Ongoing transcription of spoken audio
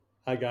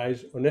Hi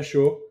guys, on this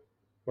show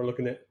we're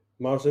looking at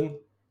Marsden,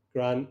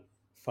 Grant,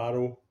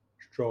 Farrell,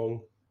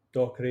 Strong,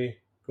 Dockery,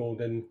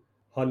 Golden,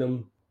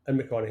 Hunnam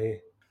and McConaughey.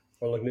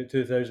 We're looking at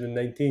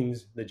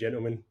 2019's The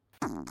Gentleman.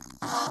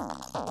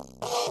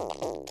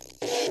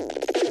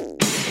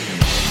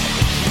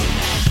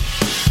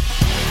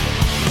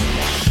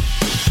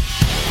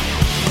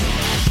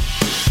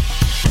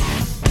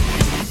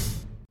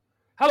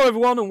 Hello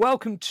everyone and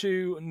welcome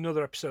to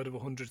another episode of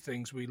 100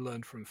 Things We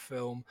Learned from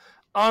Film.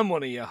 I'm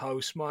one of your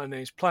hosts, my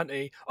name's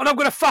Plenty, and I'm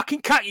going to fucking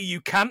cut you, you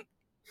cunt!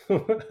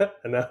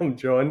 And I'm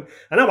John,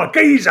 and I'm a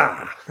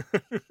geezer!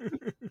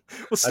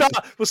 We'll start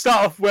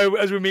off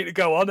as we mean to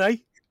go on, eh?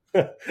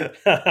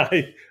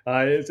 Aye,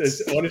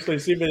 it's honestly,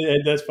 see by the end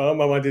of this film,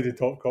 I wanted to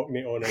talk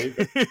Cockney all night.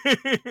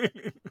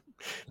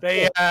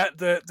 But...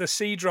 The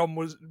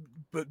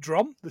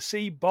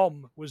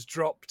C-bomb was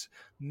dropped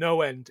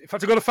no end. In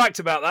fact, I got a fact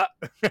about that.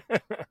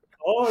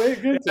 Oh,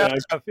 right, good.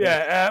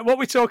 What are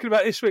we talking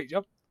about this week,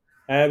 John?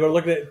 We're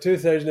looking at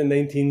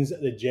 2019's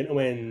The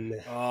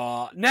Gentleman.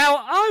 Now,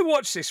 I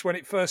watched this when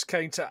it first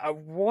came to, I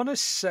want to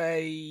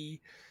say,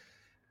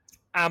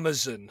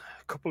 Amazon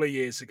a couple of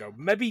years ago.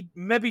 Maybe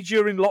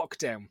during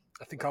lockdown,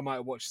 I think I might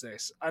have watched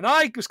this. And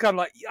I was kind of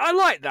like, I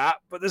like that,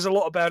 but there's a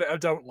lot about it I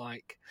don't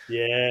like.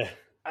 Yeah.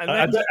 And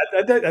I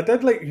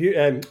did like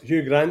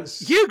Hugh Grant's.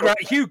 Hugh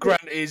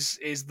Grant is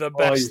the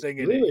best thing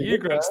in it. Hugh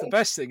Grant's the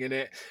best thing in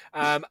it.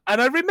 And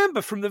I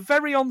remember from the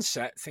very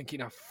onset thinking,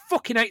 I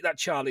fucking hate that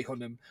Charlie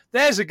Hunnam.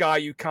 There's a guy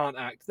you can't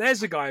act.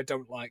 There's a guy I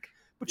don't like.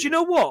 But you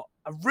know what?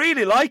 I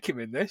really like him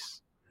in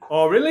this.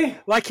 Oh, really?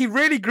 Like, he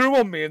really grew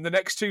on me in the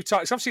next two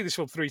times. I've seen this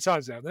film 3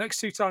 times now. The next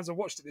 2 times I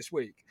watched it this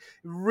week,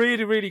 it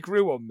really, really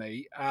grew on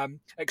me,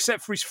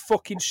 except for his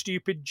fucking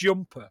stupid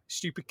jumper,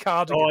 stupid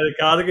cardigan. Oh, the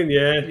cardigan,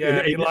 yeah.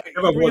 Yeah, he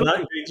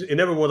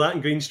never wore that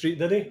in Green Street,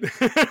 did he?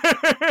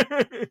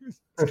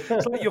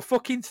 It's like you're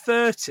fucking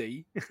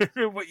 30.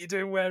 What you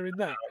doing wearing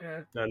that?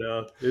 Yeah. I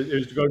know. It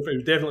was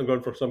definitely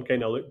going for some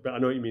kind of look, but I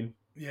know what you mean.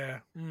 Yeah.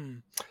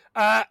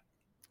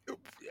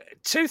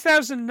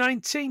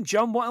 2019,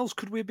 John, what else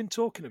could we have been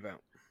talking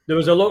about? There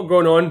was a lot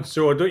going on,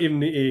 so I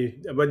wouldn't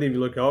even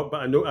look it up, but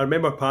I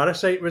remember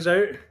Parasite was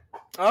out.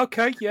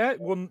 Okay, yeah,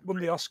 won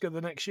the Oscar the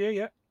next year,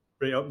 yeah.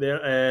 Right up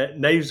there.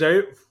 Knives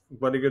Out,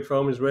 bloody good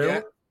film as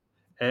well.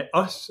 Yeah.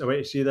 Us, I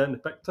went to see that in the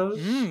pictures.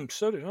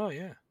 So did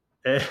I,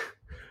 yeah.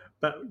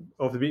 But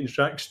off the beaten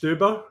track,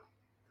 Stuber.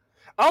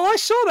 Oh, I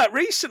saw that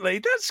recently.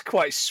 That's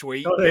quite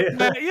sweet. Oh,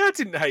 yeah. Yeah, I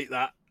didn't hate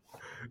that.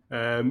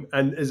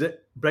 And is it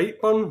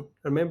Brightburn?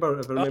 If I remember.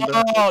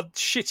 Oh,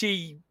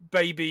 shitty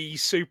baby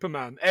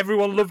Superman.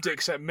 Everyone loved it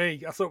except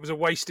me. I thought it was a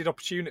wasted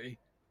opportunity.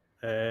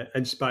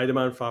 And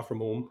Spider-Man Far From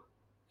Home.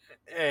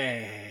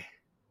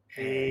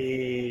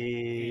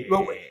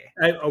 Well,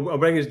 I'll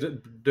bring us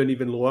down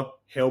even lower.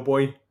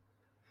 Hellboy.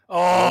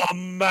 Oh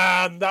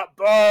man, that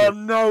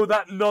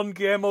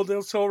non-Guillermo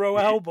del Toro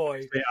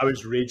Hellboy. I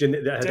was raging.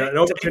 I had an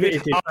opportunity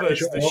to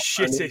finish it the off,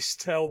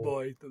 shittest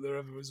Hellboy that there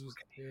ever was.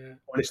 Yeah.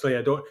 Honestly,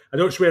 I don't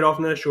swear off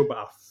on this show, but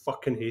I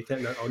fucking hate it,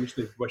 and I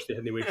honestly wish they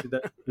hadn't wasted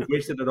it. They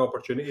wasted an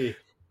opportunity.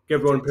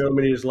 Give Ron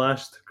Perlman his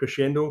last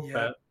crescendo.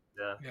 Yeah.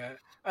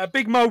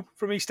 Big Mo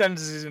from EastEnders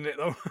is in it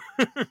though,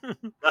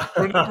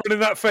 running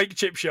that fake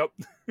chip shop.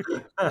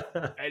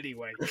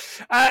 Anyway,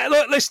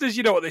 look, listeners,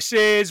 you know what this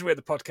is. We're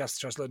the podcast that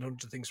tries to learn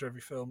 100 things for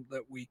every film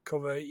that we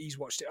cover. He's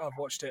watched it, I've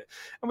watched it,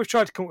 and we've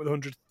tried to come up with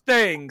 100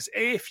 things.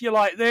 If you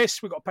like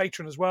this, we've got a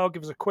Patreon as well.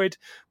 Give us a quid.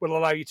 We'll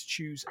allow you to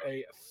choose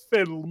a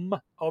film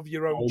of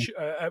your own,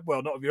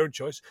 well, not of your own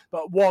choice,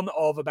 but one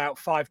of about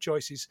 5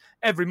 choices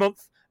every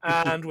month.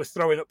 And we're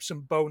throwing up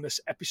some bonus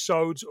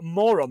episodes.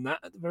 More on that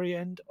at the very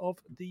end of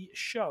the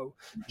show.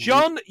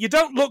 John, you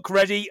don't look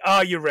ready.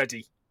 Are you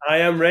ready? I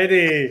am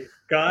ready.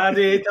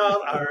 Gladiator,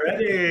 I'm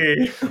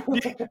ready.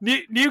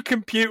 New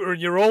computer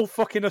and you're all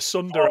fucking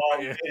asunder.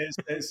 Aren't you?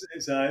 It's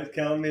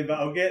killing me, but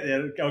I'll get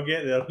there.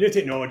 New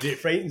technology, it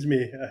frightens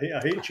me. I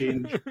hate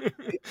change.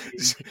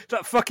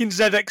 That fucking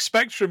ZX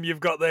Spectrum you've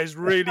got there is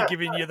really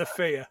giving you the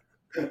fear.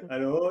 I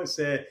know. It's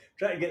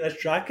trying to get this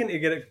tracking to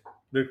get it.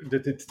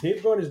 The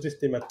tape going is just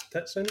to my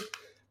tits in.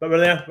 But we're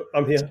there.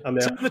 I'm here. Turn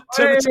the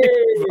tape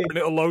over and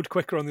it'll load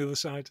quicker on the other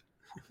side.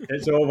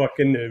 It's all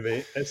working now,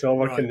 mate. It's all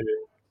working now.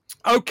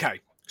 Okay,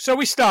 so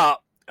we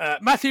start.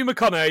 Matthew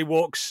McConaughey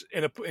walks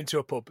into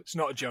a pub. It's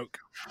not a joke.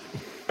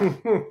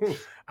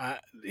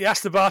 He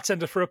asked the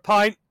bartender for a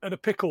pint and a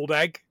pickled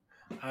egg.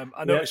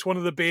 I noticed one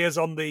of the beers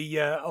on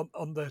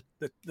the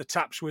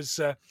taps was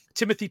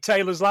Timothy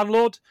Taylor's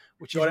Landlord,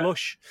 which is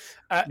lush.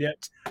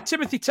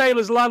 Timothy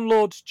Taylor's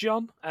Landlord,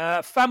 John,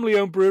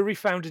 family-owned brewery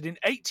founded in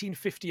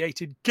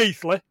 1858 in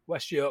Keighley,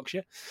 West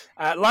Yorkshire.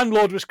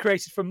 Landlord was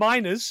created for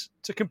miners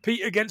to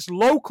compete against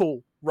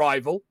local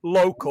rival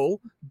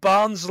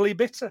Barnsley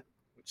Bitter.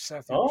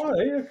 South Yorkshire.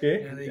 Oh,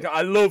 okay. Yeah, there you go.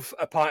 I love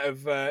a pint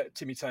of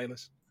Timmy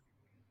Taylor's.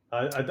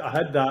 I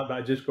had that, but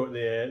I just got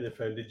the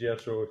founded year,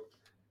 so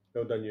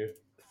well done you.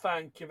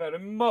 Thank you very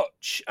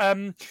much.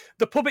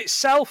 The pub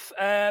itself,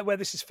 where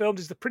this is filmed,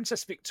 is the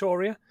Princess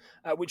Victoria,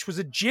 which was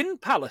a gin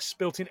palace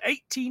built in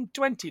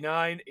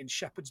 1829 in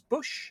Shepherd's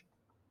Bush.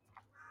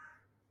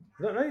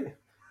 that right?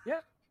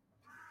 Yeah.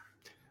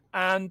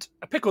 And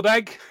a pickled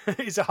egg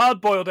is a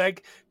hard-boiled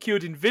egg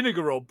cured in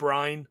vinegar or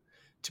brine.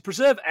 To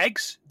preserve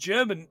eggs,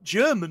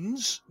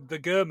 Germans, the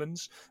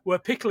Germans, were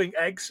pickling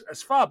eggs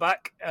as far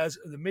back as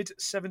the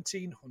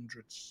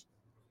mid-1700s.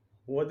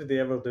 What did they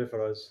ever do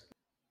for us?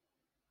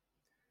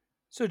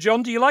 So,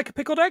 John, do you like a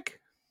pickled egg?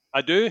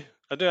 I do.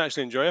 I do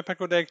actually enjoy a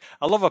pickled egg.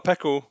 I love a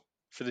pickle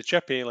for the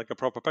chippy, like a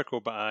proper pickle,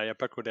 but a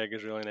pickled egg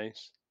is really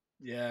nice.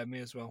 Yeah, me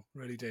as well.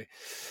 Really do.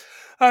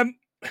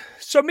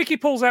 So Mickey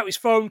pulls out his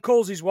phone,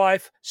 calls his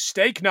wife,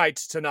 steak night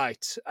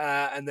tonight.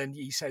 And then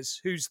he says,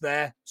 who's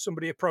there?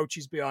 Somebody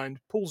approaches behind,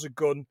 pulls a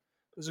gun.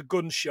 There's a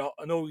gunshot,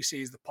 and all we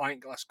see is the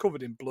pint glass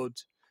covered in blood,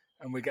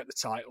 and we get the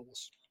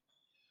titles.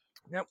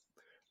 Now,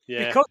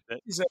 Yeah.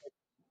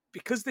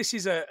 because this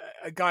is a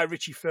Guy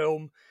Ritchie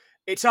film,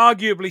 it's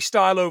arguably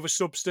style over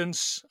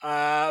substance,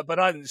 but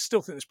I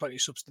still think there's plenty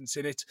of substance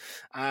in it.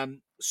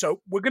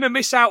 So we're going to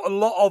miss out a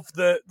lot of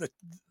the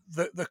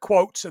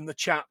quotes and the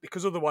chat,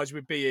 because otherwise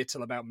we'd be here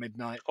till about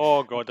midnight.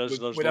 Oh God,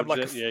 we'd have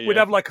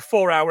like a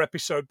 4-hour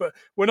episode, but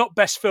we're not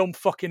best film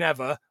fucking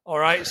ever. All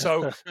right,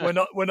 so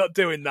we're not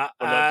doing that.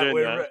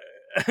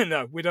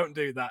 No, we don't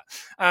do that.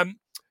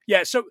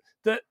 So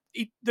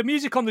the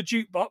music on the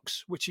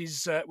jukebox, which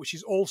is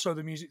also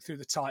the music through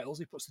the titles,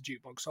 he puts the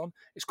jukebox on.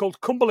 It's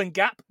called Cumberland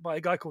Gap by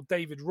a guy called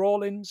David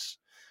Rawlins.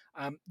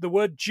 The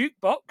word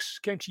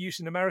jukebox came to use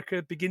in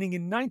America beginning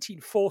in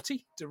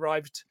 1940,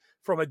 derived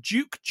from a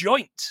juke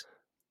joint,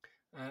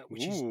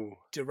 which is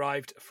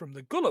derived from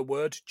the Gullah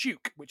word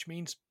juke, which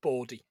means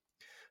bawdy.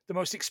 The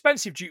most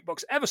expensive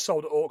jukebox ever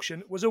sold at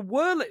auction was a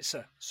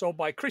Wurlitzer, sold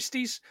by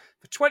Christie's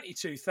for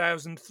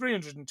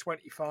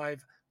 $22,325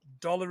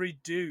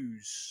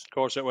 dues. Of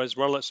course, it was.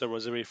 Wurlitzer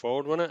was the way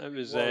forward, wasn't it? It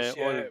was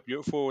all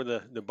beautiful with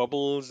the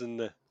bubbles and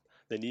the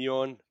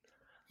neon.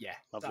 Yeah,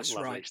 lovely, that's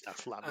lovely right.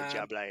 Stuff. Lovely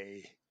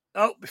jubbly.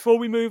 Oh, before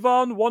we move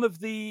on, one of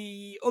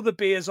the other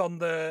beers on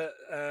the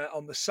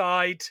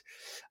side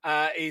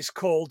is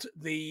called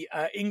the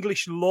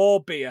English Law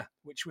Beer,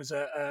 which was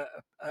a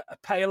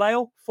pale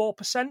ale,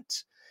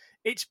 4%.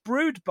 It's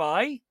brewed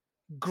by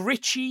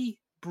Gritchie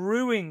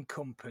Brewing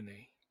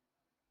Company.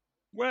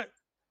 What?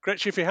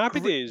 Gritchie for Happy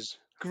Days?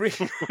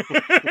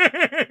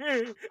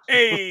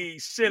 Hey,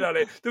 sit on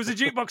it. There was a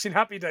jukebox in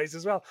Happy Days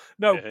as well.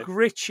 No, yeah.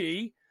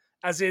 Gritchie,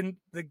 as in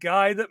the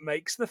guy that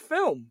makes the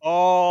film.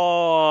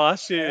 Oh, I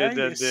see what you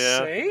did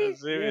there. I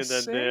see what you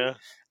did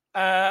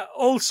there.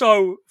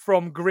 Also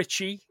from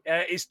Gritchie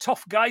is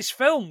Tough Guys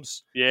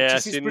Films, which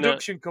is his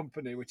production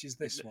company, which is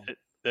this one.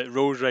 It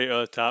rolls right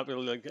out of the tap.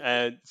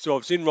 So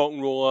I've seen Rock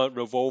and Roller,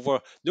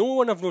 Revolver. The only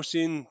one I've not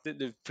seen that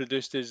they've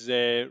produced is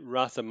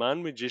Wrath of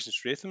Man with Jason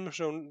Statham.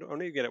 So I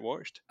need to get it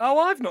watched. Oh,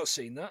 I've not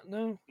seen that.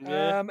 No.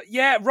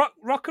 Yeah.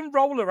 Rock and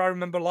Roller I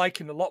remember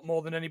liking a lot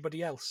more than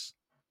anybody else.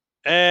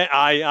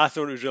 I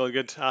thought it was really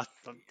good. I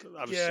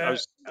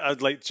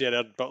liked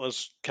Gerard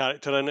Butler's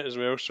character in it as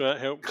well, so that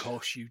helped. Of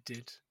course you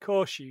did.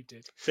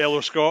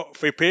 Fellow Scott,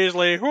 Faye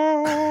Paisley.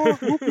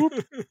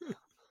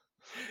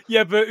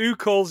 Yeah, but who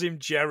calls him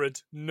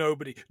Gerard?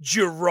 Nobody.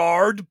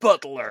 Gerard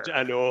Butler.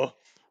 I know.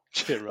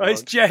 Gerard.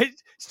 It's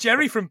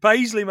Jerry from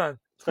Paisley, man.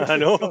 I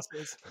know.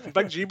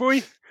 Big G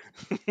boy.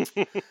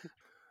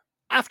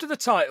 After the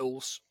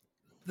titles,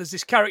 there's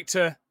this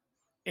character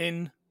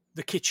in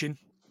the kitchen.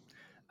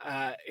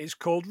 Is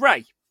called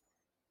Ray.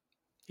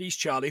 He's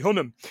Charlie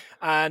Hunnam,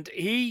 and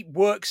he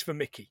works for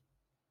Mickey.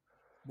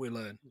 We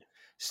learn.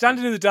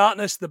 Standing in the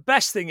darkness, the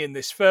best thing in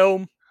this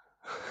film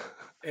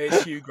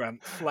is Hugh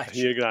Grant. Fletcher.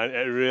 Hugh Grant,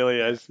 it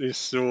really is. He's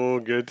so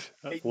good.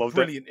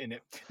 Brilliant in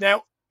it.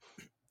 Now,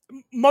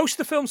 most of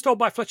the film's told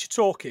by Fletcher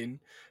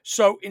talking,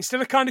 so instead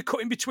of kind of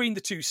cutting between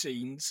the two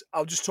scenes,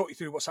 I'll just talk you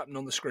through what's happening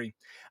on the screen.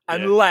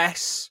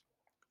 Unless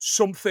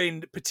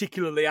something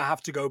particularly I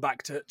have to go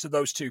back to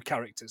those two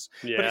characters.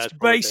 Yeah, but it's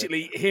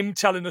basically him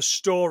telling a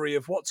story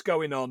of what's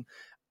going on,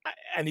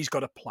 and he's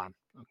got a plan.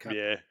 Okay.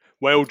 Yeah.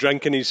 While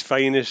drinking his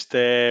finest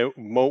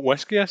malt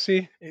whiskey, I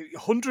see.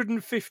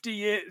 150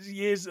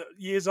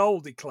 years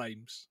old, he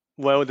claims.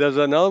 Well, there's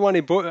another one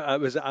he bought. It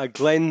was a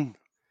Glen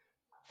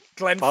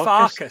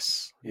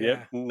Farkas.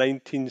 Yep,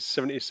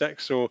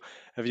 1976. So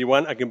if you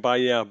want, I can buy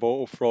you a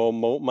bottle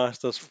from Malt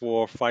Masters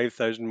for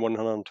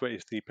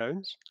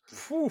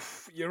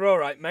 £5,123. You're all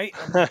right, mate.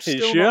 I'm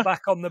still not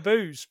back on the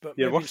booze, but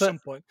maybe at some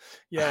point.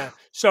 Yeah.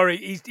 Sorry,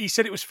 he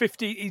said it was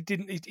 50. He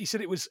didn't. He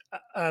said it was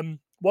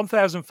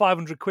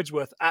 1,500 quid's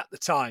worth at the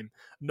time,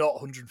 not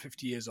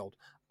 150 years old.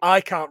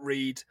 I can't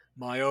read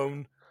my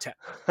own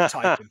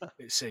typing.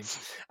 It seems.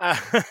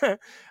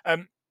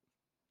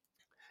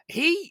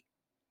 He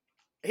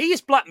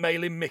is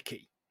blackmailing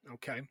Mickey,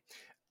 okay?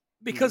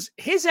 Because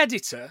his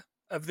editor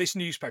of this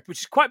newspaper, which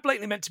is quite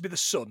blatantly meant to be the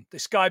Sun,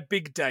 this guy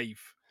Big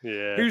Dave,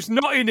 who's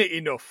not in it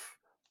enough.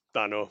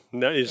 I know.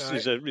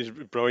 He's a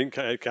brilliant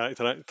character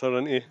actor,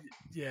 isn't he?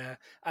 Yeah.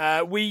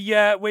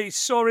 We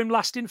saw him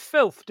last in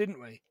Filth, didn't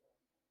we?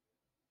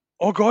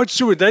 Oh God,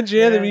 so we did,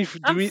 yeah.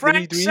 I'm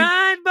Frank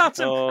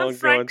Sidebottom. Oh, I'm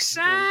Frank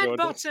God. Oh,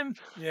 God. Sidebottom.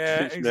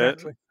 Yeah, It's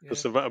exactly. Yeah.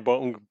 There's a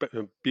bit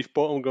of beef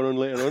bottom going on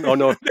later on. Oh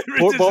no, There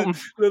pork is bottom.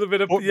 a little bit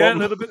of Pork yeah, a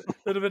bottom.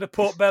 little bit of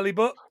pork belly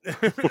butt,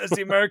 as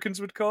the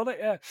Americans would call it.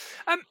 Yeah.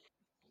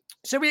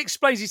 So he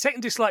explains he's taken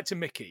dislike to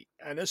Mickey,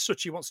 and as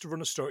such, he wants to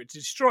run a story to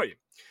destroy him.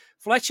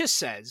 Fletcher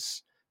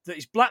says that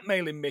he's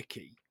blackmailing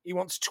Mickey. He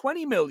wants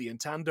 20 million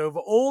to hand over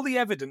all the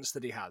evidence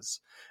that he has.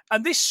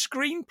 And this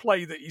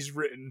screenplay that he's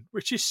written,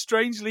 which is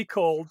strangely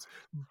called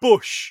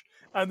Bush,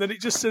 and then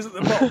it just says at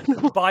the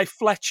bottom, by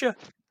Fletcher.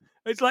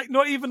 It's like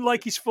not even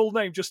like his full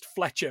name, just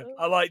Fletcher.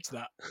 I liked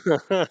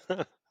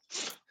that.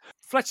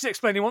 Fletcher's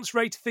explaining he wants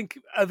Ray to think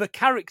of a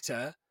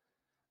character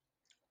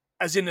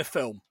as in a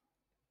film,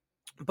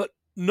 but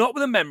not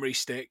with a memory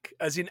stick,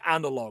 as in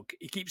analog.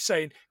 He keeps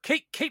saying,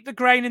 keep the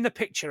grain in the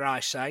picture, I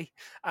say.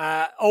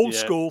 Old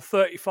school,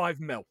 35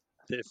 mil.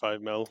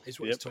 35 mil. Is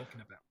what he's talking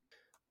about.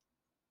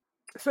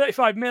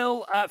 35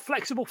 mil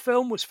flexible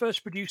film was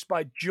first produced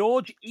by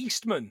George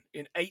Eastman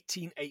in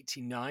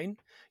 1889.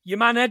 Your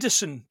man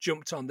Edison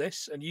jumped on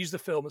this and used the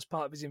film as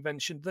part of his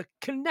invention, the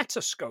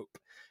kinetoscope,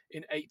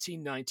 in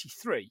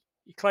 1893.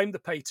 He claimed the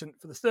patent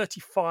for the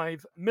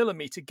 35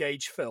 millimeter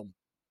gauge film.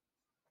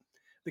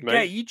 The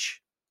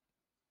gauge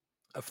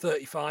of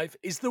 35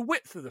 is the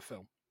width of the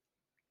film.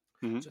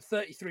 So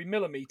 33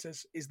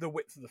 millimeters is the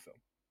width of the film.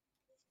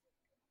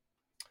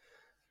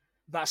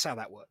 That's how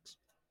that works.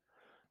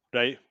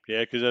 Right, yeah,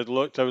 because I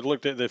looked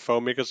at the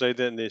filmmaker side of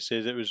it, and they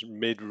said it was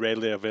made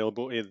readily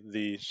available to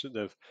the sort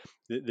of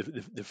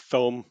the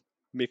film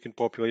making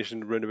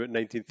population around about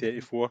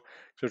 1934.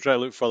 So I try to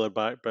look further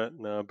back, but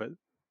no, but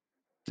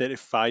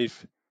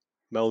 35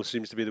 mil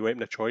seems to be the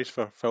weapon of choice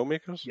for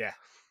filmmakers. Yeah,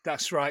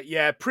 that's right.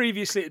 Yeah,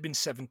 previously it had been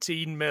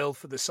 17 mil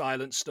for the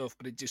silent stuff,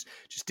 but it just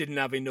didn't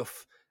have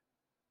enough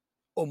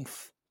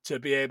oomph to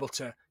be able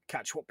to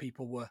catch what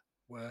people were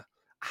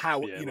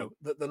how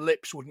the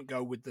lips wouldn't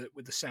go with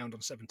the sound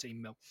on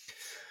 17 mil.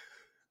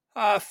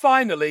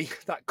 Finally,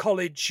 that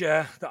college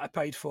that I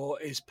paid for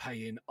is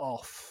paying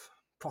off.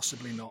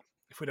 Possibly not,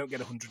 if we don't get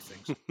 100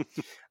 things.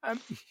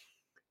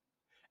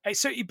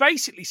 So he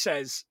basically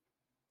says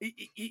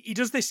he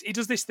does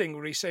this thing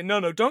where he's saying,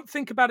 no, don't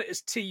think about it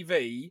as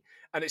TV,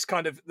 and it's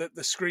kind of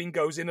the screen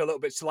goes in a little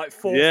bit to like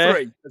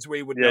 4:3, as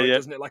we would know,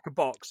 doesn't it, like a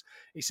box.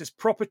 He says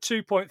proper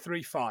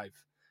 2.35,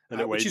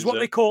 which is what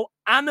they call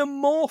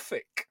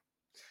anamorphic,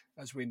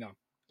 as we know.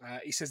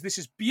 He says this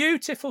is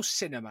beautiful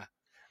cinema,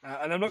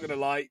 and I'm not going to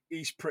lie,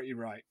 he's pretty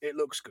right. It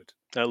looks good.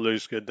 That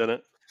looks good, doesn't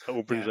it? That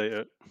opens right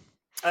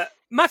out.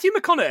 Matthew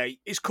McConaughey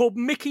is called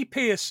Mickey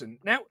Pearson.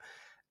 Now,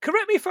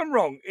 correct me if I'm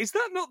wrong. Is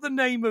that not the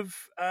name of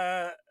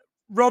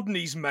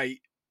Rodney's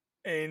mate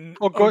in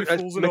Only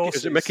Fools and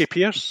Horses? Is it Mickey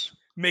Pierce?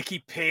 Mickey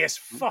Pierce.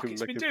 Fuck,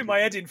 it's been doing my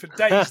head in for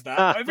days,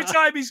 that. Every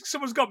time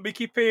someone's got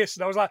Mickey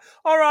Pearson, I was like,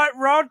 all right,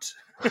 Rod.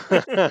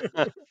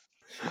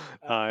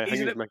 I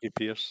think it's Mickey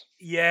Pierce.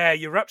 Yeah,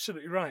 you're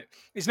absolutely right.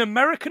 He's an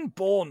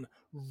American-born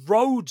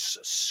Rhodes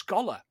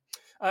Scholar.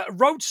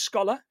 Rhodes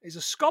Scholar is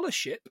a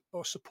scholarship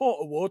or support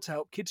award to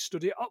help kids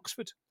study at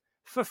Oxford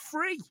for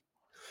free.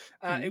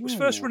 It was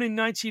first run in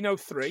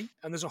 1903,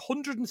 and there's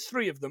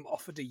 103 of them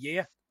offered a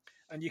year,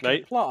 and you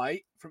can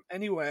apply from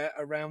anywhere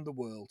around the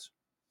world.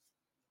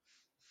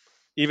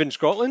 Even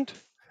Scotland?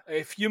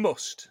 If you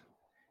must.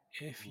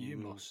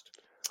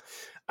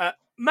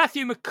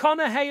 Matthew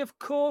McConaughey, of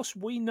course,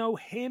 we know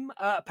him.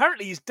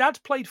 Apparently, his dad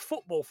played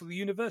football for the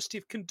University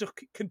of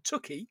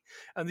Kentucky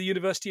and the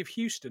University of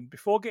Houston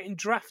before getting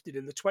drafted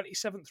in the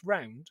 27th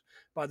round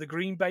by the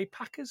Green Bay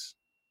Packers.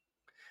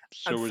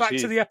 So and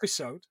fact of the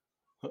episode.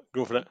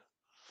 Go for it.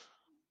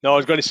 No, I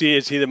was going to say,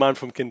 is he the man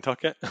from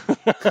Kentucky?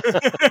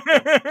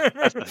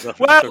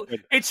 Well,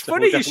 it's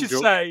funny you should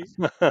say.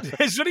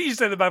 It's funny you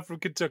say the man from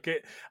Kentucky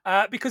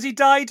because he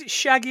died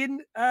shagging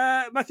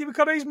Matthew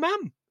McConaughey's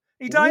mum.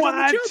 He died on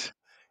the job.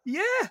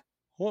 Yeah.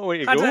 What way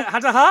to go?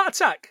 Had a heart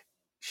attack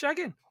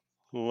shagging.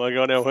 Oh my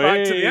God, no way.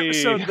 Back to the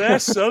episode there,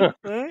 son.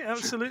 Right,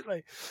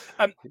 absolutely.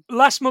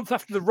 Last month,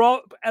 after the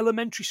Robb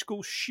Elementary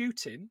School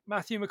shooting,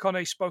 Matthew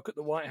McConaughey spoke at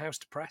the White House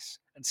to press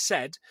and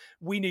said,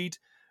 we need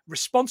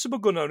responsible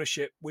gun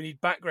ownership, we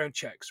need background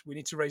checks, we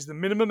need to raise the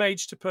minimum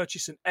age to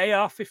purchase an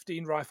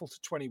AR-15 rifle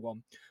to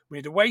 21, we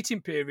need a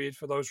waiting period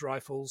for those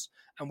rifles,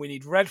 and we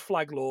need red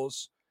flag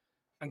laws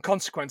and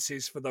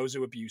consequences for those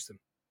who abuse them.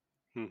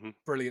 Mm-hmm.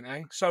 Brilliant,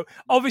 eh? So,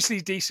 obviously,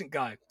 a decent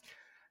guy.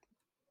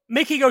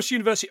 Mickey goes to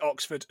University of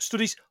Oxford,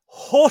 studies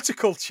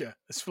horticulture,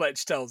 as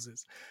Fletch tells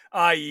us,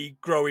 i.e.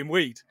 growing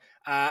weed,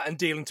 and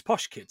dealing to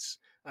posh kids.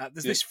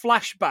 There's this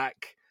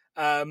flashback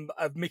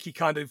of Mickey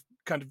kind of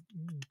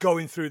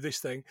going through this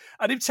thing,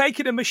 and him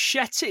taking a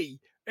machete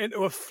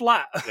into a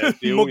flat,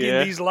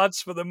 mugging these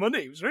lads for the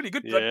money. It was really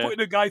good, like putting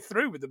a guy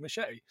through with the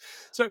machete.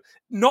 So,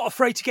 not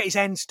afraid to get his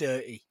hands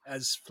dirty,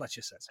 as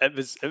Fletcher says. It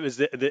was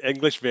the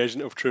English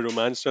version of True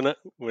Romance, isn't it?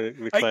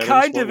 It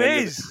kind of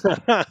is.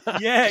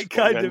 Yeah, it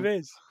kind of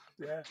is.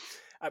 Yeah.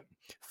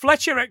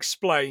 Fletcher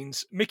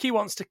explains Mickey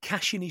wants to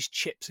cash in his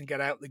chips and get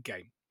out the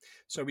game.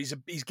 So he's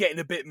getting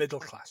a bit middle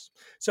class.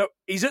 So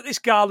he's at this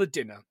gala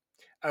dinner,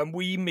 and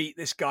we meet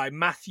this guy,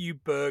 Matthew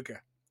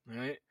Berger,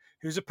 right?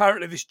 Who's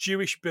apparently this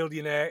Jewish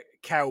billionaire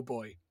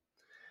cowboy.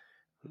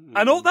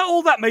 And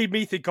all that made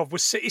me think of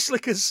was City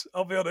Slickers,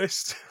 I'll be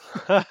honest.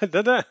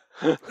 Did it?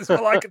 That's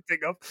all I can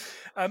think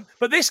of.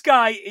 But this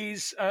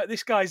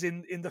guy's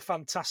in the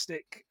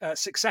fantastic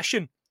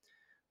Succession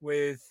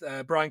with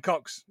Brian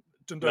Cox,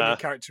 Dundonian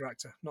character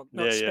actor, not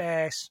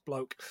space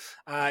bloke.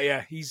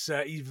 He's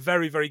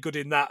very, very good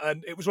in that.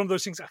 And it was one of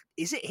those things.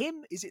 Is it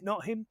him? Is it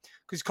not him?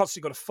 Because he's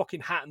constantly got a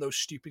fucking hat and those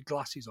stupid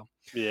glasses on.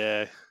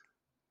 Yeah.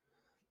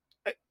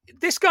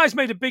 This guy's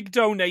made a big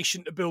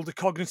donation to build a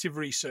cognitive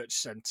research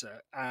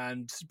centre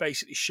and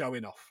basically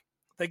showing off.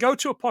 They go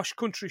to a posh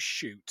country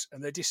shoot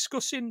and they're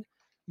discussing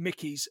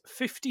Mickey's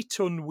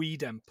 50-ton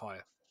weed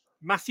empire.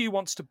 Matthew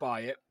wants to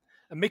buy it,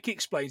 and Mickey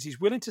explains he's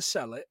willing to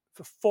sell it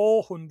for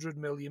 £400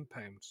 million.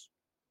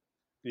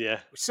 Yeah.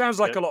 Which sounds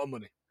like a lot of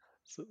money.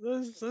 So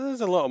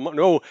there's a lot of money.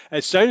 No,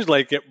 it sounds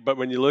like it, but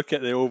when you look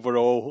at the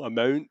overall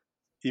amount,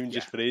 even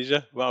just for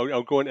Asia, well,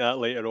 I'll go into that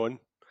later on.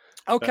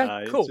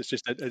 Okay, cool.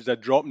 It's a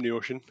drop in the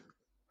ocean.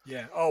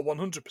 Yeah,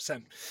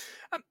 100%.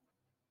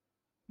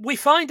 We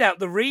find out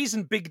the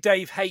reason Big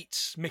Dave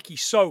hates Mickey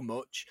so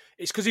much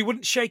is because he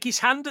wouldn't shake his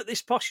hand at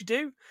this posh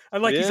do.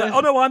 And he's like, oh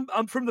no,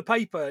 I'm from the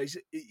paper.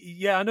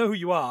 I know who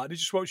you are. And he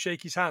just won't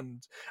shake his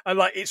hand. And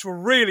it's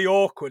really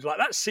awkward. Like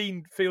that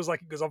scene feels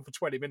like it goes on for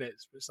 20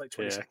 minutes, but it's like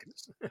 20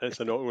 seconds. It's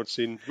an awkward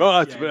scene. Well,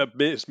 I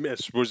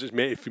suppose it's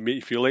made to make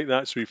you feel like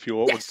that, so you feel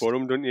awkward for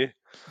him, don't you?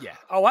 Yeah.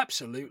 Oh,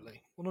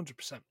 absolutely.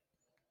 100%.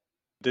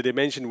 Did they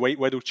mention White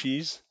Widow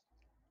cheese?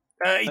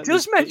 He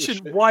does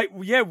mention White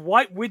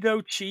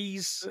Widow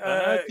cheese.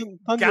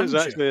 Turns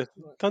out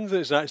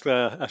it's actually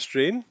a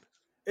strain.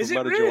 Is it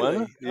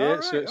marijuana. Really? Yeah.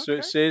 So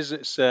it says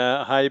it's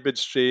a hybrid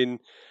strain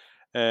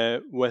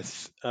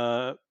with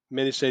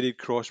many-sided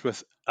cross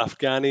with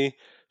Afghani,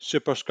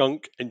 super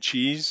skunk, and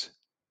cheese.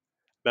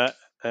 But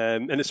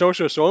and it's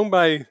also a song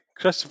by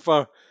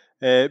Christopher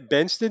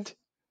Bensted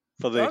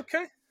for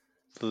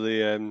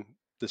the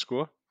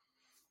score.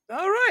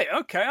 All right,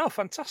 okay. Oh,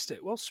 fantastic.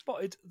 Well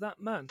spotted, that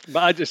man.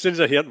 But as soon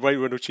as I heard White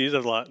Widow cheese, I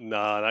was like,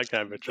 nah, that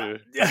can't be true.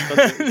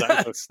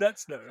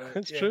 That's not right.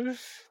 It's true.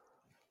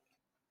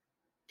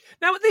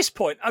 Now, at this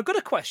point, I've got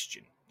a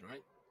question,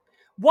 right?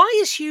 Why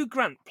is Hugh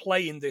Grant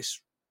playing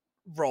this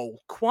role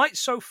quite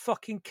so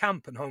fucking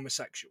camp and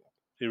homosexual?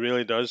 He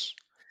really does.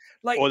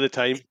 All the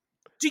time.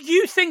 Do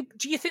you think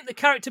the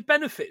character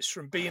benefits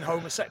from being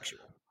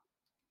homosexual?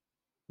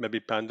 Maybe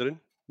pandering.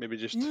 Maybe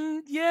just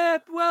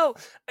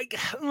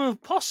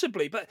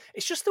possibly, but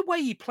it's just the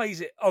way he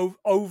plays it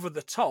over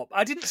the top.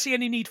 I didn't see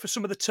any need for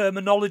some of the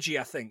terminology,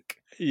 I think.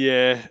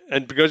 Yeah,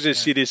 and because it's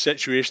a serious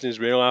situation as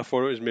well, I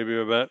thought it was maybe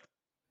a bit.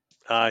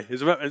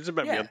 It's a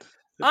bit weird.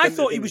 I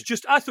thought it was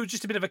just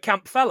a bit of a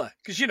camp fella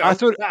because I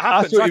thought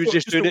he was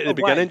just doing it at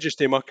the beginning just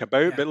to muck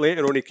about, but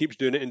later on he keeps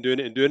doing it and doing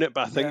it and doing it.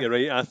 But I think you're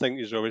right. I think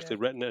he's obviously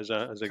written it as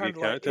a gay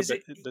character,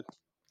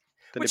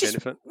 but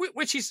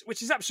which is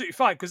absolutely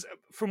fine because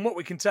from what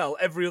we can tell,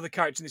 every other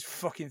character in this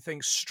fucking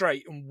thing's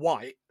straight and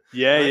white.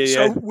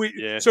 So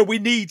we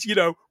need,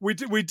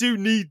 we do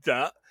need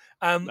that.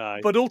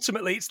 But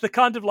ultimately, it's the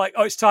kind of like,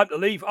 it's time to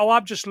leave. Oh,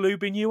 I'm just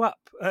lubing you up.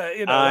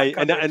 And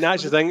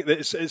that's the thing.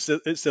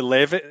 It's the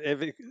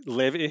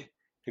levity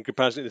in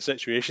comparison to the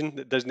situation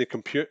that doesn't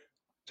compute.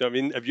 So I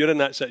mean, if you're in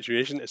that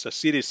situation, it's a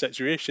serious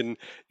situation.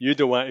 You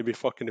don't want to be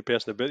fucking the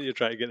person about you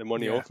trying to get the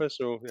money off it.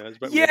 So it's a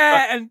bit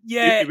weird.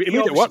 He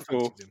made it work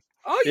though.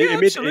 Oh yeah, he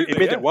made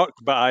it work.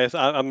 But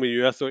I'm with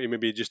you. I thought he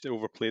maybe just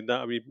overplayed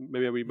that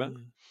maybe a wee bit.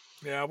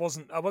 Yeah, I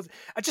wasn't.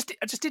 I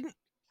just didn't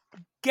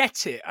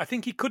get it. I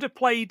think he could have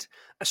played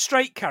a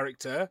straight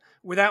character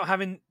without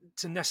having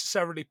to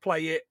necessarily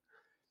play it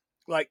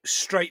like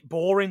straight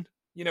boring.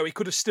 He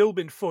could have still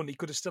been fun. He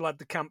could have still had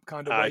the camp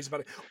kind of ways about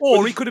it.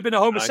 Or he could have been a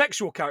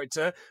homosexual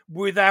character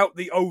without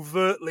the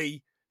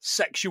overtly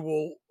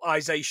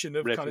sexualization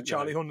of kind of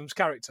Charlie Hunnam's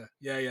character.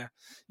 Yeah.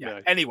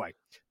 Anyway,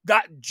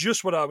 that's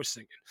just what I was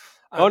thinking.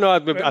 I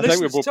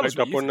think we both picked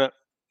up on that.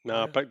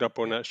 I picked up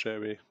on that straight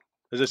away.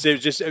 As I say,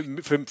 it was just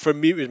for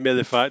me, it was more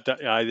the fact that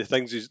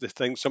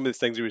some of the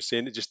things he was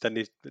saying, it just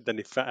didn't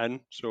fit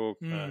in. So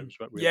it was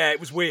a bit weird. It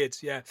was weird.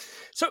 Yeah.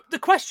 So the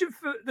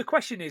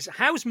question is,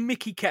 how's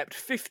Mickey kept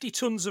 50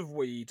 tons of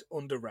weed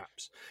under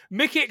wraps?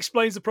 Mickey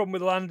explains the problem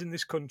with land in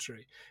this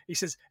country. He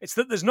says it's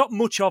that there's not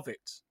much of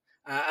it,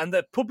 and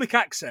that public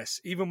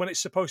access, even when it's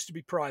supposed to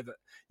be private.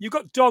 You've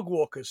got dog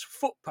walkers,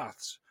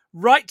 footpaths,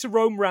 right to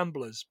roam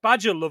ramblers,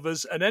 badger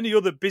lovers, and any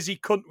other busy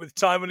cunt with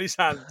time on his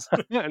hands.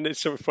 And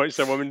it's some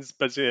woman's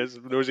busy as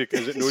nosy.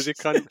 Is it nosy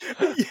cunt?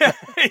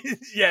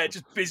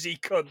 Just busy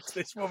cunt.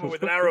 This woman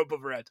with an arrow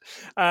above her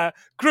head.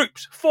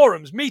 Groups,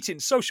 forums,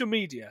 meetings, social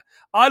media.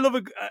 I love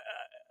a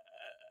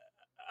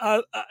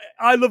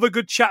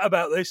good chat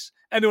about this.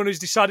 Anyone who's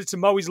decided to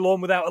mow his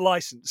lawn without a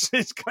license.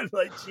 It's kind of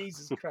like,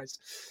 Jesus Christ.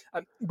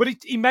 But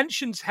he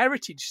mentions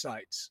heritage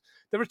sites.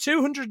 There are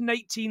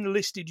 218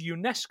 listed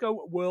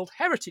UNESCO World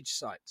Heritage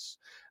Sites.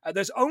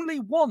 There's only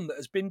one that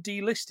has been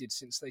delisted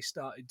since they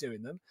started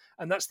doing them,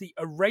 and that's the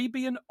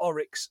Arabian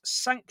Oryx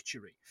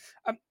Sanctuary.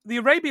 The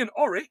Arabian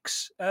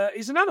Oryx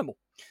is an animal.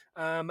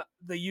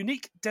 The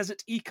unique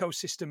desert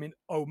ecosystem in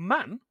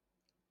Oman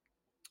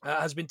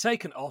has been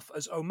taken off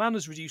as Oman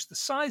has reduced the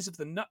size of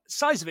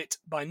it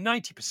by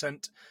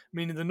 90%,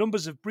 meaning the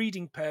numbers of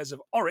breeding pairs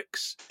of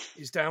oryx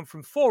is down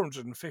from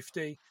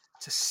 450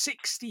 to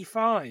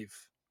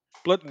 65.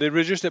 They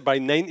reduced it by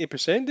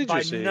 90%, did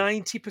you say? By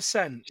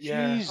 90%,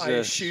 yeah. Jesus. I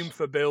assume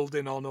for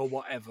building on or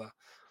whatever.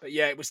 But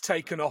yeah, it was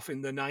taken off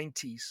in the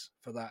 90s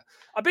for that.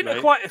 I've been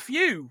to quite a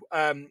few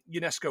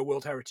UNESCO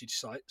World Heritage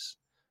sites,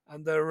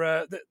 and they're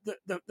a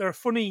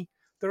funny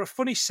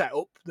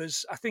setup.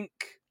 There's, I think,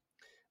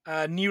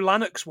 New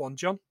Lanark's one,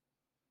 John.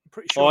 I'm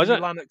pretty sure New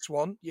Lanark's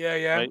one.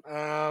 Yeah.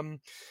 Right.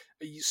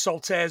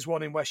 Saltaire's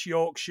one in West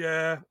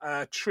Yorkshire.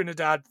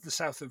 Trinidad, the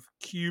south of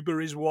Cuba,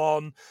 is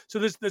one. So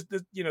there's I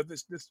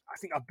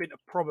think I've been to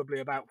probably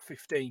about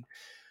 15.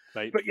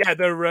 Right. But yeah,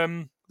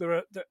 they're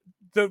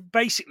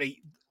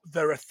basically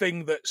they're a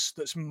thing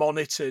that's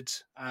monitored,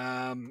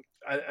 and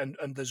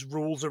there's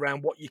rules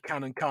around what you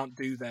can and can't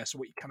do there. So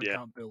what you can and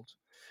can't build.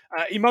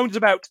 He moans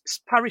about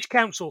parish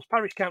councils.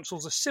 Parish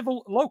councils are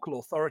civil local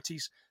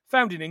authorities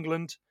found in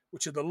England,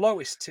 which are the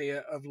lowest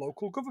tier of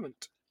local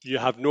government. You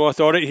have no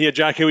authority here,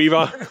 Jackie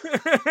Weaver.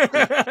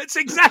 That's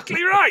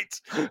exactly right.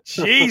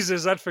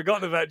 Jesus, I'd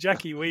forgotten about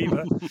Jackie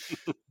Weaver.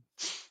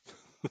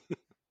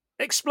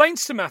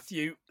 Explains to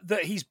Matthew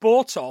that he's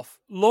bought off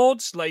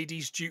lords,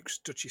 ladies, dukes,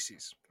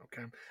 duchesses,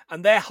 okay,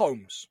 and their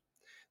homes.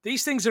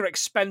 These things are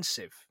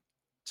expensive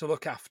to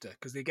look after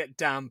because they get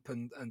damp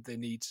and they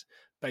need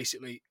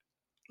basically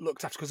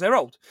looked after because they're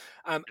old.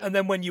 And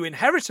then when you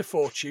inherit a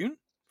fortune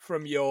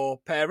from your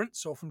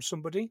parents or from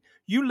somebody,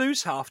 you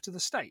lose half to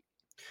the state.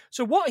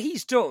 So what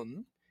he's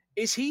done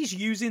is he's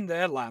using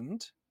their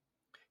land.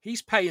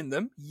 He's paying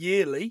them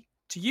yearly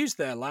to use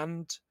their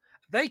land.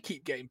 They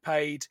keep getting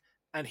paid,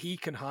 and he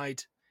can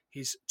hide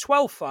his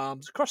 12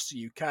 farms across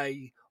the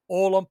UK,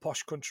 all on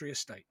posh country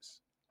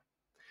estates.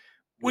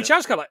 Which I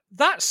was kind of like,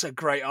 that's a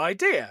great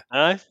idea.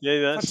 Yeah,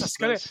 that's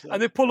fantastic.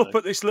 And they pull up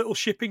at this little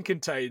shipping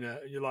container,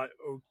 and you're like,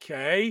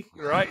 okay,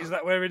 right, is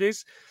that where it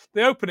is?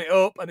 They open it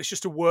up, and it's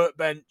just a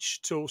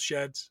workbench, tool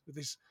shed with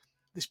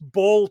this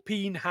ball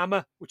peen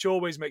hammer, which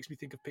always makes me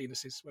think of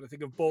penises when I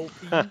think of ball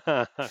peen.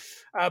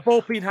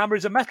 Ball peen hammer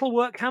is a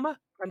metalwork hammer,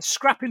 and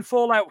scrap in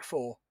Fallout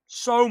 4.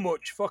 So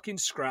much fucking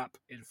scrap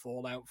in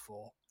Fallout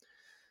 4.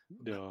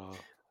 No.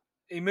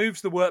 He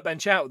moves the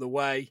workbench out of the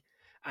way,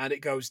 and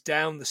it goes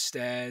down the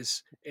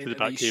stairs into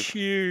these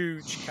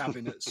huge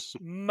cabinets,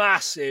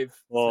 massive.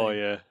 Oh,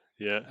 thing.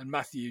 yeah. And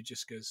Matthew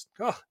just goes,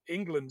 "Oh,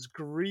 England's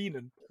green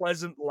and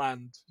pleasant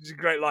land." It's a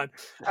great line.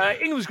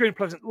 England's green and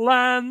pleasant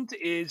land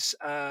is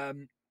a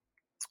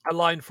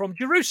line from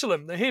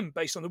Jerusalem, the hymn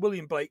based on the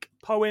William Blake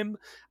poem,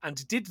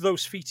 and did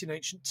those feet in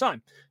ancient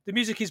time. The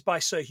music is by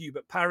Sir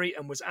Hubert Parry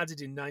and was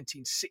added in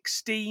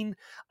 1916.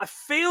 I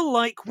feel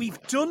like we've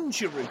done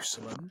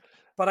Jerusalem,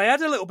 but I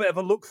had a little bit of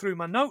a look through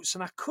my notes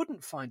and I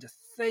couldn't find a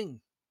thing.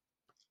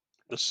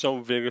 There's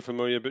something vaguely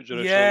familiar about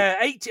Jerusalem.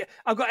 Yeah,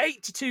 I've got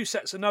 82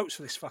 sets of notes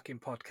for this fucking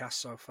podcast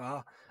so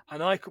far,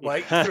 and I could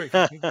wait through if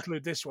I can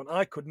include this one.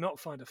 I could not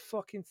find a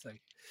fucking thing.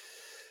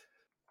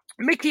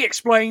 Mickey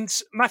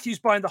explains Matthew's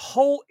buying the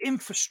whole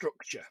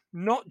infrastructure,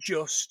 not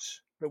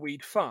just the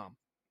weed farm.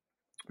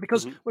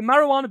 Because when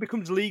marijuana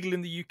becomes legal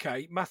in the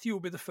UK, Matthew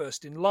will be the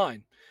first in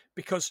line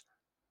because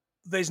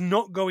there's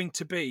not going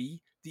to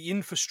be the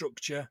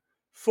infrastructure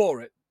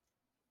for it.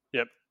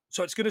 Yep.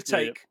 So it's going to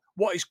take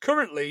what is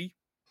currently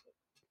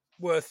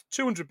worth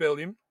 200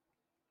 billion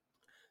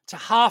to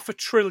 500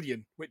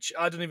 billion, which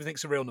I don't even think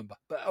is a real number,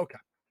 but okay.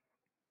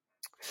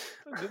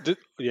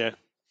 Yeah.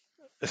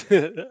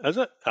 Is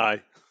it?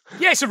 Aye.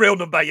 Yeah, it's a real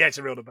number.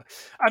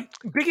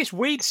 Biggest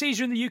weed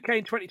seizure in the UK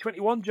in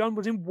 2021, John,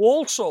 was in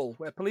Walsall,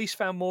 where police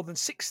found more than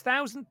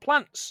 6,000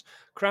 plants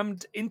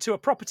crammed into a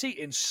property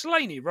in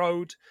Slaney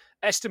Road,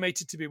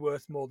 estimated to be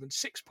worth more than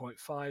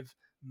 £6.5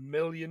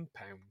 million.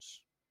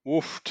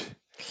 Woofed.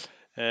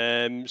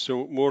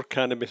 So more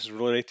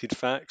cannabis-related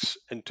facts.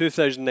 In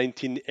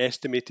 2019, the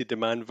estimated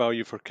demand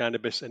value for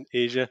cannabis in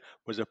Asia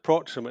was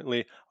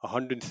approximately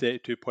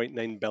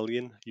 $132.9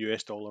 billion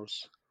US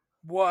dollars.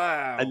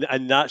 Wow.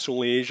 And that's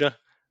only Asia.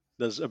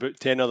 There's about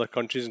 10 other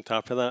countries on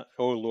top of that,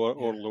 or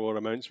lower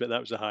amounts, but that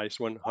was the highest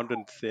one,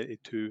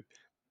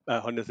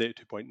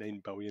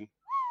 132.9 billion.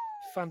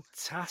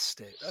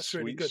 Fantastic. That's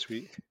really good.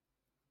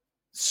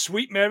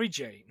 Sweet Mary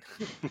Jane.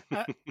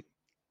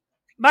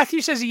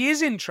 Matthew says he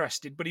is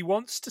interested, but he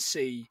wants to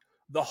see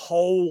the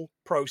whole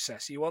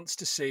process. He wants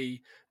to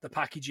see the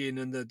packaging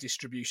and the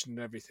distribution and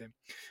everything.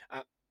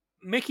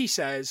 Mickey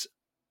says,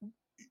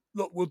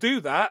 look, we'll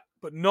do that,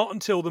 but not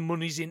until the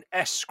money's in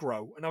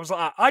escrow. And I was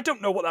like, I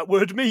don't know what that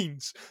word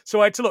means.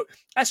 So I had to look.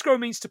 Escrow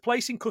means to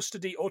place in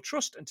custody or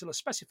trust until a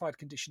specified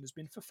condition has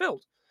been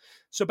fulfilled.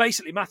 So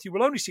basically, Matthew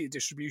will only see the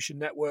distribution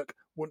network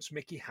once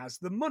Mickey has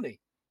the money.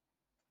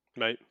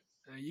 Right.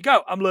 There you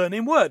go. I'm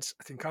learning words.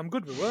 I think I'm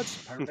good with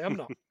words. Apparently, I'm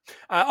not.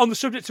 On the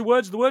subject of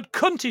words, the word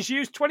cunt is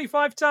used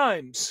 25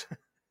 times.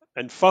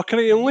 And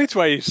fuckery only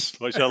twice,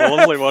 which is a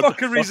lovely word.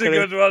 Fuckery's a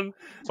good one.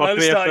 I'll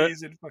Fuckery start effort.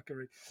 using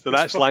fuckery. So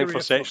There's that's slang fuckery for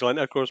effort. sexual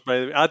intercourse, by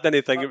the way. I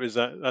didn't think it was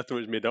that. I thought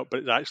it was made up, but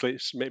it's actually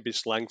maybe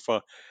slang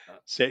for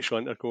sexual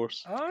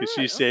intercourse. Because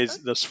she says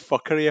there's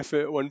fuckery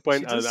effort at one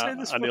point, She does and say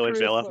there's I nearly fuckery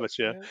fell off afoot, my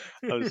chair.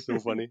 That was so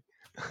funny.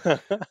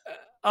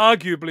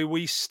 Arguably,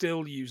 we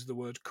still use the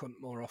word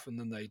cunt more often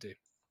than they do.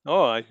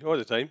 Oh, aye, all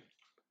the time.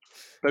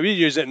 But we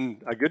use it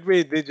in a good way.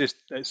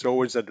 It's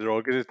always a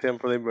derogatory term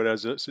for them,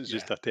 whereas it's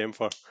just a term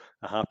for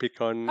a happy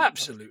cunt,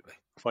 Absolutely.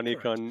 funny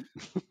cunt.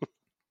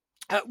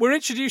 We're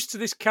introduced to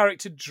this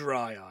character,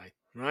 Dry Eye,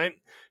 right?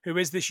 Who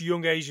is this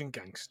young Asian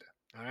gangster,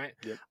 all right?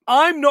 Yep.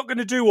 I'm not going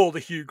to do all the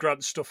Hugh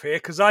Grant stuff here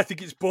because I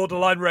think it's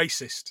borderline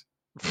racist.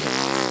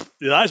 Yeah,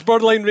 that's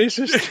borderline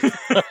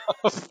racist.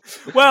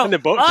 Well, in the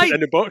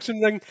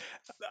boxing ring.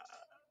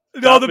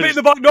 The bit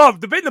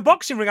in the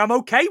boxing ring, I'm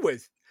okay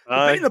with.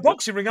 The bit in the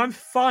boxing ring, I'm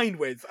fine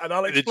with, and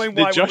I'll explain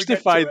why. They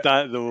justified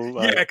that,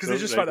 though. Yeah, because they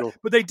justified that,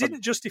 but they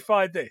didn't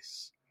justify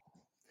this.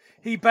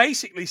 He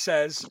basically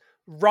says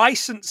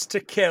 "Licence to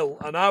Kill,"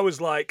 and I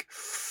was like,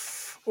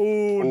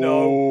 "Oh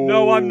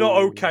no, I'm not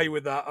okay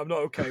with that. I'm not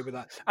okay with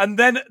that." And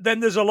then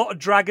there's a lot of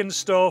dragon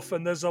stuff,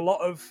 and there's a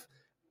lot of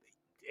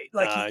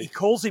he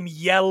calls him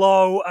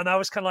Yellow, and I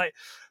was kind of like,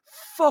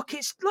 "Fuck,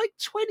 it's like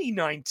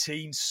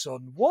 2019,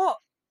 son. What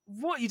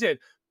are you doing?"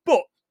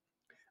 But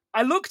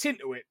I looked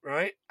into it,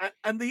 right?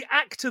 And the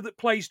actor that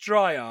plays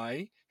Dry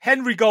Eye,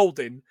 Henry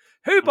Golding,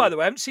 who, by the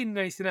way, I haven't seen in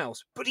anything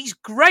else, but he's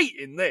great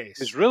in this.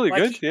 He's really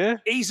good, yeah.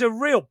 He's a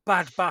real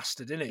bad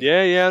bastard, isn't he?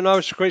 Yeah, and I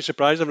was quite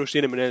surprised I've not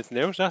seen him in anything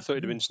else. I thought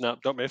he'd have been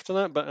snapped up after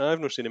that, but I've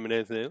not seen him in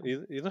anything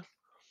else either.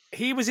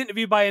 He was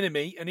interviewed by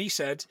Enemy, and he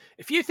said,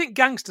 if you think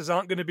gangsters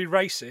aren't going to be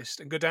racist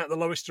and go down to the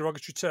lowest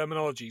derogatory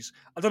terminologies,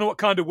 I don't know what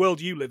kind of world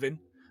you live in.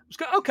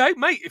 Okay,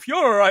 mate, if you're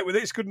all right with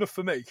it, it's good enough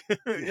for me.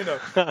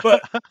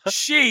 But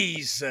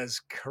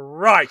Jesus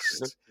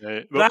Christ,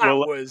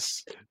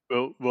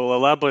 We'll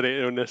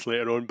elaborate on this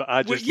later on. But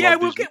I just I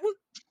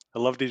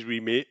loved his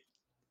remake.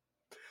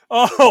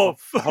 Oh,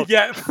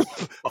 yeah.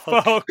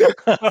 Fuck.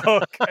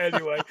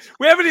 Anyway,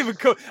 we haven't even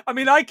I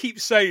mean, I keep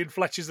saying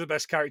Fletcher's the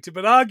best character,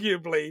 but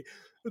arguably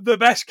the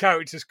best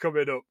character's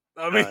coming up.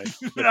 I mean,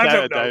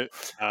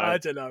 I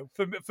don't know.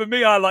 For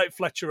me, I like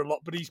Fletcher a lot,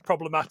 but he's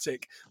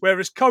problematic.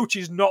 Whereas Coach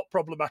is not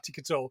problematic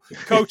at all.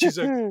 Coach is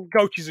a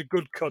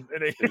good cunt,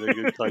 isn't he? He's a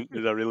good cunt.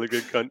 He's a really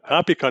good cunt.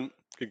 Happy cunt.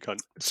 Good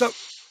cunt. So,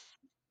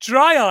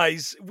 Dry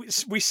Eyes,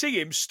 we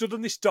see him stood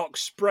on this dock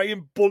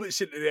spraying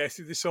bullets into the air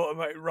through this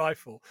automatic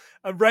rifle.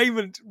 And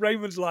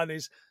Raymond's line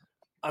is,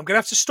 "I'm going to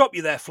have to stop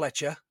you there,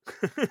 Fletcher."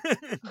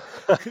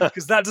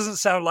 Because that doesn't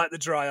sound like the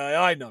Dry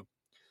Eye I know.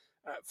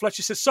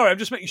 Fletcher says, "Sorry, I'm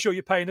just making sure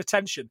you're paying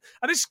attention."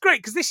 And it's great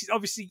because this is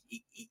obviously,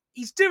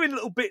 he's doing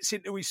little bits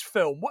into his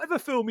film. Whatever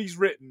film he's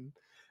written,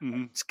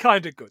 it's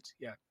kind of good,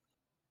 yeah.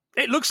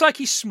 It looks like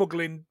he's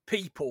smuggling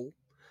people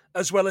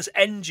as well as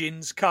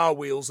engines, car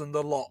wheels, and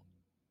the lot.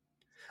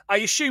 I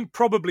assume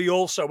probably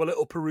also a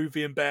little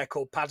Peruvian bear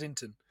called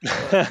Paddington.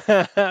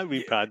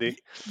 Wee Paddy.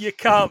 You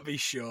can't be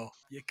sure.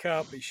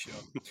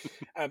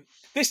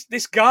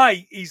 This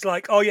guy, he's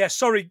like, "Oh yeah,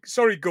 sorry,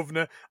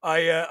 governor.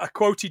 I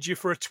quoted you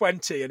for a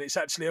 20, and it's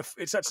actually a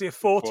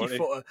 40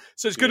 footer.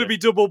 So it's going to be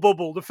double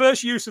bubble. The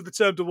first use of the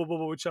term double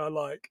bubble, which I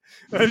like."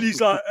 And he's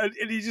like,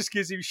 and he just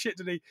gives him shit,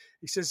 and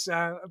he says,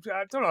 "I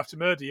don't have to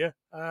murder you.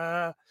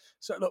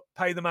 So look,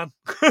 pay the man."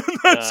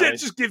 That's it.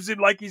 Just gives him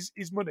like his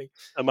money.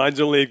 A man's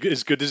only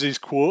as good as his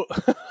quote.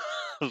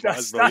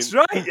 That's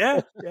right.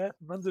 Yeah.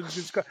 Man's only as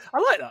good as quote. I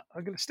like that.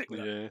 I'm going to stick with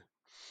that.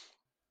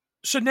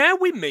 So now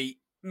we meet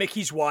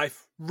Mickey's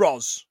wife,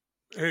 Roz,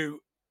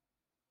 who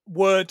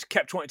word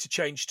kept wanting to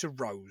change to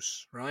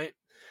Rose. Right.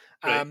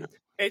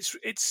 It's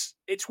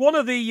one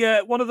of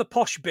the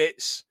posh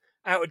bits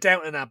out of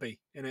Downton Abbey.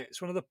 In it, it's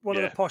one of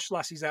the posh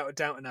lassies out of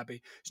Downton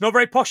Abbey. It's not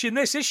very posh in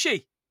this, is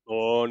she?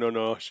 Oh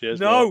no, she is.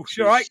 No,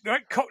 she's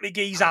right Cockney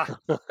geezer.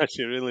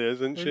 She really is,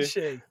 isn't she?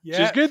 She? Yeah.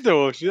 She's good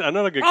though. She's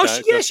another good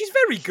character. She's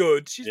very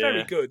good. She's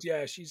very good.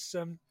 Yeah, she's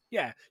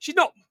she's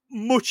not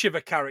much of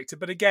a character,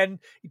 but again,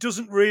 he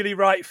doesn't really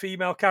write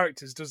female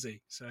characters, does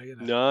he? So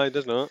no, he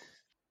does not.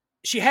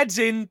 She heads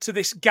into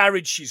this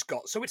garage she's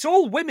got. So it's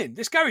all women.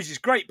 This garage is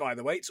great, by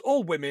the way. It's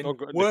all women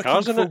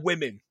working for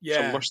women.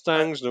 Yeah, some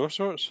Mustangs and all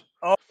sorts.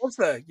 Oh, was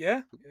there?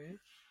 Yeah.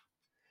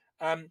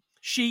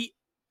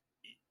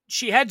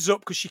 She heads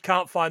up because she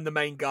can't find the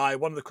main guy.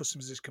 One of the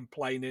customers is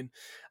complaining.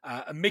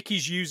 And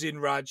Mickey's using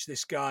Raj,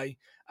 this guy,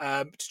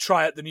 to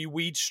try out the new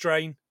weed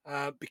strain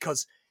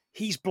because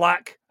he's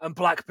black and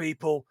black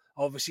people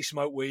obviously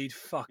smoke weed.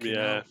 Fucking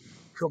hell.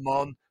 Come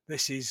on.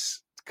 This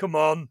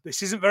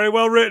isn't very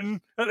well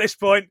written at this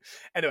point.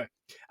 Anyway,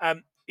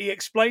 he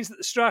explains that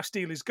the Strauss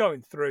deal is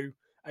going through.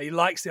 He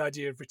likes the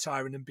idea of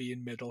retiring and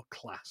being middle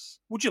class.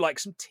 Would you like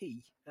some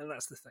tea? And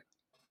that's the thing.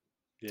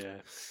 Yeah.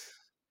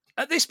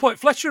 At this point,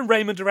 Fletcher and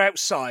Raymond are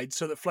outside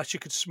so that Fletcher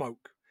could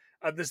smoke.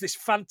 And there's this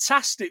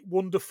fantastic,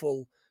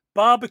 wonderful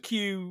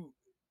barbecue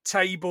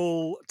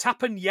table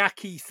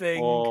teppanyaki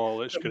thing Oh,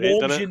 looks that great,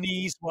 warms doesn't your it?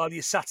 knees while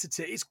you sat at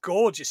it. It's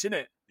gorgeous, isn't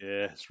it?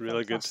 Yeah, it's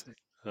really Fantastic.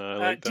 good. I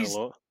liked it a Des-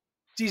 lot.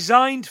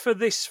 Designed for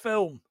this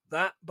film,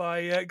 that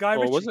by Guy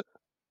Oh, Ritchie. was it?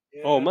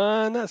 Yeah. Oh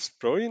man, that's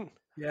brilliant.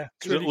 Yeah, it's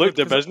Because really it looked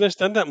good. the business,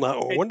 didn't it? I'm like,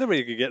 I It- wonder where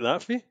you could get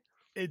that for.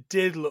 It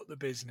did look the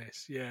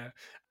business, yeah.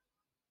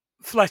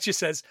 Fletcher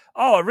says,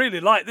 "Oh, I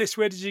really like this.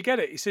 Where did you get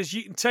it?" He says,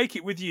 "You can take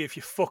it with you if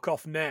you fuck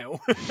off now."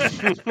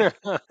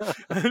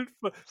 And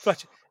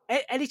Fletcher,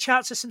 any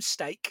chance of some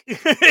steak?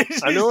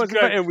 I know, it's great.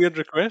 quite a weird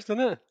request,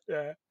 isn't it?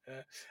 Yeah.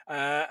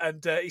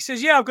 And he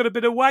says, "Yeah, I've got a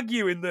bit of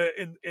Wagyu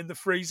in the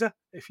freezer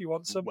if you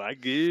want some."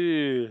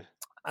 Wagyu.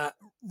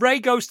 Ray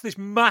goes to this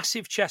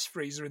massive chest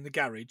freezer in the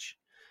garage.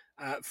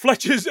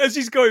 Fletcher's as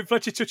he's going,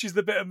 Fletcher touches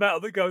the bit of metal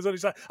that goes on.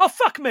 He's like, "Oh,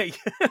 fuck me!"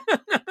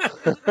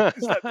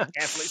 He's like, "Be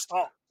careful, it's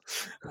hot."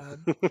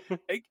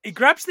 He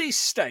grabs these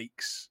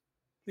steaks,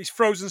 these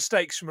frozen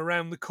steaks from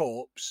around the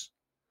corpse.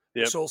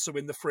 Yep. It's also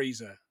in the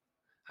freezer,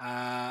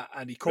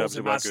 and he calls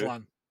him Grabs a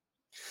Wagyu.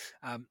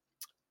 Aslan.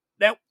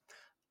 Now,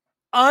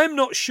 I'm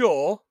not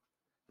sure,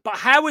 but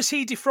how has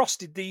he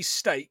defrosted these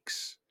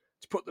steaks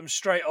to put them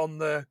straight on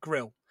the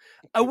grill?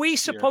 Are we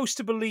supposed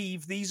to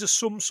believe these are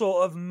some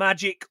sort of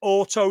magic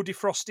auto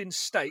defrosting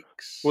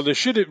steaks? Well, they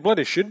should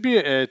be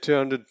at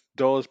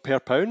 $200 per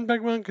pound,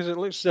 big man, because it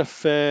looks as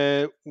if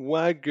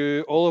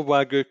olive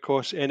Wagyu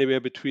costs anywhere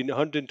between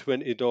 $120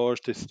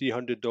 to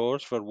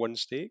 $300 for one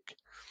steak.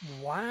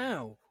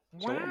 Wow.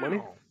 It's a lot of money.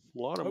 A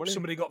lot of Hope money.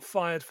 somebody got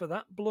fired for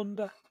that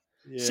blunder.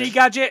 Yeah. See,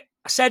 Gadget,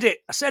 I said it.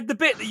 I said the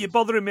bit that you're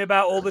bothering me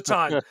about all the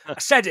time. I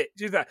said it.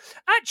 Do that.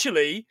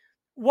 Actually,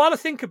 while I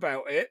think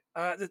about it,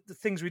 the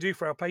things we do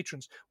for our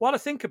patrons, while I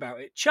think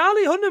about it,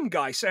 Charlie Hunnam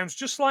guy sounds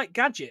just like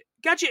Gadget.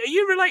 Gadget, are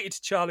you related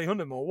to Charlie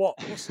Hunnam or what?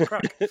 What's the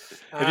crack?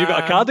 Have you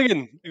got a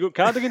cardigan? You got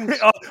cardigans?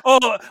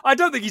 I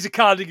don't think he's a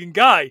cardigan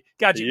guy.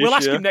 Gadget, we'll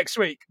ask sure? him next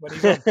week when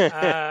he's on.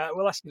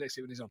 We'll ask him next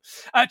week when he's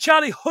on.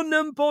 Charlie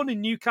Hunnam, born in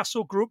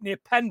Newcastle, grew up near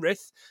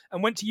Penrith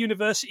and went to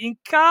university in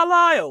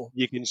Carlisle.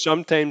 You can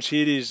sometimes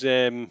hear his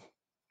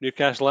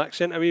Newcastle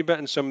accent a wee bit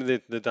in some of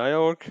the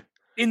dialogue.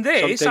 In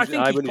this,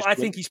 Sometimes I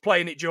think he's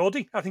playing it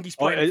Geordie. I think he's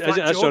playing it that's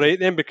Geordie. all right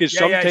then, because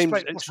Yeah, he's sometimes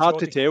playing it's Posh hard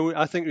to Geordie.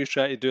 tell. I think we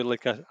try to do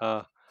like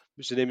a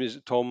what's the name? Is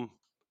it Tom?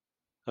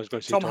 I was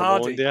going to say Tom Tom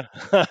Hardy. Holland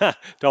there.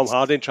 Tom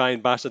Hardy try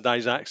and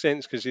bastardize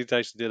accents because he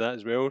tries to do that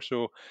as well.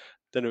 So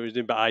don't know what he's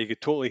doing, but you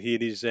could totally hear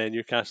his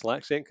Newcastle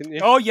accent, couldn't you?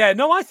 Oh yeah,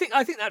 no, I think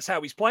that's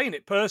how he's playing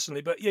it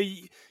personally. But yeah,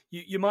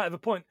 you might have a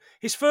point.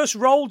 His first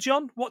role,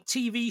 John. What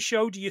TV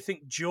show do you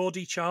think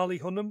Geordie Charlie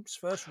Hunnam's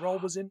first role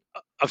was in?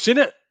 I've seen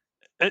it.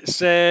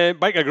 It's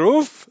Biker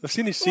Grove. I've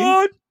seen his scene.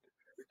 What?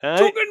 Aye.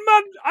 Talking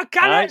man, I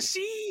cannot Aye.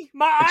 see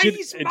my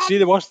eyes. And see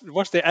the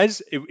worst it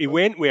is, he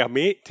went with a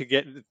mate to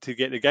get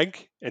the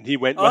gig, and he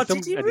went with him,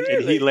 did he and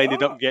really? he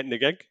ended up getting the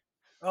gig.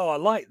 Oh, I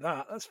like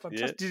that. That's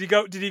fantastic.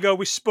 Yeah. Did he go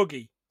with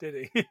Spuggy?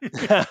 Did he?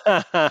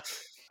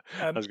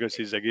 I was going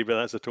to say Ziggy, but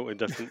that's a totally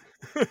different.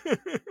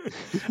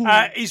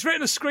 He's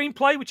written a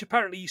screenplay which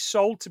apparently he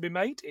sold to be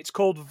made. It's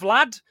called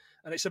Vlad,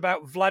 and it's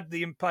about Vlad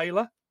the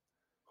Impaler.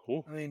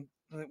 Oh. I mean,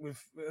 I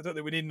don't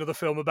think we need another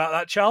film about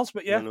that, Charles.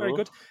 But yeah, No. very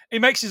good. He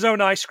makes his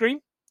own ice cream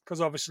because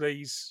obviously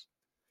he's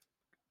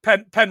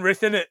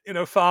Penrith, in it,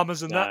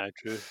 farmers and that.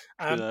 True.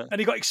 And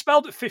he got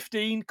expelled at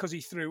 15 because he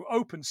threw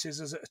open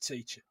scissors at a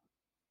teacher.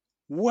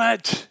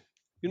 What?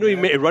 You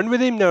made a run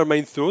with him. Never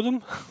mind, throw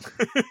them.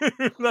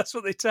 That's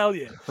what they tell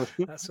you.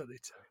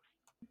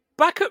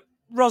 Back at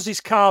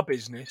Roz's car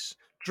business,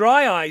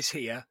 Dry Eyes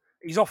here.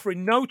 He's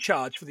offering no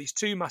charge for these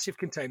two massive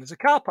containers of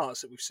car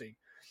parts that we've seen.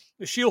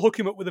 She'll hook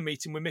him up with a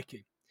meeting with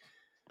Mickey.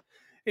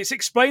 It's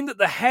explained that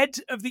the head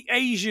of the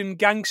Asian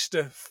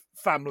gangster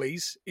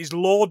families is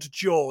Lord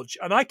George,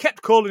 and I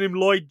kept calling him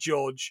Lloyd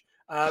George,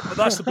 but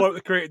that's the bloke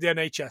that created the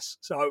NHS,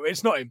 so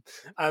it's not him.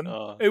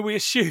 Who we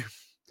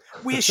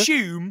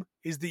assume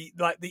is the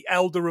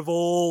elder of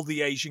all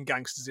the Asian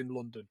gangsters in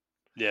London.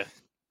 Yeah.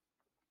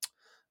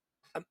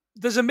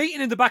 There's a meeting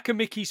in the back of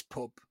Mickey's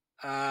pub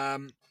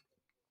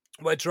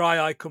where Dry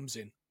Eye comes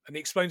in, and he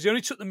explains he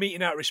only took the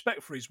meeting out of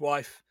respect for his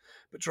wife,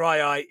 but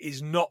Dry Eye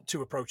is not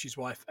to approach his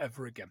wife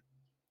ever again.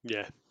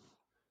 Yeah.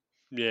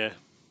 Yeah.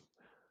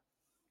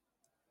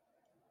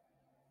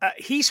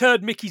 He's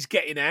heard Mickey's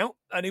getting out,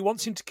 and he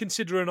wants him to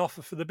consider an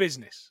offer for the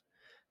business.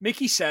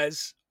 Mickey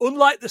says,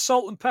 unlike the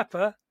salt and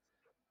pepper,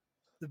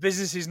 the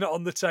business is not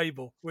on the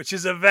table, which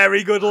is a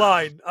very good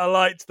line. I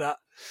liked that.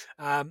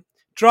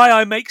 Dry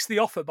Eye makes the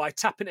offer by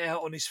tapping it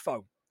out on his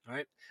phone,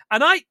 right?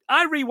 And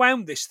I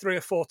rewound this 3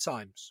 or 4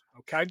 times,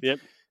 okay? Yep.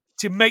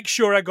 To make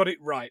sure I got it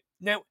right.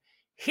 Now,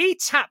 he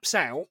taps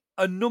out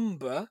a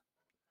number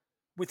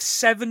with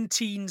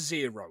 17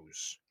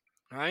 zeros,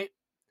 right?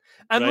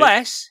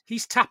 Unless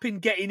he's tapping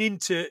getting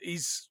into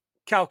his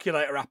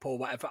calculator app or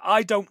whatever.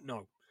 I don't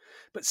know.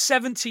 But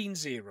 17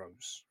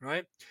 zeros,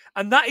 right?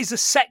 And that is a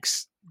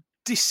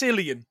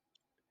sextillion,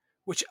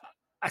 which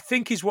I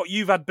think is what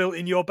you've had built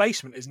in your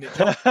basement, isn't it,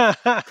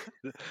 John?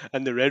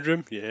 And the red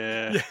room?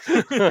 Yeah.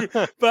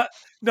 But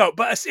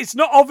it's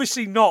not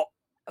obviously not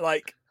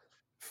like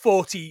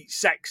 40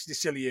 sex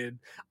decillion.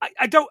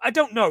 I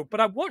don't know, but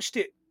I watched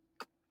it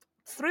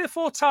 3 or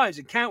 4 times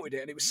and counted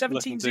it, and it was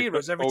 17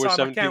 zeros every always time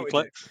I 17 counted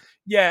clicks. it.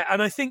 Yeah,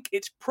 and I think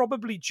it's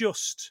probably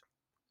just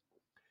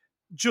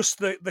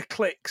the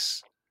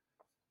clicks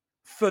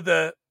for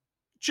the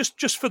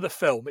just for the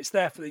film. It's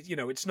there for the,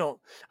 it's not.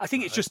 I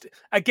think it's just,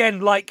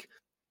 again, like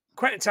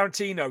Quentin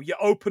Tarantino, you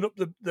open up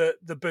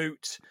the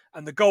boot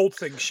and the gold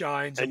thing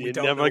shines, and we you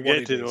don't never know get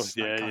what to it know. is.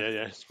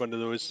 Yeah. It's one of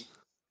those.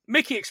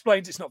 Mickey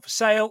explains it's not for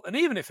sale, and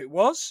even if it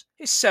was,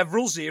 it's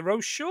several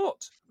zeros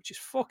short, which is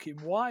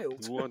fucking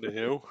wild. What the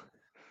hell?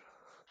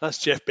 That's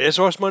Jeff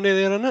Bezos money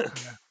there, isn't it?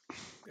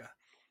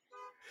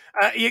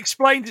 Yeah. He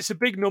explained it's a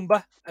big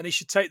number and he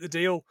should take the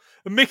deal.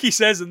 And Mickey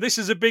says, and this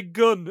is a big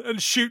gun,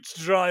 and shoots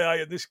dry eye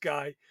at this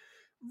guy.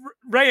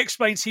 Ray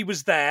explains he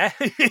was there.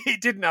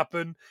 It didn't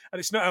happen. And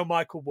it's not how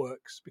Michael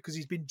works because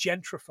he's been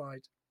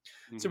gentrified.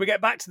 Mm-hmm. So we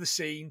get back to the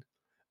scene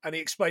and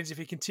he explains if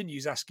he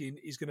continues asking,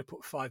 he's going to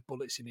put 5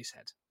 bullets in his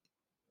head.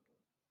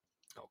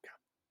 Okay.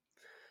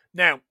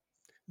 Now,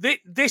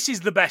 this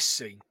is the best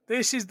scene.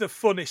 This is the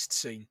funnest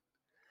scene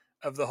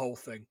of the whole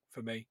thing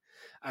for me.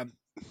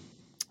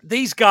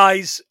 These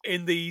guys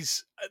in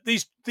these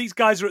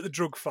guys are at the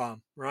drug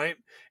farm, right?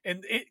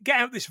 And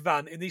get out this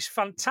van in these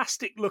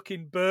fantastic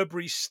looking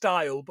Burberry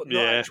style, but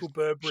not actual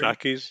Burberry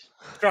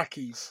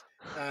trackies,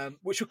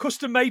 which were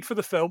custom made for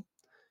the film.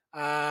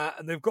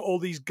 And they've got all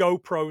these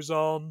GoPros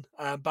on,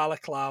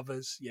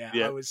 balaclavas. Yeah.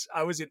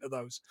 I was into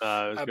those. It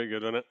was quite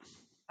good, wasn't it?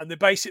 And they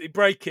basically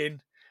break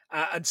in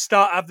and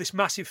have this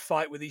massive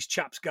fight with these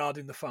chaps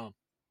guarding the farm.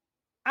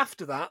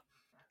 After that,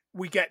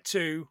 we get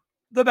to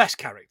the best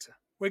character.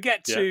 We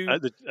get to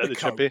the coach.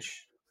 Chippy.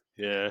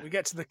 Yeah, we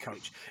get to the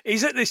coach.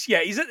 He's at this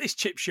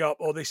chip shop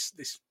or this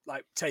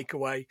like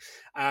takeaway,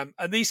 and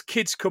these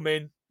kids come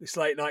in. This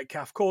late night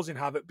calf causing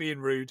havoc, being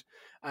rude.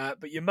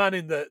 But your man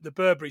in the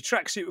Burberry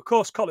tracksuit, of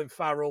course, Colin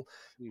Farrell.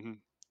 Mm-hmm.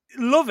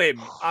 Love him.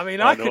 I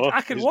mean,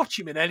 I could watch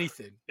him in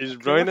anything. He's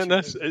brilliant in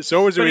this. It's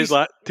always when he's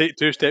like, take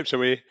 2 steps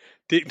away.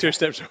 Take 2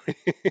 steps away.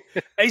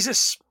 He's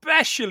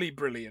especially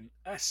brilliant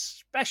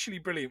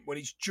when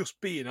he's just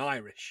being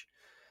Irish,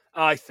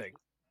 I think.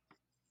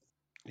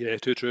 Yeah,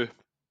 too true.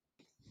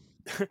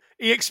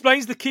 He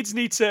explains the kids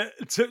need to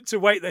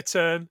wait their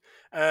turn.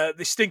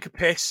 They stink of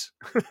piss.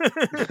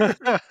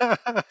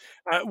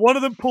 One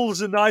of them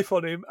pulls a knife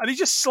on him and he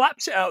just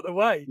slaps it out of the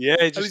way. Yeah,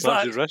 he just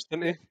slaps his wrist,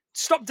 didn't he?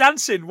 Stop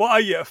dancing. What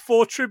are you, a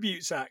 4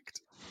 Tributes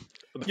act?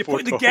 You're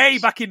putting the gay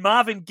back in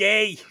Marvin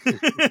Gaye.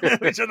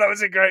 Which I thought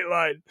was a great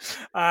line.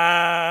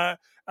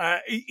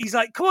 He's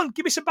like, come on,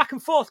 give me some back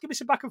and forth.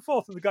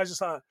 And the guy's just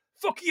like,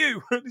 fuck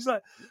you. And he's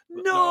like,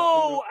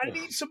 no, I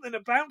need something to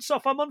bounce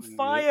off. I'm on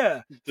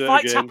fire.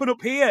 Fights happen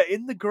up here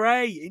in the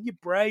grey, in your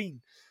brain.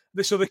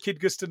 This other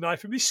kid goes to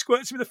knife him. He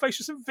squirts him in the face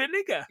with some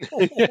vinegar.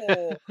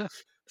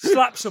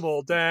 Slaps them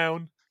all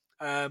down.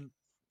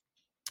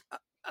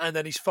 And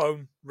then his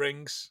phone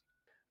rings.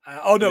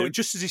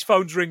 Just as his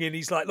phone's ringing,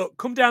 he's like, look,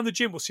 come down the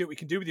gym. We'll see what we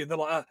can do with you. And they're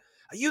like, are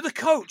you the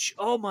coach?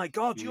 Oh, my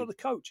God, you're the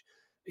coach.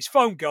 His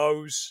phone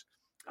goes.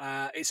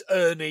 It's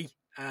Ernie.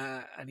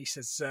 And he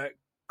says,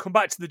 come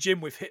back to the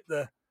gym. We've hit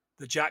the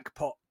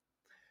jackpot.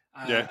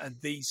 And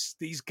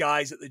these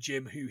guys at the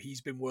gym who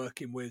he's been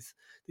working with,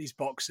 these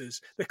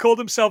boxers, they call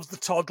themselves the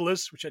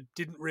Toddlers, which I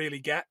didn't really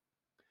get.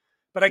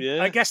 But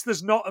I guess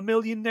there's not a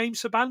million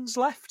names for bands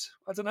left.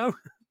 I don't know.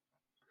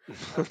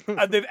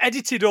 And they've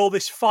edited all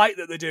this fight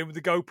that they're doing with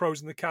the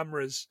GoPros and the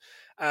cameras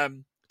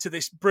to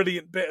this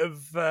brilliant bit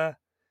of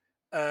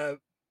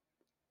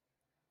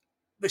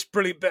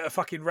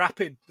fucking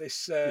rapping,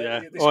 this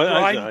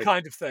grind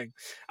kind of thing.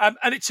 And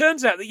it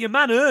turns out that your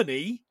man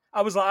Ernie,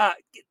 I was like,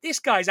 this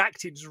guy's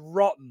acting's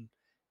rotten,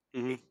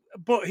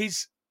 but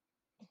his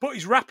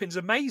rapping's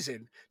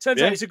amazing.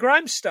 Turns out he's a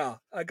grime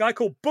star, a guy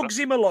called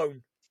Bugsy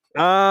Malone.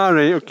 Ah,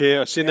 right, okay.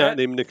 I've seen that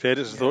name in the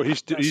credits. I thought he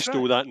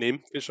stole that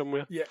name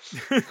somewhere. Yeah.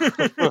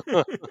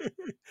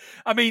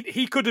 I mean,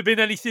 he could have been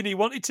anything he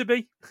wanted to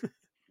be.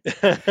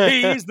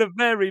 He is the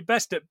very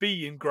best at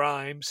being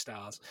grime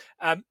stars.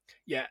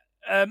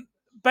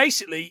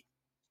 Basically,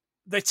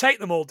 they take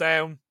them all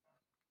down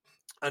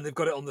and they've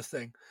got it on the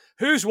thing.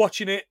 Who's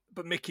watching it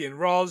but Mickey and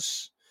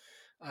Roz?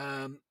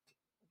 At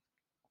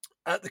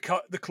the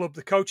club,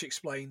 the coach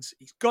explains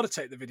he's got to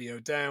take the video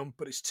down,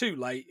 but it's too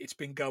late. It's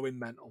been going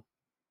mental.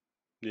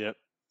 Yeah,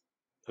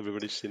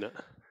 everybody's seen it.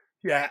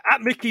 Yeah,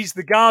 at Mickey's,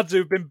 the guards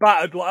who've been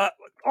battered,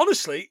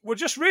 honestly, we're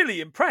just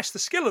really impressed. The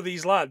skill of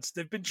these lads,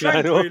 they've been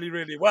trained really,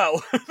 really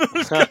well.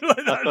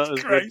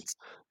 That's great.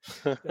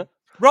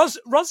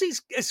 Rosie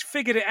has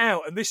figured it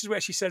out, and this is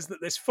where she says that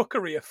there's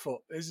fuckery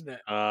afoot, isn't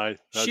it? Aye,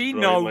 she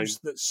knows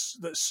that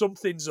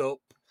something's up.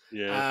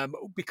 Yeah.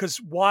 Because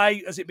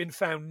why has it been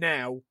found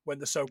now when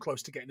they're so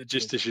close to getting a deal?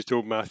 Just as she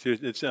told Matthew,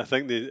 I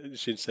think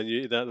she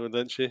insinuated that one,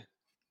 didn't she?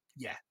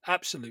 Yeah,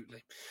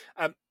 absolutely.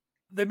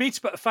 They meet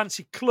up at a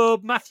fancy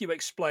club. Matthew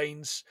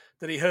explains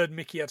that he heard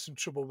Mickey had some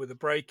trouble with a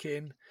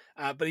break-in,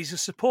 but he's a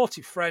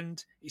supportive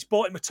friend. He's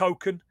bought him a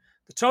token.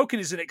 The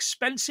token is an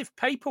expensive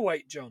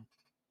paperweight, John.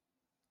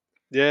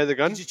 Yeah, the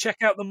gun. Did you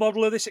check out the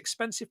model of this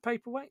expensive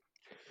paperweight?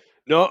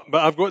 No,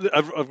 but I've got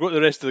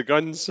the rest of the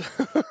guns.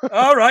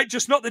 All right,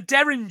 just not the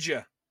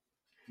Derringer.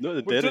 Not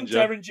the We've Derringer. done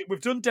Derringer.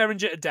 We've done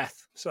Derringer to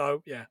death.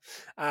 So yeah,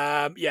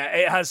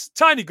 it has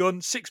tiny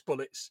gun, 6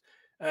 bullets.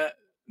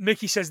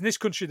 Mickey says in this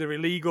country they're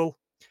illegal.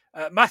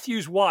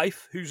 Matthew's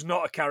wife, who's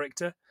not a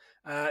character,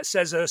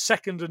 says her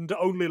second and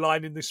only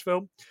line in this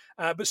film.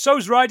 But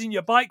so's riding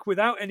your bike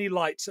without any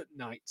lights at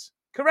night.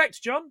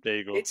 Correct, John? There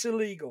you go. It's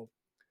illegal.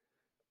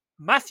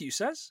 Matthew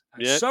says,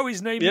 and Yep. so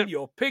is naming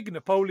your pig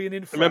Napoleon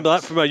in France. Remember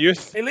that from my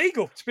youth?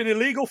 Illegal. It's been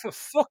illegal for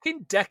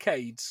fucking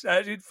decades,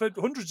 for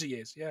hundreds of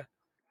years. Yeah.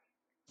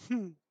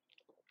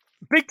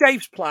 Big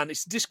Dave's plan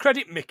is to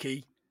discredit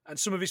Mickey and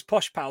some of his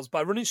posh pals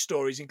by running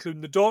stories,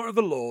 including the daughter of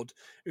a lord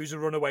who's a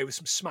runaway with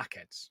some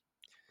smackheads.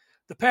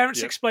 The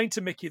parents explain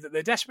to Mickey that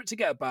they're desperate to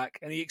get her back,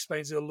 and he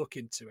explains they'll look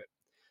into it.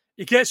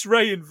 He gets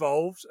Ray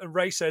involved, and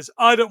Ray says,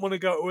 I don't want to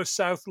go to a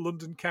South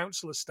London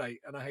council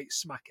estate, and I hate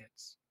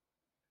smackheads.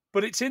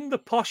 But it's in the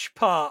posh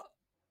part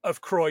of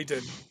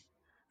Croydon.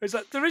 It's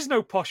like, there is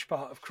no posh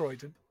part of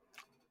Croydon.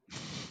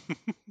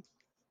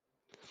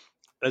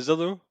 Is there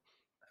though?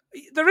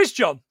 There is,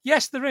 John.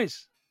 Yes, there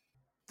is.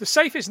 The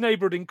safest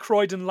neighbourhood in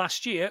Croydon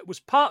last year was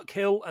Park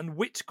Hill and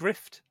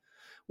Whitgrift,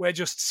 where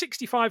just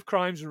 65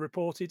 crimes were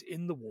reported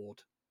in the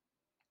ward.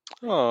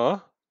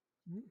 Oh.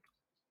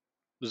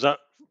 Was that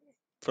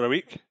for a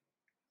week?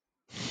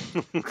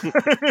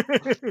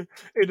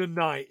 In a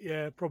night,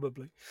 yeah,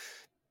 probably.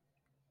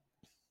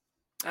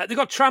 They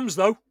got trams,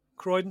 though,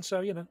 Croydon,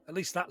 so, at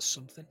least that's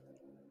something.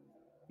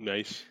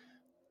 Nice.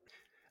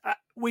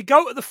 We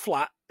go to the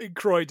flat in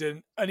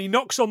Croydon, and he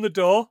knocks on the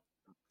door.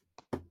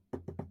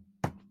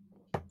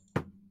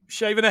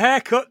 Shaving a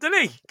haircut,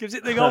 doesn't he? Gives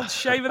it the old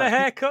shaving a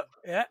haircut.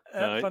 Yeah,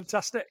 Right.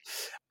 Fantastic.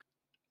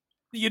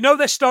 You know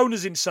they're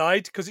stoners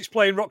inside because it's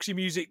playing Roxy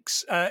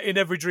Music's In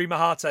Every Dream a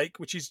Heartache,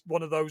 which is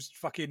one of those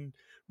fucking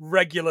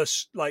regular,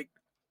 like,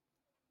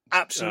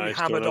 absolutely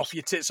hammered stoners. off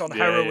your tits on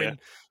heroin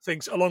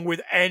things, along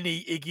with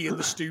any Iggy and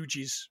the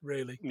Stooges,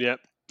 really. Yep.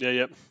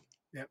 Yeah.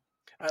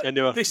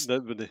 Anyway,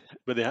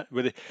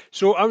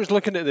 So I was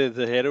looking at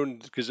the heroin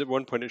because at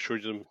one point it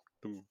shows them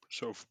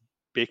sort of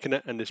baking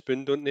it in the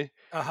spoon, don't they?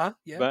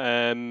 Yeah. But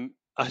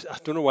I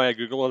don't know why I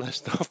Google all this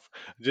stuff.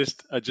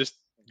 I just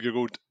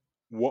Googled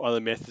what other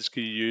methods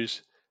can you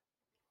use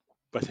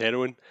with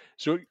heroin.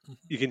 So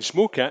you can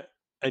smoke it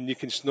and you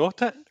can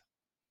snort it.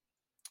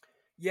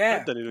 Yeah.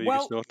 I didn't know you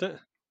could snort it.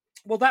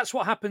 Well, that's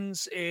what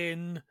happens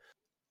in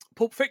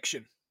Pulp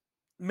Fiction.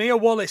 Mia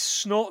Wallace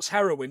snorts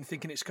heroin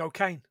thinking it's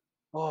cocaine.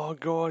 Oh,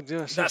 God,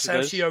 yes. That's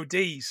how she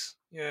ODs.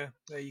 Yeah,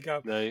 there you go.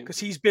 Right. Because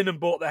he's been and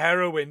bought the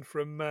heroin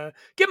from...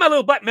 get my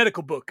little black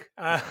medical book.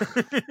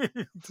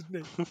 Didn't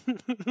he?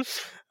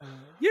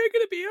 You're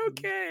going to be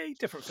okay.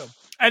 Different film.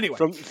 Anyway.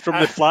 From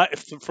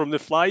the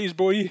Flies,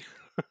 boy.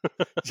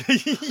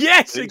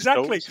 Yes,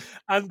 exactly.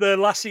 And the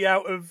lassie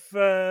out of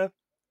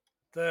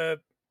the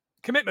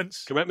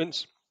Commitments.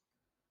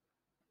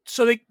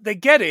 So they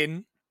get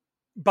in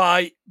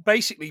by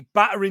basically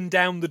battering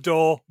down the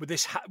door with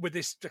this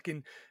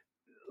fucking...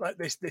 like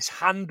this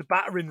hand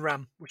battering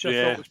ram, which I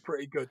thought was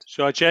pretty good.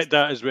 So I checked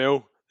that as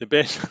well. The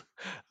best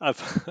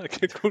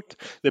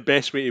the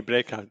best way to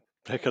break a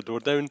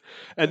door down,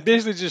 and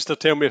basically just to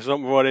tell me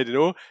something I already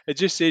know. It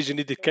just says you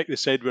need to kick the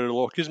side where the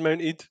lock is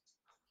mounted.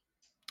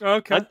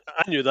 Okay,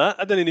 I knew that.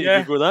 I didn't need to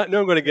Google that. Now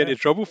I'm going to get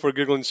into trouble for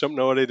googling something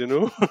I already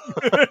know.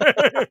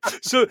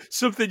 So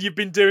something you've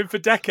been doing for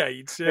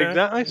decades. Yeah?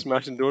 Exactly,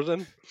 smashing doors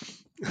in.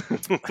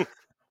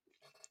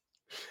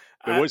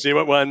 We won't say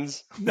what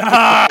ones. Wait,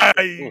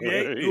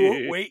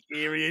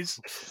 here he is.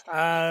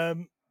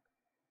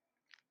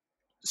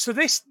 So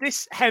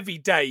this heavy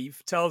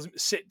Dave tells him to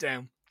sit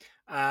down.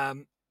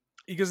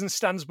 He goes and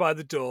stands by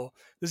the door.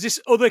 There's this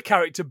other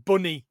character,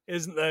 Bunny,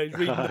 isn't there? He's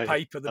reading the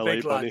paper, the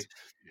big lad. Bunny.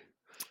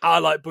 I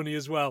like Bunny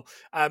as well.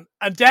 And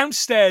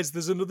downstairs,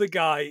 there's another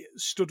guy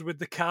stood with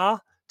the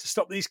car to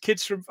stop these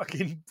kids from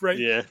fucking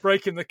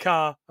breaking the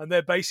car. And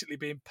they're basically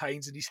being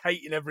pains, and he's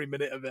hating every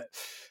minute of it.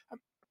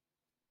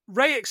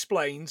 Ray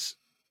explains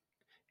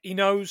he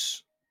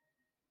knows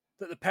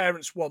that the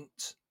parents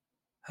want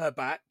her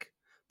back,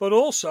 but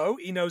also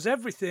he knows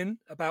everything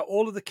about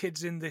all of the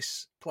kids in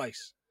this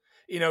place.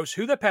 He knows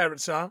who their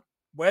parents are,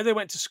 where they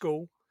went to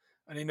school,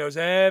 and he knows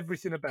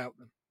everything about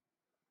them.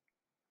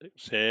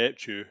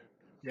 Except you.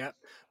 Yeah.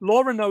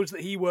 Laura knows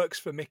that he works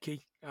for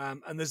Mickey,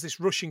 and there's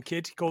this Russian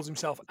kid, he calls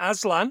himself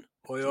Aslan,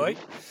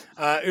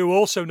 who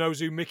also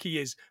knows who Mickey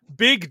is.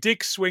 Big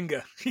dick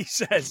swinger, he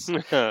says.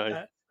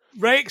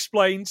 Ray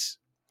explains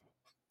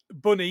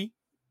Bunny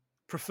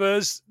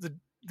prefers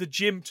the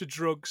gym to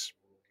drugs.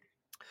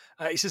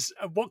 He says,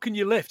 what can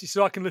you lift? He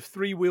says, I can lift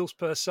 3 wheels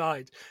per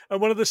side. And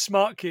one of the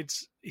smart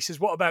kids, he says,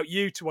 what about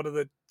you, to one of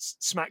the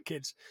smack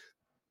kids?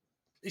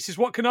 He says,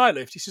 what can I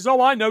lift? He says,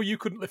 oh, I know you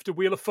couldn't lift a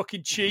wheel of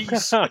fucking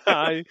cheese.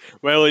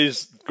 Well,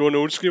 he's going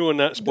old school on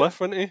that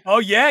spliff, isn't he? Oh,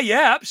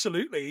 yeah,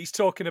 absolutely. He's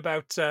talking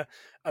about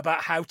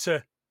how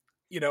to,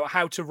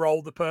 how to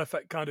roll the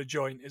perfect kind of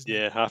joint, isn't he?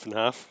 Yeah, half and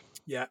half.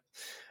 Yeah.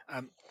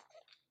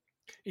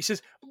 He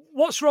says,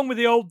 what's wrong with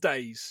the old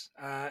days?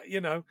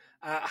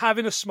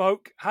 Having a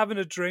smoke, having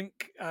a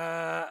drink,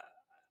 having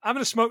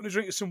a smoke and a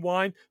drink of some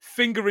wine,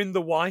 fingering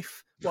the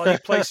wife while you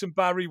play some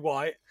Barry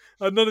White.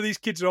 And none of these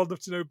kids are old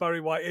enough to know who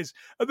Barry White is.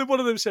 And then one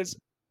of them says,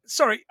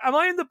 "Sorry, am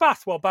I in the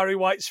bath while Barry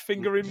White's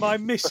fingering my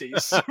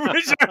missus?"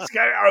 Which I just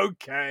go,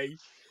 okay.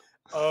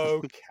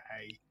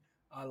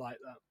 I like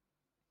that.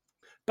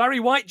 Barry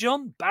White,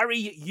 John, Barry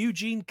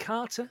Eugene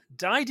Carter,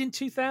 died in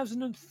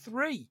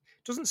 2003.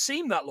 Doesn't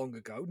seem that long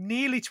ago.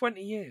 Nearly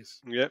 20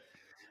 years. Yep.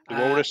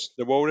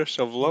 The Walrus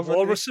of Love. The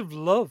Walrus of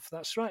Love,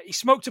 that's right. He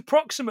smoked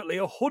approximately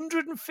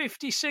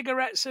 150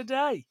 cigarettes a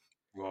day.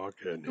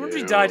 Fucking I wonder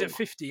he died at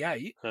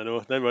 58. I know.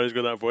 Then he's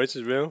got that voice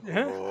as well.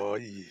 Yeah. Oh,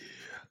 yeah.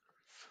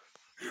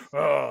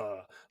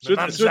 Oh, the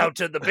man's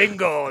out at the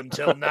bingo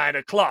until 9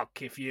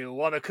 o'clock if you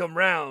want to come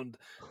round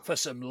for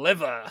some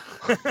liver.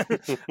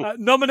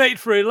 Nominated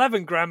for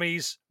 11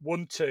 Grammys,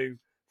 won 2.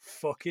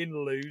 Fucking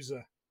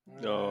loser.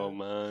 Oh,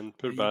 man.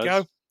 There Poor you Baz.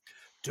 go.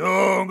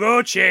 Don't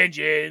go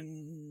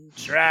changing,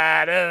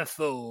 try to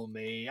fool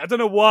me. I don't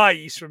know why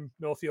he's from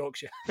North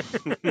Yorkshire.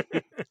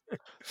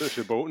 That's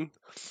your Bolton.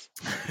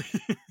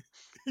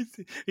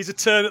 He's a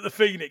turn at the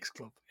Phoenix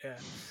Club. Yeah.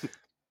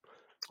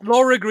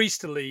 Laura agrees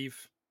to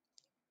leave.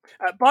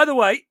 By the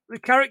way, the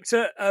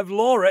character of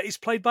Laura is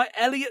played by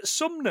Elliot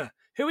Sumner,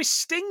 who is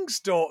Sting's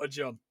daughter,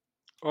 John.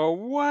 Oh,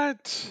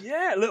 what?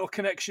 Yeah, a little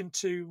connection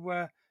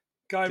to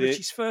Guy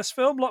Ritchie's first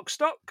film, Lock,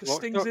 Stock, because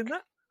Sting's in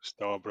that.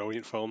 Still a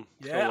brilliant film.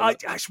 Yeah,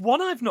 it's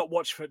one I've not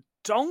watched for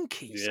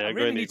donkeys. Yeah, I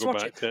really need to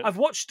watch it. to it. I've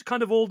watched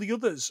kind of all the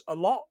others a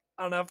lot,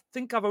 and I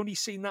think I've only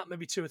seen that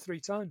maybe 2 or 3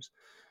 times,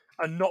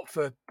 and not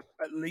for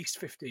at least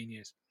 15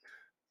 years.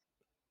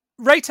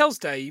 Ray tells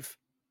Dave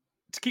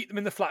to keep them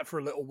in the flat for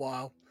a little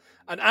while,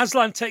 and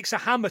Aslan takes a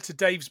hammer to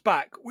Dave's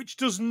back, which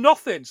does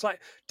nothing. It's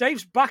like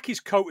Dave's back is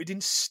coated in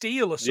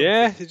steel or something.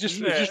 Yeah, he just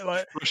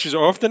brushes it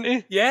off, doesn't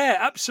he? Yeah,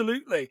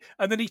 absolutely.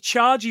 And then he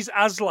charges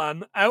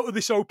Aslan out of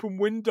this open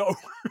window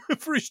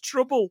for his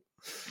trouble.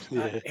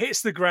 Yeah.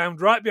 Hits the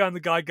ground right behind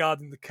the guy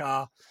guarding the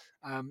car.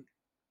 And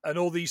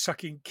all these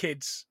fucking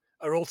kids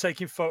are all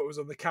taking photos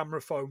on the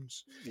camera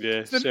phones.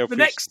 Yeah,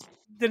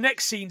 the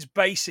next scene's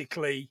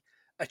basically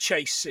a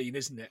chase scene,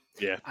 isn't it?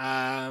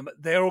 Yeah.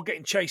 They're all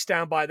getting chased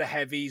down by the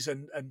heavies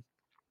and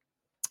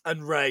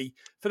Ray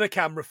for the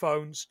camera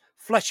phones.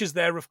 Fletcher's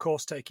there, of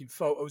course, taking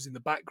photos in the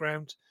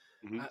background.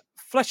 Mm-hmm.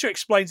 Fletcher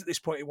explains at this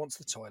point he wants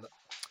the toilet.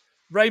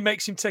 Ray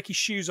makes him take his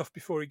shoes off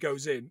before he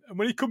goes in. And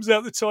when he comes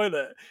out the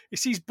toilet, he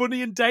sees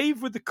Bunny and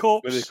Dave with the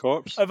corpse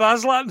of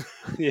Aslan.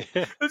 Yeah.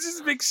 There's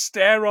just a big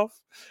stare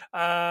off,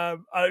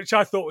 which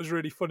I thought was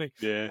really funny.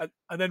 Yeah.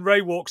 And then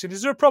Ray walks in.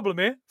 "Is there a problem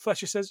here?"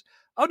 Fletcher says,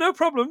 "Oh, no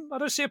problem. I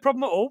don't see a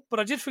problem at all, but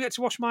I did forget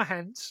to wash my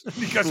hands." And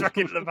he goes back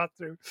into the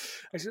bathroom.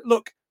 I said,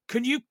 "Look,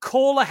 can you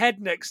call ahead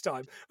next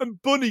time?"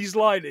 And Bunny's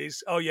line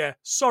is, "Oh, yeah,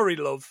 sorry,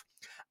 love."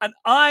 And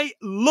I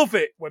love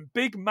it when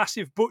big,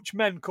 massive butch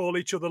men call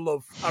each other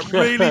love. I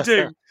really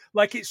do.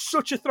 Like, it's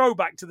such a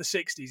throwback to the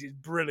 60s. It's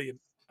brilliant.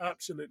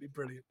 Absolutely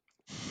brilliant.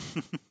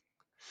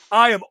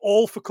 I am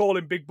all for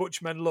calling big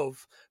butch men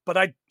love, but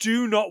I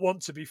do not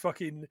want to be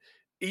fucking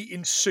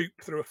eating soup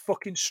through a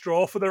fucking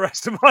straw for the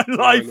rest of my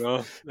life.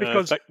 No.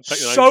 Because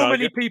so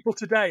many people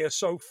today are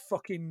so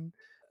fucking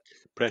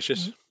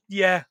precious.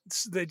 Yeah,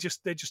 they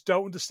just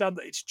don't understand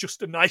that it's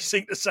just a nice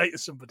thing to say to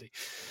somebody.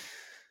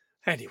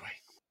 Anyway.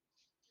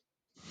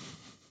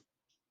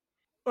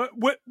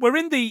 We're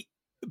in the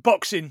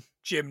boxing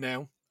gym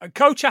now, and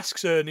Coach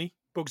asks Ernie,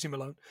 Bugsy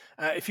Malone,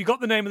 if you got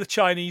the name of the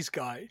Chinese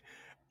guy.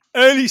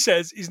 Ernie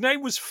says his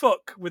name was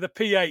Fuck with a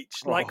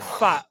PH, like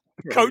fat.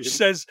 Brilliant. Coach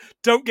says,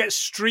 "Don't get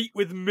street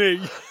with me,"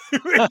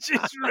 which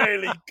is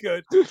really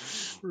good.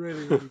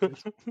 Really, really good.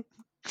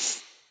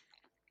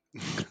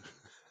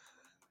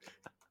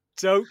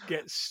 Don't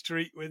get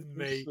street with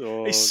me.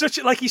 Oh. He's such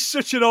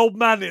an old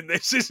man in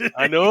this, isn't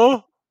he? I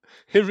know.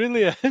 He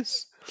really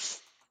is.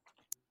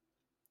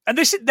 And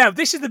this is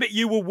the bit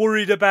you were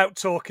worried about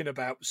talking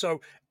about.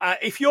 So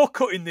if you're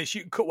cutting this,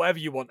 you can cut whatever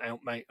you want out,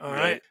 mate. All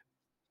right.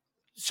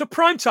 So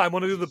Primetime,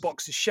 one of the other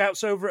boxers,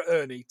 shouts over at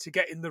Ernie to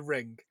get in the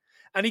ring.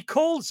 And he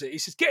calls it, he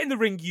says, "Get in the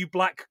ring, you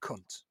black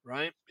cunt."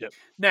 Right? Yep.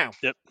 Now,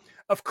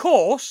 of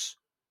course,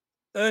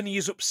 Ernie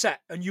is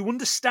upset. And you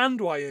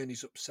understand why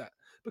Ernie's upset.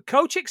 But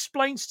Coach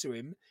explains to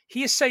him,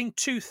 he is saying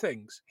 2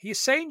 things. He is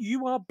saying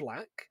you are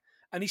black,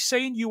 and he's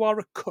saying you are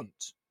a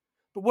cunt.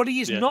 But what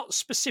he is not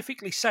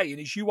specifically saying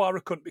is you are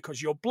a cunt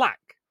because you're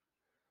black.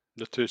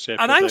 The 2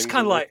 separate And I was things,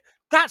 kind of like,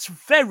 that's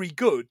very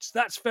good.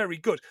 That's very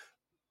good.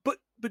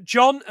 But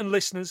John and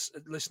listeners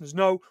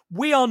know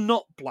we are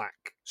not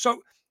black.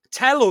 So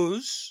tell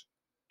us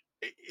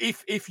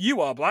if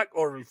you are black,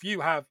 or if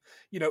you have,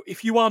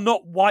 if you are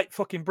not white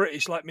fucking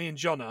British like me and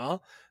John are,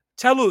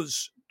 tell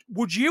us,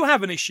 would you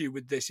have an issue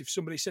with this if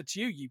somebody said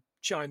to you, "You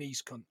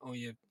Chinese cunt," or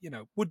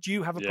would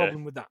you have a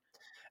problem with that?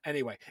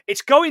 Anyway,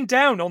 it's going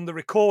down on the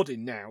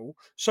recording now,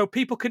 so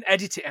people can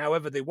edit it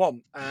however they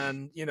want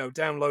and,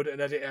 download it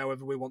and edit it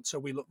however we want so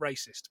we look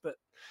racist. But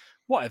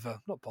whatever,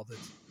 not bothered.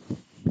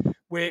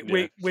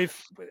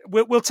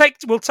 We'll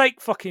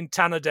take fucking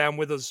Tanner down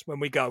with us when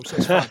we go, so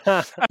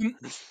it's fine.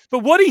 But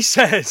what he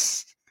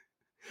says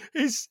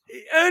is,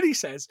 Ernie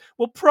says,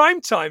 well,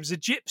 Primetime's a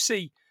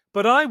gypsy,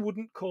 but I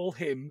wouldn't call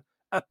him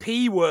a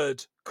P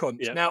word cunt.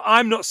 Yeah. Now,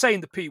 I'm not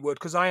saying the P word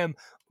because I am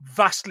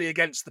vastly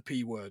against the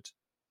P word.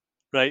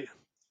 Right.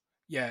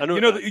 Yeah, I know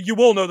you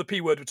all know the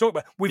P word we're talking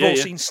about. We've all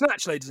Yeah. seen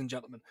Snatch, ladies and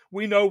gentlemen.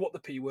 We know what the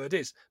P word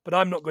is, but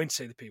I'm not going to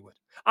say the P word.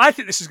 I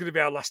think this is going to be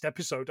our last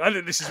episode. I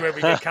think this is where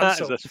we get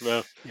cancelled.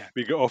 Well, Yeah.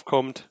 we got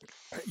off-commed.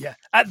 Yeah.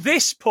 At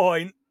this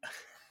point,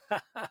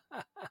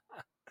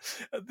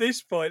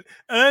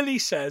 Ernie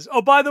says,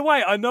 "Oh, by the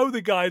way, I know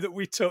the guy that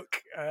we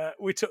took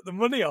the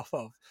money off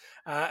of,"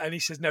 and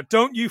he says, "Now,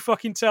 don't you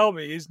fucking tell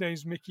me his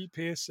name's Mickey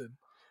Pearson."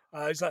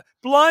 He's like,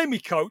 "Blimey,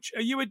 coach,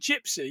 are you a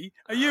gypsy?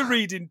 Are you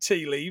reading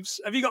tea leaves?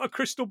 Have you got a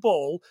crystal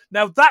ball?"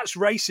 Now, that's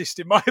racist,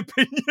 in my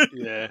opinion.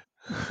 Yeah.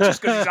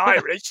 Just because he's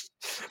Irish,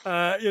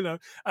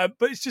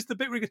 but it's just the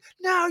bit where he goes,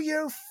 "Now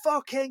you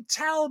fucking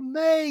tell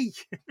me."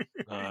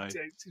 Aye.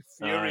 He's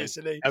furious,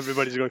 isn't he?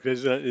 Everybody's going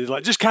crazy. He's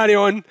like, just carry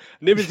on.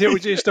 Nobody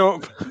tells you to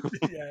stop.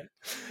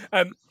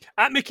 Yeah.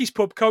 At Mickey's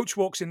pub, Coach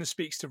walks in and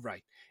speaks to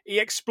Ray. He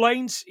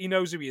explains he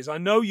knows who he is. "I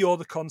know you're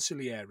the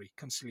consigliere."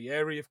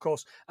 Consigliere, of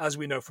course, as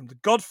we know from The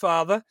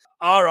Godfather,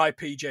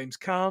 R.I.P. James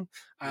Caan,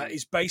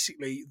 is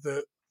basically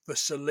the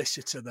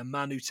solicitor, the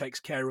man who takes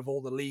care of all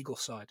the legal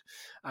side.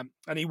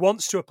 And he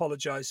wants to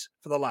apologise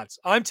for the lads.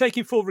 "I'm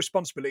taking full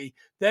responsibility.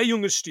 They're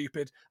young and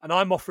stupid, and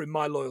I'm offering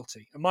my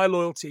loyalty. And my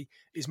loyalty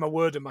is my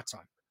word and my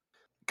time."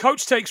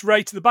 Coach takes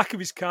Ray to the back of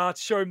his car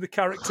to show him the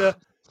character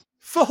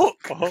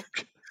Fuck.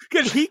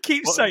 Because he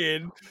keeps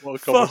saying What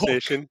a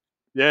conversation. Fuck.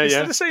 Yeah,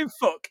 Instead of saying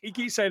fuck, he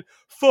keeps saying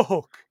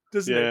fuck,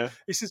 doesn't he?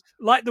 He says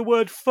like the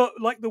word fuck,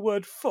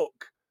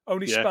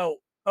 only spelt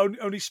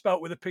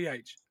with a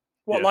PH.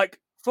 What, like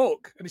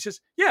fuck? And he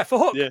says, yeah, for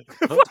hook. Yeah.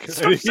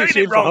 Stop saying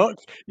it wrong.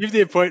 You've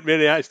the point where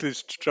he actually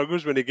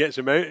struggles when he gets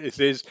him out. He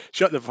says,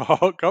 "Shut the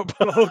fuck up."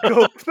 Fuck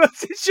up.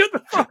 That's it, shut the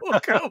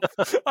fuck up.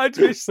 I'd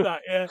missed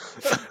that,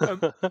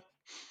 yeah.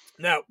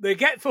 Now, they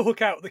get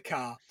Hook out of the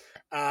car,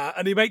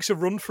 and he makes a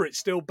run for it,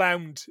 still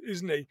bound,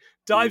 isn't he?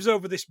 Dives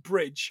over this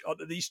bridge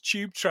onto these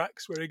tube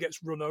tracks where he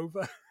gets run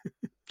over.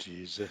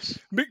 Jesus.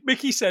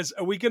 Mickey says,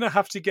 Are we going to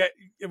have to get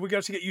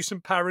you some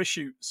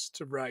parachutes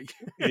to Ray?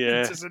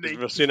 Yeah, Doesn't he?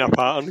 we've seen a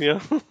pattern here.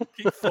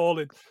 Keep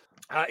falling.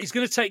 He's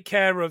going to take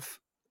care of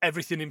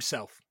everything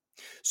himself.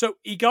 So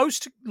he goes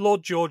to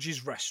Lord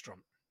George's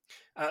restaurant.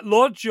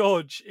 Lord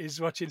George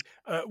is watching.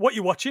 What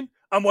you watching?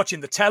 I'm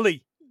watching the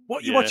telly.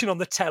 What you watching on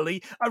the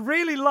telly? I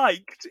really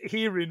liked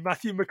hearing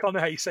Matthew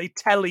McConaughey say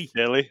telly.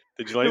 Telly?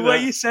 Did you like the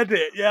way you said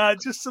it? Yeah,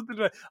 just something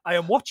like, I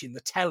am watching the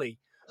telly.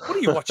 What are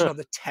you watching on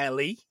the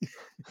telly?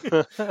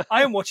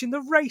 I am watching the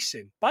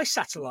racing by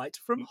satellite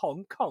from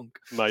Hong Kong.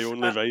 My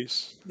only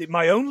vice.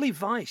 My only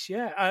vice,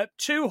 yeah.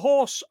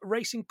 2-horse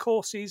racing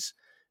courses,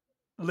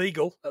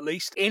 legal at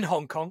least, in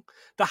Hong Kong.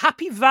 The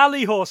Happy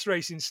Valley Horse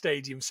Racing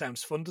Stadium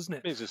sounds fun, doesn't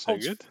it? Does it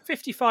sound good?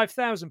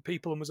 55,000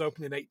 people and was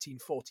opened in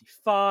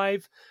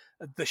 1845.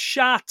 The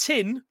Sha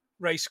Tin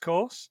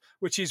racecourse,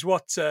 which is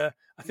what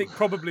I think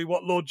probably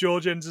what Lord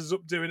George ends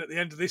up doing at the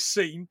end of this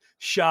scene,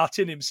 Sha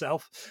Tin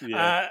himself,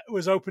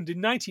 was opened in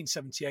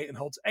 1978 and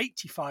holds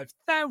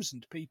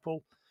 85,000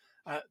 people.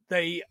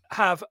 They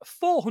have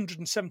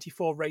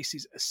 474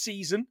 races a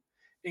season,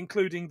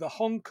 including the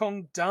Hong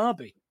Kong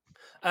Derby.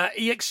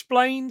 He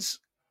explains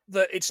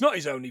that it's not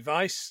his only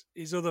vice.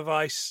 His other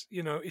vice,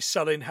 is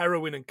selling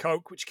heroin and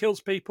coke, which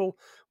kills people,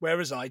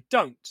 whereas I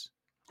don't.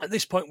 At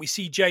this point, we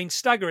see Jane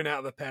staggering out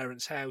of her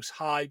parents' house,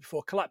 high,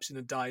 before collapsing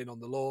and dying on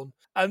the lawn.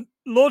 And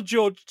Lord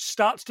George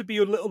starts to be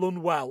a little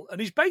unwell, and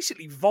he's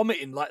basically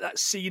vomiting like that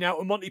scene out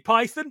of Monty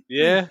Python.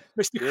 Yeah.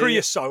 Mr.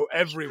 Creosote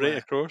everywhere.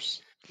 Straight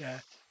across. Yeah.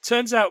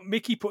 Turns out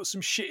Mickey put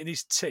some shit in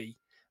his tea,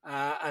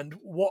 and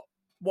what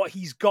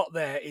he's got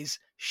there is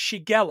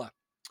Shigella.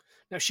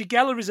 Now,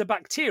 Shigella is a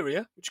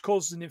bacteria which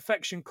causes an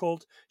infection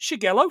called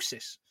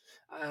shigellosis.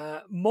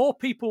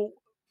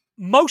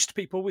 Most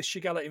people with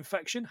Shigella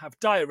infection have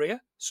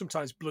diarrhea,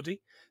 sometimes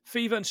bloody,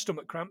 fever and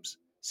stomach cramps.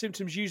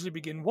 Symptoms usually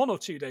begin 1 or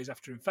 2 days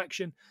after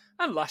infection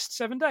and last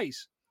 7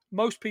 days.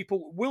 Most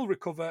people will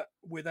recover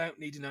without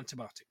needing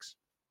antibiotics.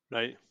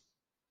 Right.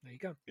 There you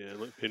go. Yeah, it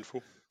looked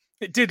painful.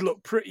 It did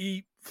look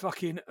pretty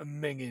fucking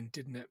minging,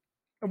 didn't it?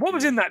 And what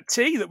was in that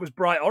tea that was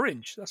bright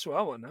orange? That's what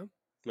I want to know.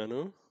 I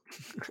know.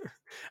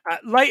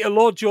 Later,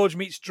 Lord George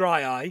meets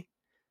Dry Eye.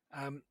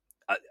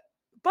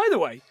 By the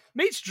way,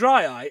 meets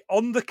Dry Eye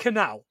on the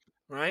canal,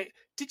 right?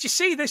 Did you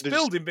see this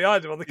building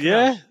behind him on the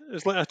canal? Yeah,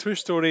 it's like a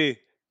 2-story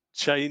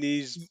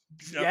Chinese.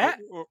 Yeah.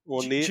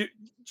 Ornate.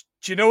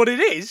 Do you know what it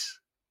is?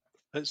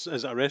 Is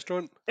it a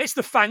restaurant? It's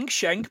the Fang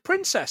Sheng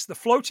Princess, the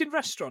floating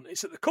restaurant.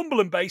 It's at the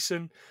Cumberland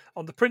Basin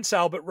on the Prince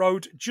Albert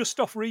Road, just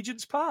off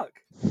Regent's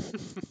Park.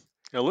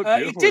 It looked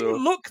beautiful. It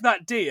didn't look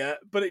that dear,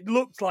 but it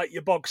looked like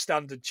your bog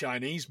standard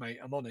Chinese, mate.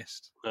 I'm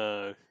honest.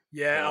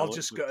 Yeah, I'll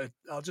just go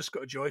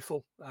to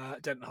Joyful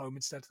Denton Home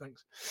instead.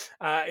 Thanks.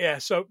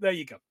 So there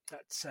you go.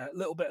 That's a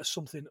little bit of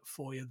something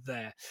for you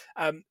there.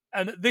 And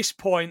at this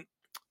point,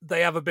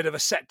 they have a bit of a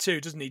set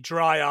too, doesn't he?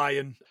 Dry Eye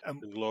and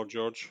Lord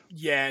George.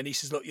 Yeah, and he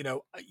says, look,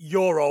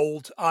 you're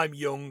old, I'm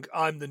young,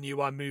 I'm the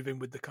new, I'm moving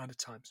with the kind of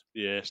times.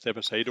 Yeah, step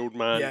aside, old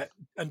man. Yeah,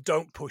 and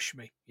don't push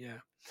me. Yeah.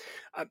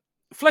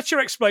 Fletcher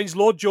explains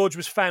Lord George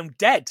was found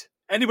dead.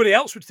 Anybody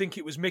else would think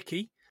it was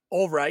Mickey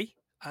or Ray,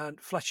 and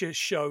Fletcher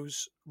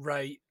shows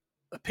Ray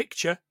a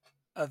picture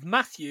of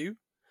Matthew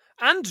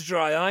and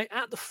Dry Eye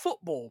at the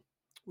football,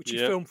 which he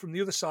filmed from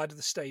the other side of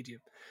the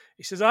stadium.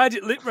 He says, I had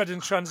it lit, read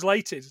and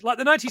translated, like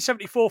the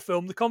 1974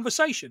 film The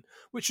Conversation,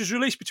 which was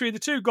released between the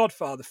two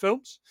Godfather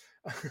films.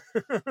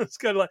 It's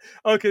kind of like,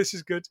 okay, this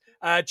is good.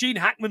 Gene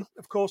Hackman,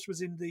 of course,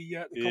 was in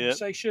the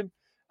Conversation.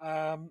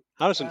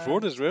 Harrison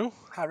Ford as well.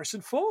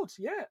 Harrison Ford,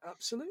 yeah,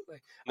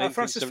 absolutely.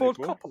 Francis Ford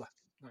Coppola.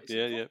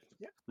 Yeah.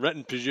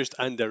 Written, produced,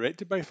 and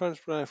directed by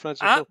Francis Ford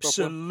Coppola.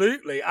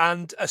 Absolutely,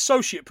 and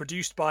associate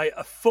produced by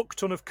a fuck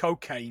ton of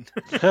cocaine,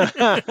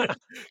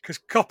 because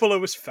Coppola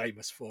was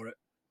famous for it.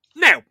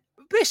 Now,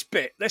 this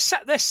bit, they're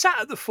sat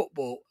at the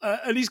football,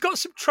 and he's got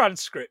some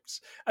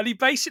transcripts, and he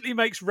basically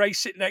makes Ray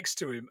sit next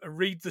to him and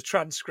read the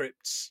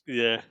transcripts.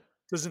 Yeah,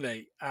 doesn't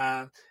he?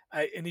 And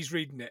he's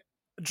reading it.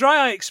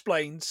 Dry Eye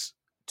explains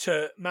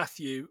to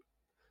Matthew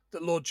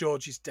that Lord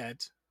George is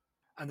dead,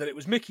 and that it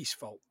was Mickey's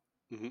fault.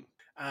 Mm-hmm.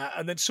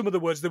 And then some of the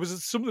words, there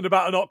was something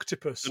about an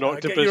octopus.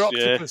 Get your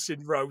octopus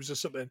in rows or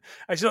something.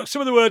 And so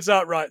some of the words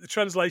aren't right. The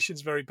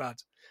translation's very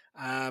bad.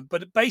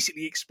 But it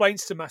basically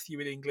explains to Matthew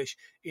in English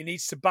he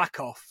needs to back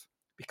off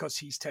because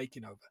he's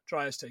taking over.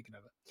 Dry Eye's taking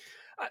over.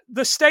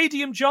 The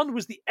stadium, John,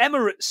 was the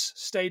Emirates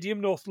Stadium,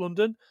 North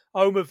London,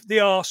 home of the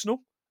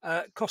Arsenal.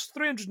 Cost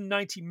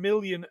 £390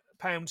 million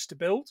to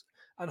build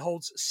and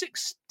holds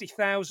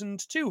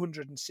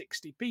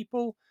 60,260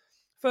 people.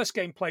 First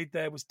game played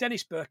there was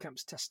Dennis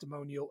Bergkamp's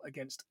testimonial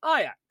against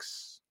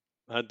Ajax.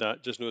 I had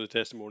that, just know the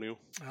testimonial.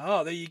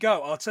 Oh, there you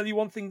go. I'll tell you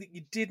one thing that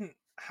you didn't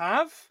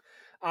have.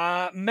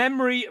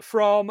 Memory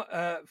from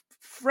a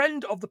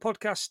friend of the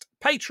podcast,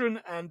 patron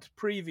and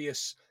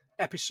previous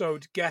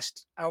episode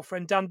guest, our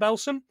friend Dan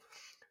Belson.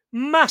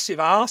 Massive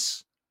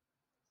arse.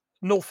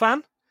 Null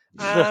fan.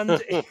 And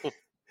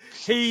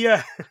he...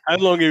 How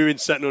long have you been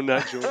sitting on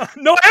that, Joe?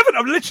 No, I haven't.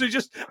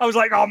 I was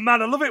like, oh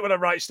man, I love it when I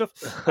write stuff.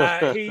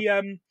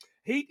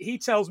 He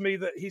tells me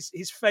that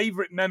his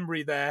favourite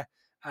memory there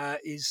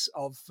is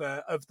of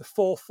the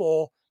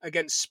 4-4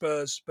 against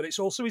Spurs, but it's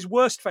also his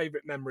worst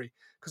favourite memory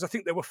because I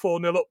think they were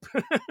 4-0 up.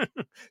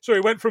 So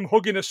he went from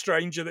hugging a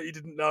stranger that he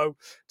didn't know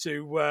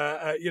to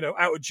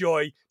out of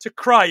joy to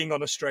crying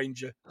on a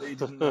stranger that he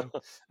didn't know.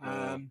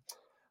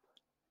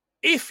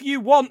 If you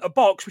want a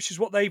box, which is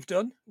what they've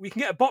done, we can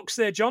get a box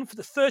there, John, for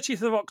the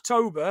 30th of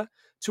October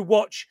to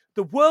watch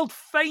the world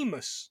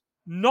famous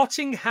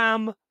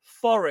Nottingham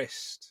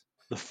Forest.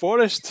 The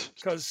Forest?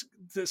 Because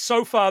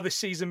so far this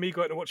season, me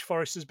going to watch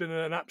Forest has been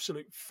an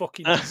absolute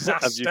fucking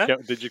disaster.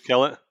 Did you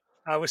kill it?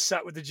 I was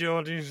sat with the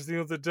Geordians the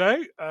other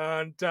day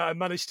and I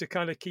managed to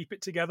kind of keep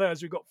it together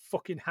as we got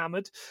fucking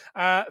hammered.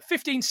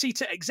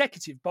 15-seater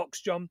executive box,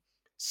 John.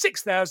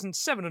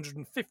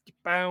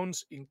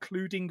 £6,750,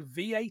 including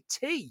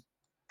VAT.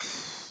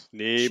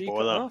 Nee,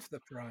 bother. Half the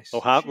price.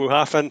 We'll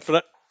half in for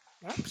it.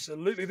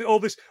 Absolutely. All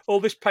this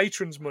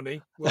patrons'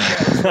 money will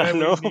get us where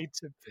we need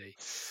to be.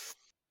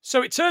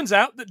 So it turns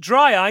out that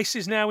Dry Ice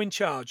is now in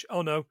charge.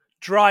 Oh no,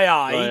 Dry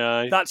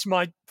Eye. That's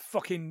my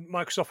fucking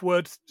Microsoft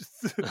Word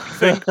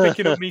thing,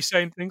 picking up me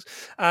saying things.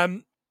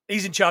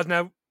 He's in charge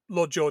now.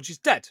 Lord George is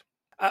dead.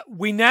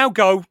 We now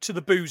go to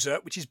the boozer,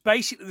 which is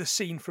basically the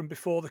scene from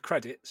before the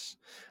credits,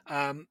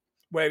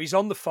 where he's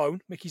on the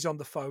phone, Mickey's on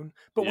the phone,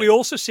 but we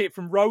also see it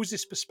from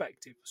Rose's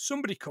perspective.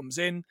 Somebody comes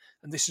in,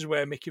 and this is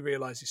where Mickey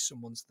realises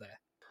someone's there.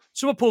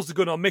 Someone pulls the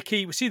gun on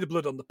Mickey. We see the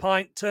blood on the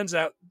pint. Turns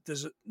out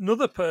there's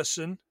another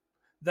person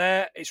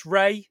there. It's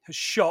Ray has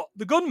shot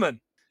the gunman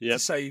to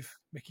save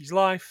Mickey's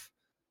life.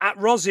 At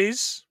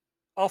Roz's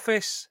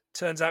office,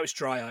 turns out it's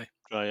Dry Eye.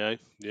 Dry Eye,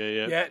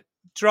 yeah. Yeah,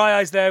 Dry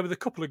Eye's there with a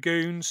couple of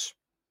goons.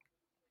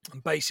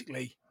 And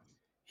basically,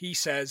 he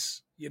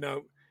says,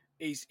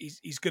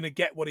 he's going to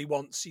get what he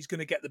wants. He's going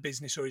to get the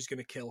business or he's going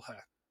to kill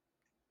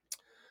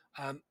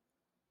her.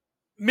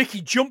 Mickey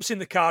jumps in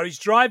the car. He's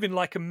driving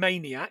like a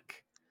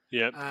maniac.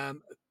 Yeah. To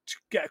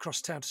get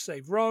across town to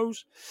save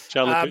Rose.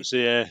 Charlie puts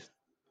the...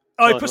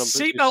 he puts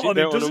a seatbelt on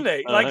him, doesn't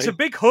he? Like, it's a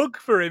big hug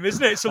for him,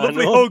 isn't it? It's a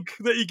lovely hug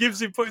that he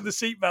gives him putting the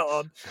seatbelt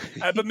on.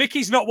 But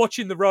Mickey's not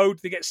watching the road.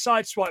 They get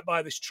sideswiped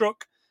by this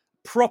truck.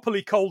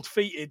 Properly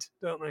cold-feeted,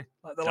 don't they?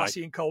 Like the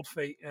lassie in Cold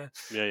Feet.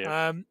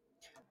 Yeah.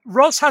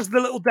 Roz has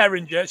the little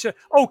derringer. She says,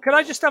 can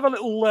I just have a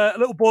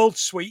little boiled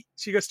sweet?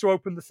 She gets to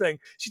open the thing.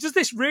 She does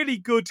this really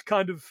good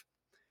kind of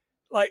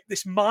like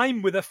this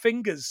mime with her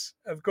fingers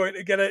of going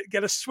to get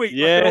a sweet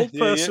like an old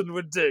person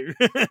would do.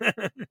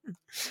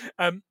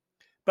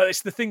 But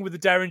it's the thing with the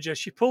derringer.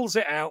 She pulls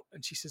it out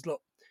and she says, "Look,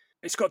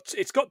 it's got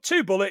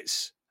 2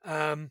 bullets.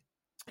 And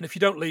if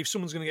you don't leave,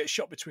 someone's going to get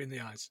shot between the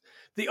eyes.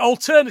 The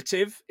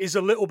alternative is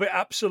a little bit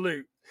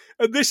absolute."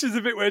 And this is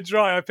the bit where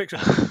Dry Eye picks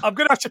up. "I'm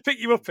going to have to pick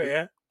you up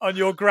here on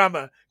your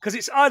grammar because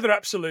it's either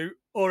absolute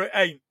or it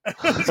ain't."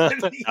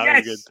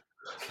 Yes.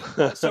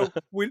 So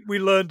we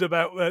learned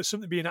about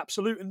something being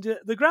absolute and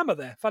the grammar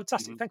there.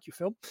 Fantastic. Thank you,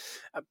 Phil.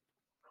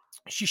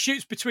 She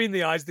shoots between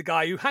the eyes the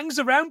guy who hangs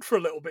around for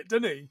a little bit,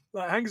 doesn't he?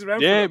 Like hangs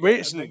around. Yeah, for a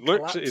waits bit and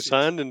looks at his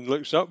hand and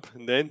looks up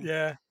and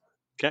then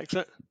kicks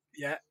it.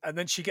 Yeah, and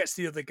then she gets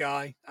the other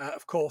guy.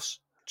 Of course,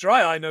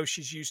 Dry Eye knows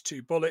she's used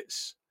 2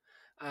 bullets.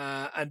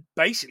 And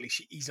basically,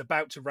 he's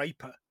about to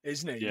rape her,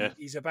 isn't he? Yeah.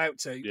 He's about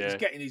to. Yeah. He's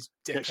getting his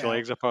dick Kicks out her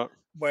legs apart.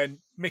 when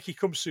Mickey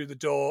comes through the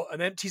door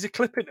and empties a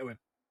clip into him.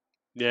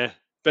 Yeah,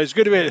 but it's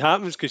good the way it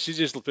happens because she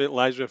just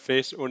lies with her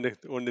face on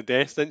the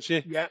desk, doesn't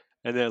she? Yeah.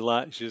 And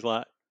then she's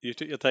like, "You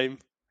took your time."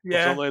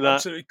 Yeah, something like that.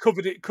 Absolutely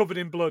covered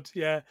in blood.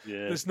 Yeah.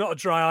 There's not a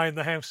dry eye in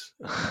the house.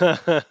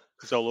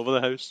 It's all over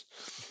the house.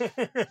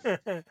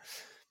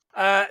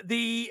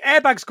 The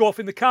airbags go off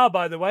in the car,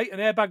 by the way. An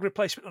airbag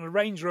replacement on a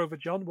Range Rover,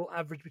 John, will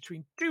average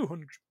between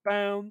 £200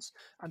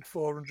 and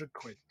 £400,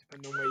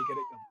 depending on where you get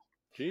it done.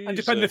 Jesus. And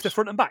depending if they're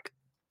front and back.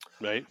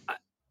 Right.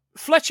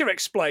 Fletcher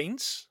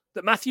explains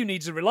that Matthew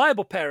needs a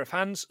reliable pair of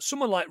hands,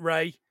 someone like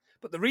Ray,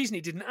 but the reason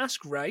he didn't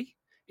ask Ray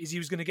is he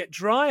was going to get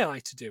Dry Eye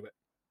to do it.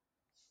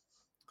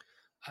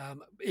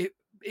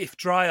 If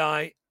Dry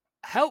Eye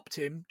helped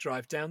him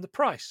drive down the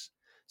price.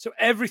 So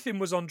everything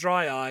was on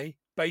Dry Eye,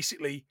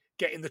 basically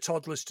getting the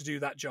toddlers to do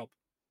that job.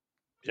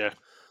 Yeah.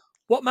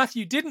 What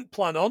Matthew didn't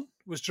plan on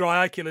was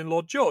Dry Eye killing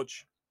Lord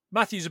George.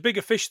 Matthew's a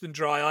bigger fish than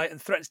Dry Eye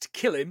and threatens to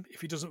kill him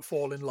if he doesn't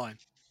fall in line.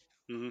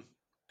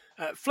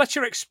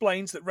 Fletcher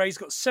explains that Ray's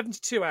got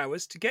 72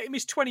 hours to get him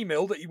his 20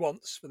 mil that he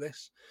wants for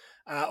this,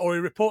 or he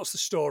reports the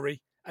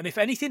story. And if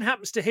anything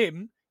happens to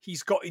him,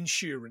 he's got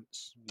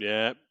insurance.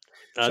 Yeah,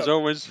 as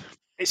always.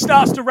 It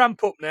starts to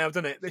ramp up now,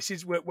 doesn't it? This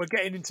is we're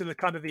getting into the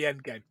kind of the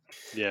end game.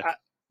 Yeah.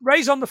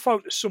 Ray's on the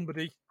phone to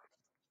somebody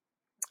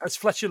as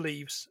Fletcher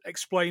leaves,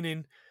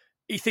 explaining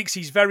he thinks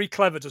he's very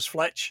clever, does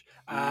Fletch.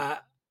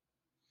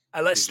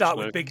 Let's start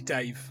with Big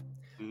Dave.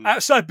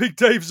 Outside Big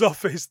Dave's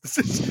office,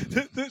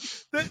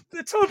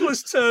 the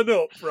toddlers turn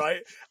up,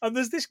 right? And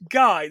there's this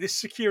guy, this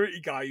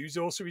security guy, who's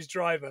also his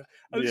driver.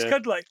 And it's kind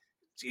of like,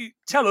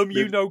 tell him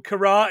you know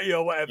karate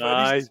or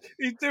whatever.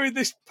 He's doing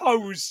this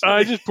pose.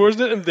 I just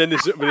posed at him, then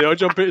when they all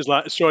jump out, he's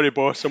like, sorry,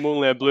 boss, I'm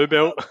only a blue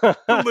belt.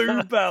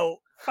 Blue belt.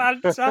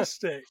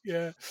 Fantastic,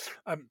 yeah.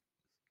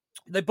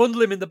 They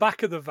bundle him in the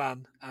back of the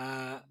van,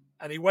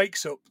 and he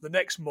wakes up the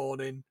next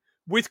morning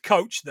with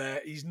Coach there.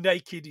 He's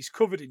naked, he's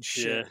covered in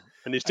shit. Yeah.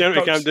 And he's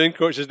telling Camden,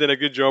 Coach has done a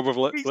good job of,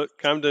 look,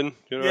 Camden,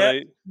 you're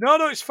right.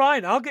 No, it's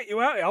fine. I'll get you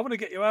out of here. I want to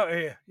get you out of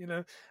here.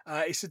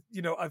 He said,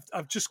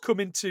 I've just come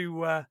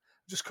into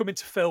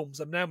films.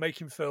 I'm now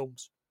making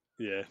films.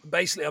 Yeah. And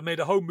basically, I made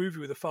a home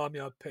movie with a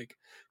farmyard pig.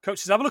 Coach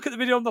says, have a look at the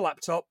video on the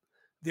laptop.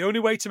 The only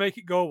way to make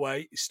it go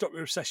away is stop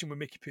your obsession with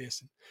Mickey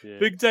Pearson. Yeah.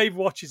 Big Dave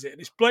watches it,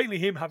 and it's blatantly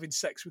him having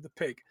sex with a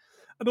pig.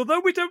 And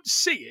although we don't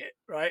see it,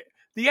 right,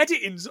 the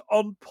editing's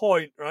on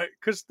point, right,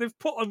 because they've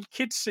put on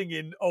kids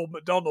singing Old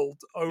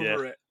MacDonald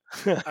over it.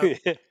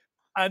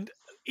 And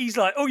he's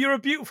like, oh, you're a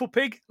beautiful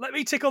pig. Let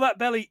me tickle that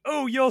belly.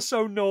 Oh, you're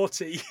so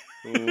naughty.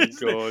 Oh,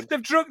 God.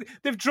 They've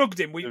drugged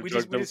him. We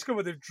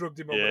discovered they've drugged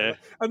him. Yeah.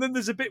 And then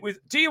there's a bit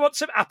with, do you want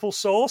some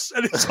applesauce?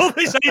 And it's all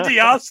this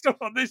ADR stuff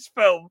on this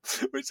film,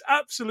 which is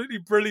absolutely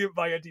brilliant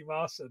by Eddie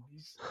Marsan.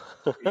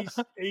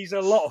 He's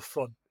a lot of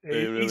fun.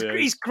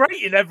 He's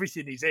great in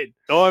everything he's in.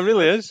 Oh, he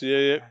really is.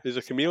 Yeah. He's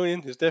a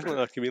chameleon. He's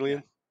definitely a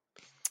chameleon.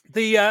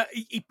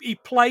 He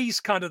plays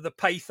kind of the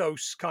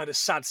pathos, kind of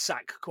sad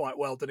sack quite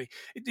well, doesn't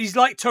he? He's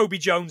like Toby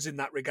Jones in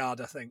that regard,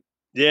 I think.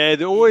 Yeah,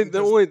 the only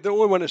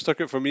one that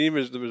stuck out for me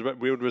was a bit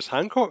weird was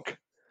Hancock.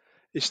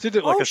 He stood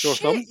it like a sore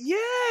thumb.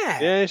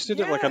 Yeah, he stood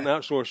it like an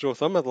absolute sore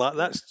thumb. I'd like,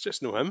 that's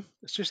just no him.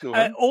 It's just no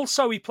him.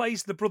 Also, he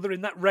plays the brother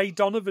in that Ray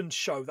Donovan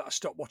show that I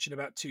stopped watching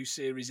about 2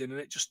 series in, and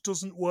it just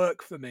doesn't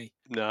work for me.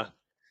 Nah.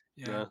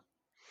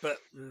 But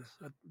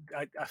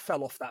I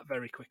fell off that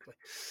very quickly.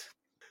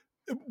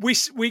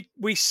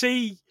 We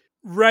see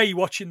Ray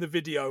watching the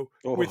video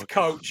with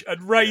Coach,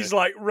 and Ray's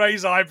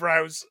Ray's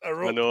eyebrows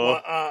are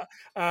up.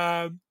 I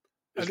know.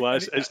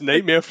 It's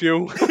nightmare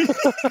fuel.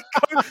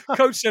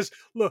 Coach says,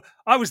 "Look,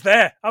 I was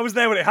there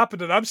when it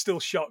happened, and I'm still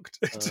shocked.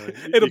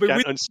 It'll be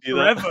with you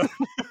forever."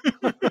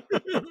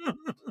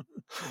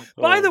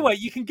 By the way,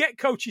 you can get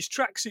Coach's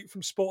tracksuit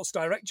from Sports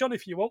Direct, John,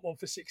 if you want one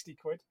for £60.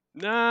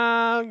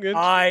 Nah, I'm good.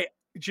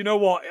 Do you know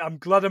what? I'm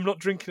glad I'm not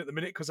drinking at the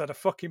minute because I'd have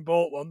fucking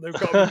bought one. They've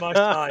got to be my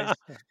size.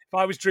 If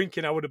I was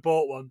drinking, I would have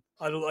bought one.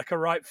 I'd look like a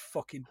right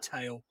fucking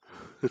tail.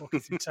 Walking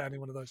through town in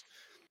one of those.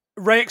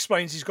 Ray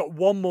explains he's got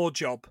one more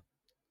job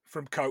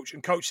from Coach,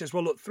 and Coach says,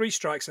 well, look, 3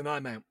 strikes and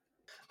I'm out.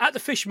 At the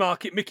fish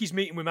market, Mickey's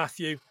meeting with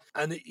Matthew,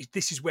 and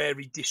this is where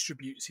he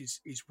distributes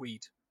his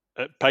weed.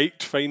 At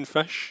Piked Fine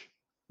Fish?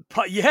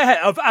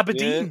 Of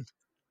Aberdeen.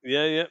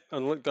 Yeah. I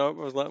looked up,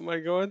 I was like, oh my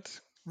God.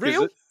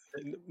 Real?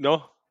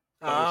 No.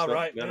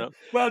 Right. No.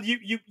 Well,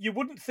 you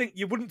wouldn't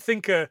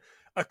think a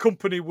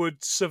company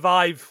would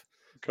survive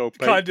Cold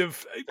pipe. kind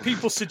of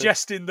people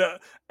suggesting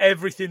that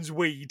everything's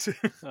weed.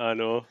 I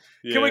know.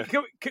 Yeah.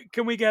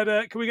 Can we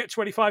get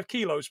 25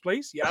 kilos,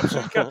 please? Yeah,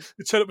 absolutely. Can.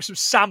 We turn up with some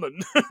salmon.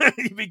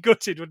 You'd be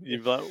gutted, wouldn't you?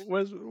 You'd be like,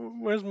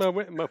 where's my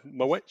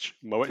witch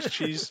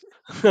cheese?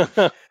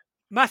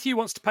 Matthew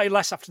wants to pay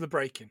less after the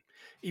break-in.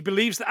 He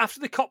believes that after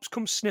the cops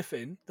come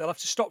sniffing, they'll have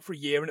to stop for a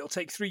year and it'll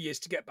take 3 years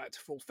to get back to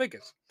full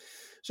figures.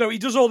 So he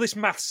does all this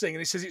maths thing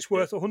and he says it's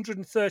worth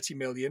 130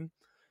 million.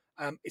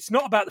 It's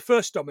not about the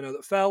first domino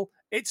that fell,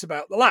 it's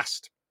about the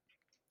last.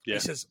 Yeah. He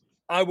says,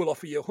 I will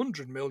offer you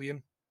 100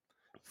 million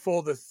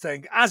for the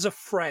thing as a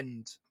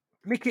friend.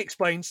 Mickey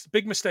explains, the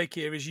big mistake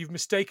here is you've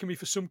mistaken me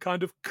for some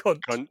kind of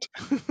cunt.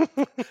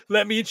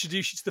 Let me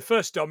introduce you to the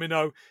first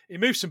domino. He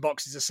moves some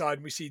boxes aside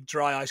and we see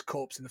Dry Eye's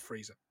corpse in the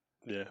freezer.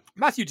 Yeah.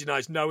 Matthew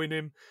denies knowing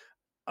him.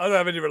 I don't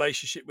have any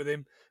relationship with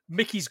him.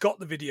 Mickey's got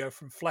the video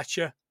from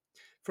Fletcher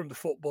from the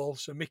football,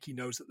 so Mickey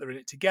knows that they're in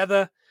it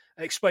together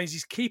and explains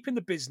he's keeping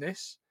the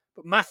business,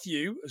 but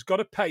Matthew has got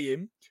to pay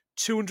him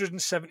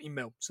 270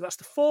 mil. So that's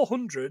the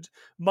 400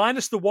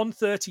 minus the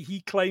 130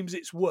 he claims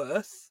it's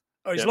worth.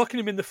 Or he's locking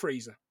him in the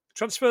freezer.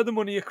 Transfer the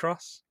money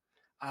across.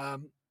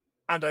 And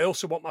I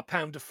also want my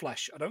pound of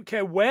flesh. I don't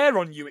care where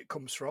on you it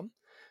comes from,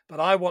 but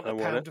I want a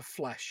pound of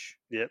flesh.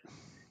 Yep.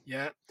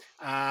 Yeah.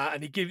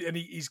 And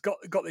he's got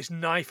this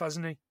knife,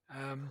 hasn't he?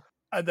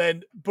 And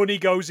then Bunny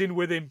goes in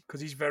with him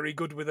because he's very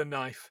good with a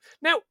knife.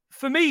 Now,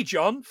 for me,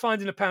 John,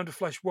 finding a pound of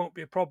flesh won't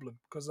be a problem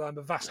because I'm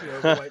a vastly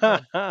overweight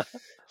man.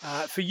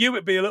 For you,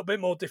 it'd be a little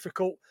bit more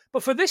difficult.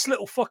 But for this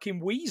little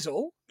fucking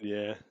weasel...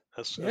 Yeah,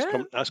 that's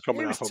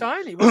coming off.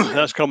 Tiny, wasn't it?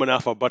 That's coming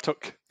off a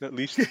buttock, at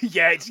least.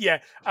 Yeah,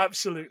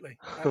 absolutely.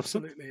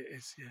 Absolutely it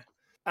is,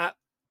 yeah.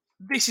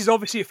 This is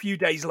obviously a few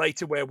days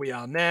later where we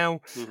are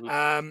now.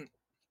 Mm-hmm.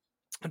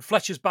 And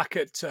Fletcher's back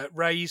at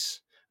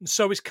Ray's, and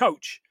so is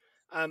Coach.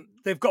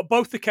 They've got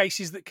both the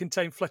cases that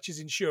contain Fletcher's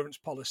insurance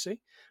policy.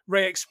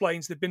 Ray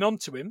explains they've been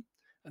onto him,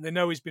 and they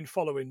know he's been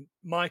following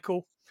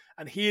Michael.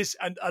 And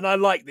and I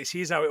like this.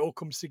 Here's how it all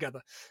comes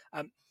together.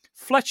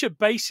 Fletcher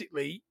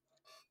basically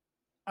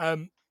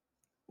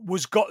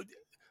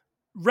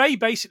Ray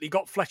basically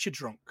got Fletcher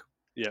drunk.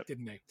 Yeah,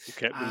 didn't he? He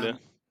kept him there.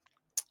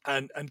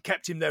 And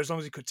kept him there as long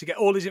as he could to get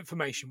all his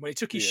information. When he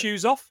took his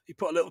shoes off, he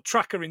put a little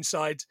tracker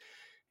inside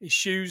his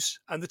shoes,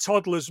 and the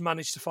toddlers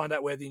managed to find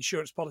out where the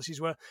insurance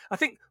policies were. I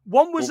think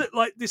one was at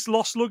like this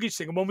lost luggage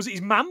thing, and one was at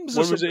his mum's.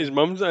 One was at his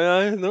mum's.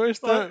 I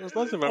noticed that.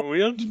 That's a bit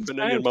weird. But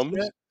at your mum's.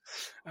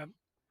 Yeah.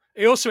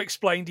 He also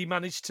explained he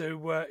managed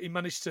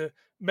to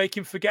make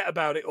him forget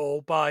about it all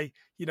by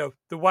the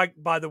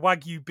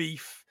Wagyu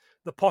beef,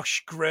 the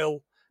posh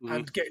grill,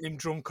 and getting him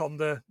drunk on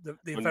the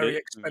very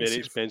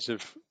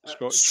expensive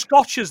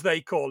Scotch as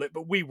they call it,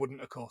 but we wouldn't,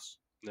 of course.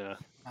 Yeah.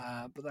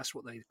 But that's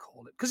what they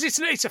call it because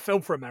it's a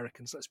film for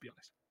Americans. Let's be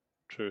honest.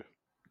 True.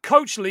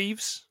 Coach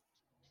leaves.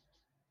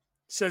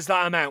 Says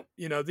that I'm out.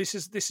 This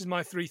is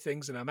my three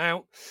things, and I'm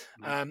out.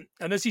 And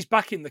as he's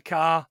back in the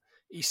car,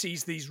 he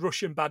sees these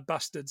Russian bad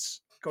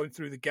bastards going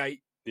through the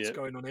gate. What's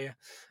going on here?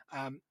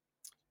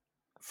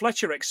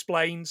 Fletcher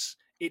explains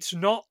it's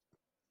not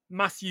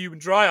Matthew and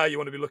Dry Eye you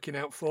want to be looking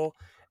out for.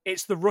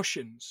 It's the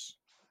Russians.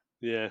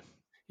 Yeah.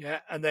 Yeah.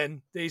 And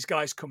then these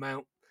guys come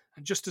out,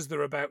 and just as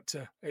they're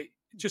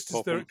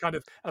kind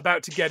of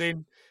about to get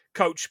in,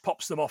 Coach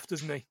pops them off,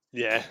 doesn't he?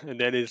 Yeah, and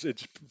then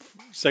it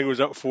singles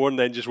up 4 and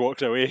then just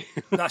walks away.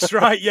 That's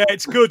right. Yeah,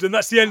 it's good, and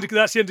that's the end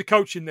of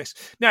Coach in this.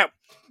 Now,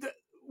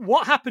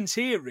 what happens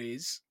here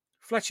is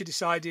Fletcher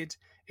decided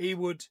he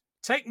would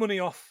take money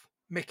off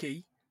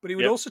Mickey, but he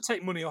would also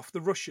take money off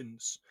the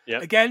Russians.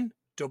 Yep. Again,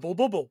 double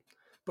bubble,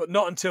 but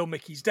not until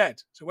Mickey's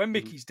dead. So when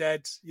Mickey's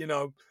dead,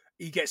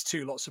 he gets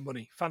 2 lots of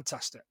money.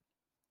 Fantastic.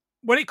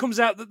 When it comes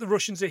out that the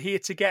Russians are here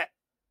to get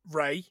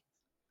Ray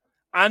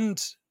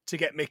and to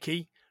get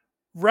Mickey,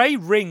 Ray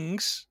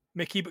rings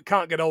Mickey but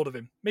can't get hold of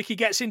him. Mickey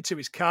gets into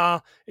his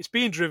car. It's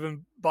being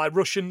driven by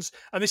Russians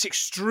and this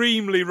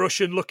extremely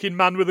Russian-looking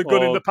man with a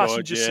gun in the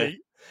passenger seat.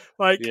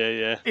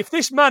 If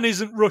this man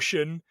isn't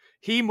Russian,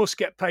 he must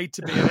get paid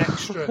to be an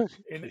extra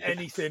in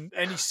any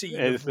scene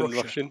of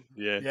Russian.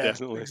 Yeah,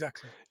 definitely.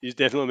 Exactly. He's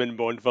definitely in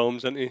Bond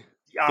films, isn't he?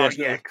 Oh,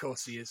 yeah, of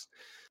course he is.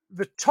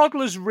 The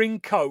toddlers ring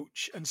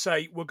Coach and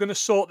say, we're going to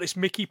sort this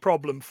Mickey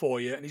problem for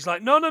you. And he's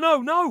like, no.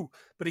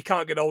 But he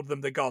can't get hold of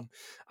them. They're gone.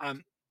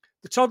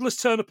 The toddlers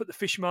turn up at the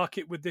fish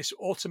market with this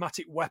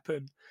automatic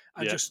weapon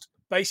and just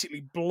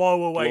basically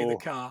blow away the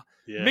car.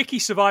 Yeah. Mickey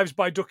survives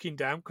by ducking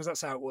down because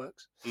that's how it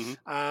works.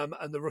 Mm-hmm.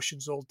 And the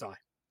Russians all die.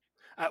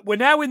 We're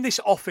now in this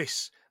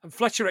office and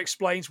Fletcher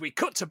explains we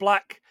cut to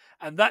black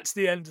and that's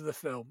the end of the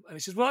film. And he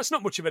says, well, that's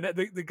not much of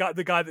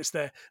the guy that's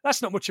there.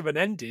 That's not much of an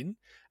ending.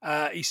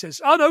 He says,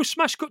 oh no,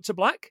 smash cut to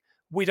black.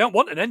 We don't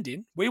want an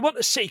ending. We want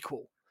a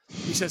sequel.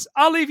 He says,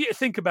 I'll leave you to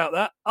think about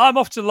that. I'm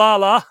off to La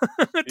La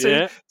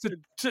to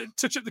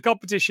touch up the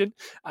competition.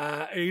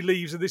 He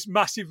leaves with this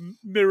massive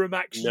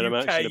Miramax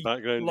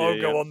UK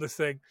logo on the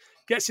thing.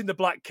 Gets in the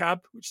black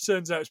cab, which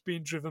turns out it's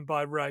being driven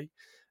by Ray.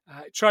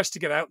 It tries to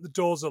get out. The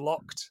doors are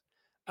locked.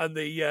 And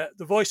the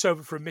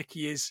voiceover from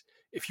Mickey is,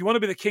 if you want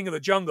to be the king of the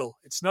jungle,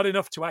 it's not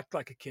enough to act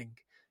like a king.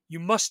 You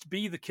must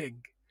be the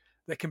king.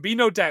 There can be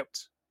no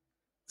doubt.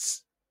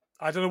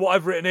 I don't know what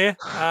I've written here.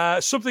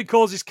 Something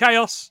causes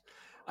chaos,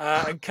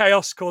 and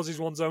chaos causes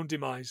one's own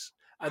demise.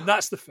 And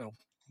that's the film.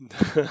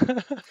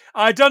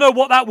 I don't know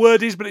what that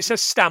word is, but it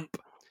says stamp.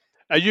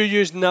 Are you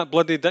using that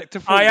bloody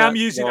dictaphone? I am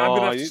using it. I'm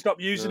going to have to stop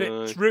using it.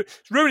 It's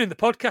ruining the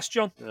podcast,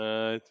 John.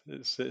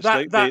 It's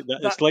like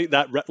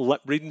that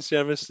lip reading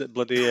service that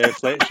bloody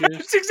Fletch used.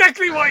 That's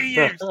exactly what he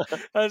used.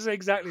 That's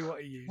exactly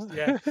what he used.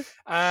 Yeah.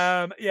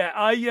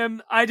 I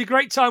had a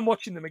great time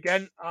watching them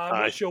again.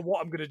 I'm not sure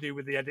what I'm going to do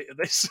with the edit of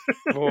this.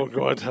 Oh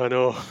God, I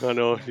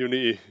know. You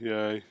need to,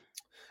 yeah.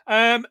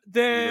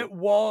 There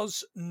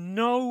was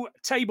no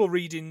table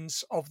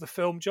readings of the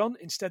film, John.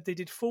 Instead, they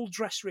did full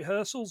dress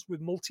rehearsals with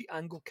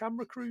multi-angle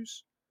camera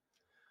crews,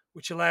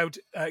 which allowed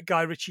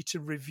Guy Ritchie to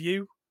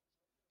review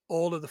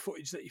all of the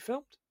footage that he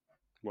filmed.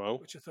 Wow.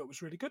 Which I thought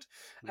was really good.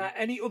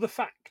 Any other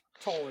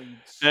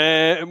factoids?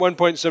 At one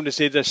point, somebody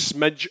said a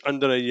smidge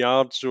under a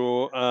yard.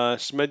 So a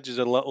smidge is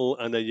a little,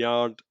 and a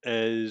yard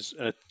is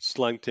a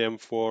slang term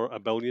for a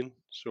billion.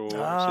 So say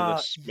a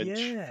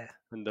smidge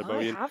under a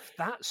billion. I have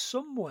that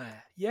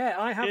somewhere. Yeah,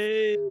 I have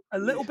a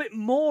little bit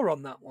more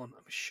on that one,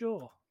 I'm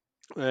sure.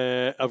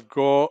 I've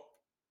got.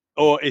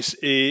 Oh,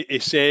 he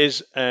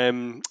says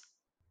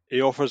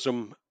he offers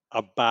him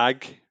a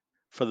bag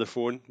for the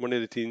phone. One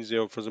of the teens, he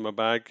offers him a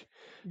bag.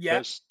 Yeah.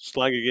 That's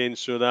slang again.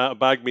 So that a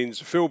bag means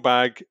full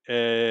bag,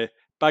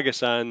 bag of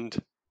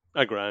sand,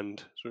 $1,000.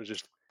 So it's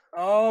just.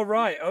 Oh,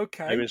 right.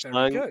 Okay. Very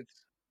slang. Good.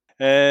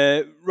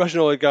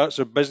 Russian oligarchs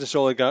are business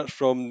oligarchs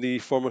from the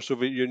former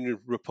Soviet Union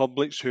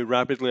republics who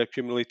rapidly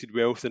accumulated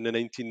wealth in the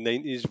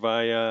 1990s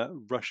via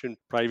Russian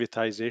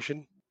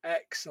privatization.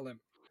 Excellent.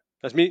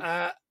 That's me.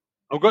 I've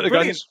got the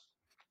guns.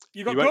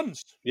 You got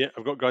guns? Yeah,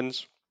 I've got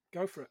guns.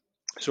 Go for it.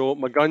 So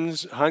my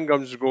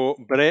handguns go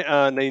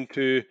Beretta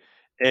 92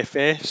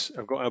 FS.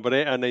 I've got a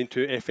Beretta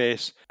 92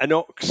 FS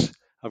Inox.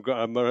 I've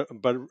got a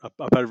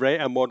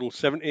Beretta Model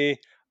 70.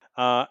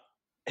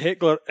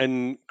 Heckler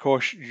and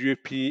Koch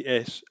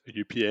UPS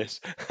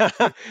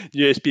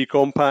USB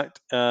compact,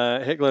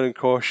 Heckler and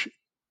Koch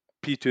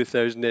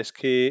P2000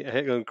 SK,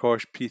 Heckler and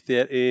Koch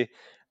P30,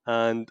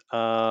 and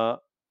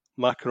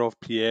Makarov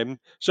PM.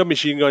 Some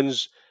machine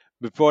guns.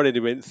 We've already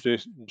went through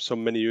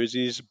some mini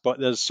Uzis, but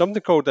there's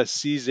something called a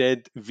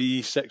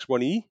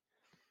CZ-V61E.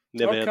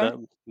 Never heard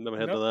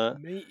of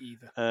that. Me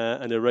either.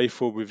 And a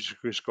rifle, we've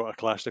just got a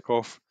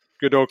Kalashnikov.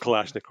 Good old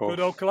Kalashnikov. Good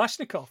old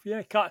Kalashnikov.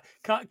 Yeah,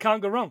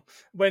 can't go wrong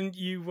when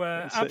you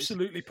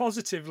absolutely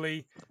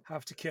positively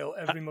have to kill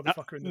every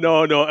motherfucker in the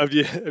world. No, if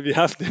you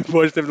have to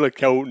positively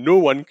kill no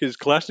one, because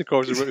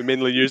Kalashnikovs are what we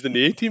mainly used in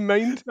the A-Team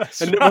mind,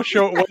 and never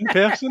shot one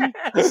person.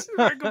 That's a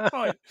very good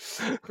point.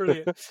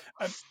 Brilliant.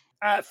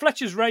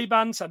 Fletcher's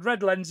Ray-Bans had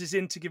red lenses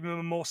in to give him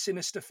a more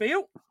sinister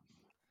feel.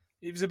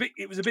 It was a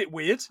bit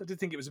weird. I did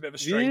think it was a bit of a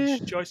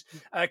strange choice.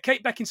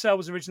 Kate Beckinsale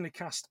was originally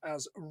cast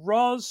as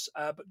Roz,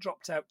 but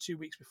dropped out 2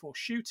 weeks before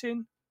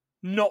shooting.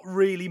 Not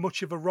really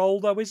much of a role,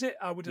 though, is it?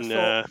 I would have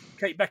thought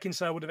Kate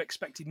Beckinsale would have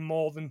expected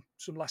more than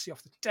some lassie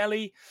off the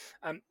telly.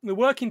 The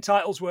working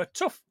titles were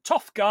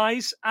Tough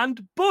Guys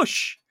and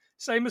Bush,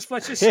 same as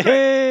Fletcher's script.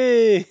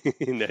 Hey,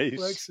 nice.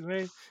 Works for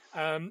me.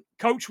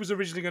 Coach was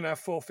originally going to have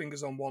 4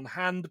 fingers on one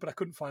hand, but I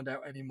couldn't find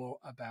out any more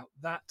about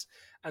that.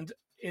 And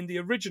in the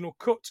original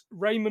cut,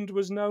 Raymond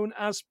was known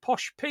as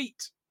Posh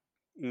Pete.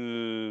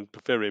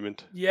 Prefer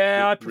Raymond.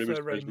 Yeah, I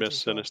prefer Raymond. More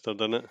sinister,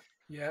 doesn't it?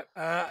 Yeah.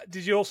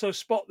 Did you also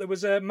spot there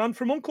was a Man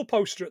from U.N.C.L.E.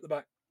 poster at the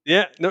back?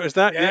 Yeah, noticed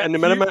that. Yeah, and the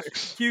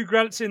Miramax. Hugh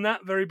Grant's in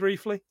that very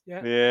briefly. Yeah.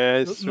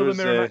 Another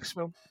Miramax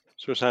film.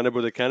 So it's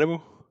Hannibal the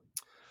Cannibal.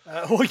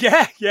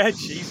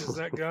 Jesus,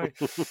 that guy.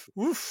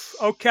 Oof.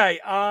 Okay,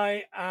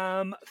 I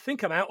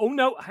think I'm out. Oh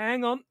no,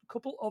 hang on, a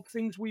couple of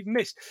things we've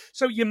missed.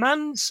 So your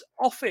man's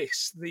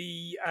office,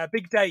 the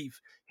Big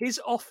Dave, his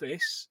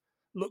office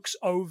looks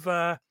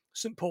over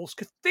St Paul's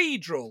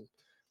Cathedral,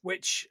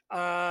 which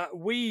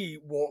we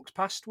walked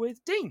past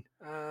with Dean,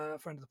 a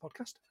friend of the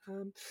podcast,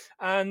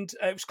 and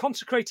it was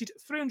consecrated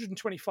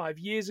 325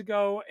 years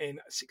ago in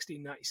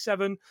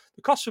 1697.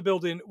 The cost for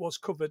building was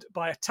covered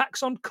by a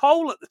tax on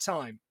coal at the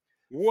time.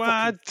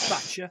 What?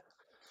 Thatcher.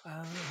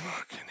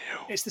 Fucking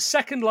hell. It's the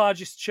second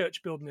largest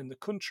church building in the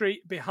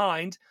country,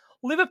 behind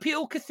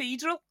Liverpool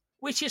Cathedral,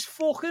 which is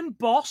fucking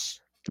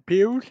boss. The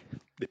build.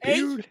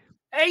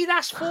 Hey,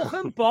 that's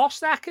fucking boss.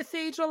 That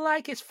cathedral,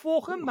 it's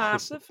fucking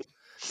massive.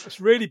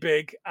 It's really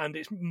big, and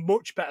it's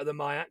much better than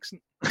my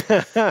accent.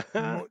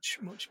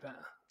 much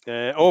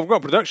better. I've got a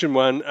production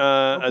one.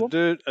 I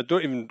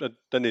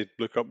didn't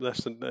look up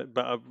this,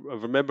 but I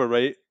remember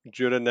right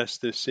during this.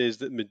 This says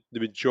that the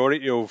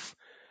majority of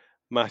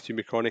Matthew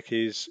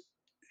McConaughey's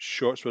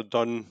shots were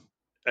done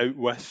out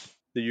with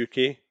the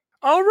UK.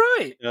 Oh,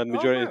 right.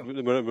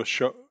 Majority were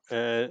shot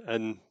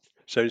in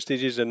sound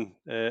stages in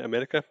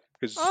America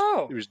because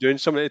he was doing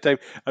some at the time.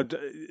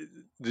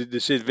 They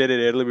said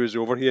very early he was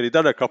over here. He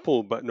did a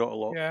couple, but not a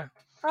lot. Yeah.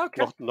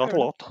 Okay. Not a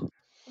lot.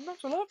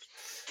 Not a lot.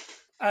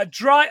 A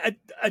dry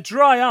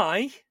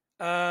eye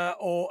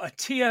or a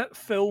tear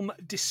film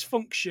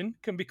dysfunction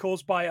can be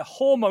caused by a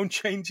hormone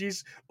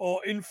changes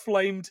or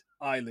inflamed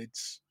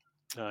eyelids.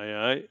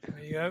 Aye.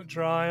 There you go,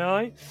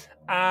 dry eye.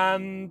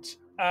 And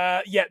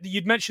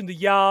you'd mentioned the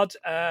yard.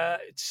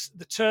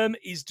 The term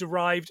is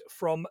derived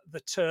from the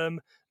term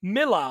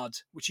millard,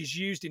 which is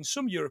used in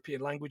some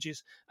European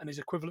languages and is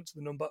equivalent to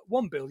the number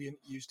 1 billion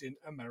used in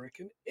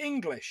American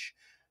English.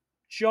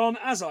 John,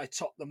 as I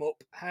top them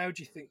up, how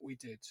do you think we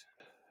did?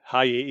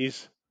 High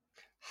 80s.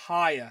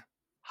 Higher.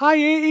 High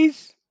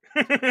 80s.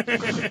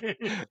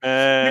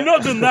 You've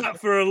not done that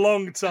for a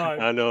long time.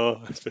 I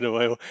know, it's been a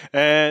while.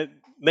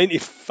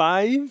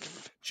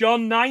 95?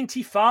 John,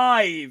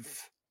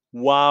 95.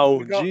 Wow,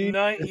 We got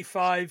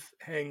 95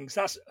 hings.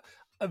 That's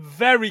a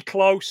very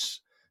close,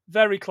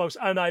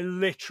 and I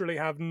literally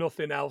have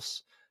nothing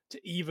else to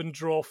even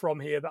draw from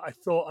here that I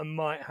thought I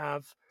might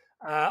have.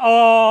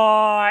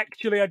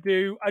 Actually, I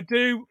do.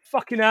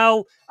 Fucking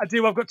hell, I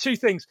do. I've got two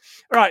things.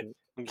 All right.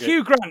 Okay.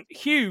 Hugh Grant.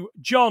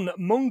 John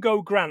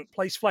Mungo Grant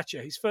plays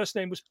Fletcher. His first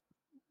name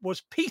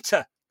was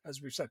Peter,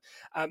 as we've said.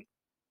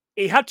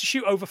 He had to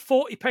shoot over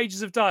 40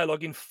 pages of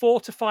dialogue in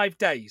 4 to 5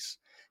 days.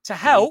 To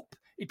help,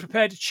 he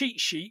prepared a cheat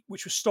sheet,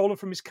 which was stolen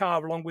from his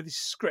car along with his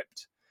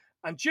script.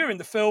 And during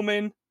the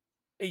filming,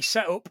 he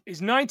set up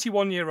his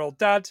 91-year-old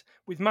dad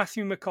with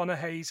Matthew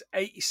McConaughey's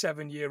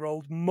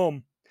 87-year-old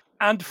mum.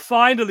 And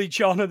finally,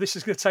 John, and this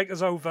is going to take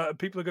us over, and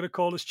people are going to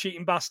call us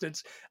cheating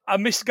bastards, I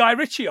missed Guy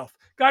Ritchie off.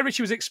 Guy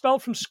Ritchie was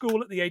expelled from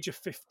school at the age of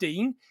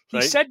 15.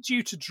 He said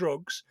due to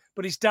drugs,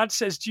 but his dad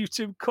says due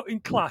to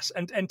cutting class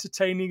and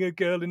entertaining a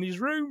girl in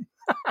his room.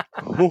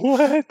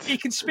 What? He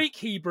can speak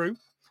Hebrew,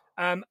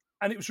 and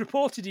it was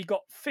reported he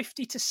got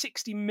 $50 to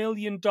 $60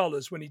 million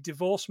when he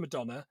divorced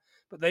Madonna,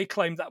 but they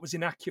claimed that was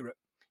inaccurate.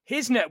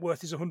 His net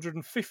worth is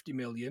 $150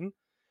 million.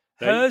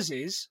 Hers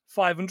is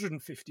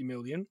 $550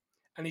 million.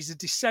 And he's a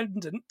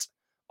descendant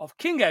of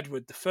King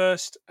Edward I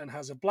and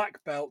has a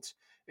black belt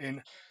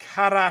in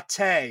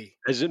karate.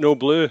 Is it no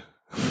blue?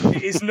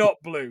 It is not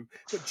blue.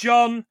 But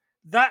John,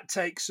 that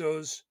takes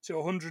us to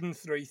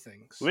 103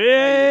 things.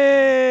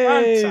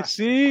 Wait,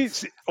 see?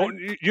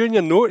 You and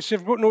your notes,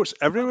 you've got notes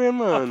everywhere,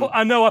 man.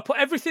 I put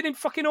everything in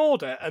fucking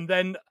order, and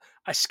then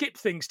I skip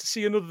things to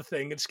see another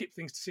thing and skip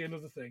things to see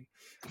another thing.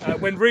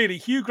 When really,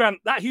 Hugh Grant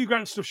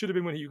stuff should have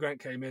been when Hugh Grant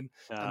came in,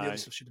 and the other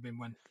stuff should have been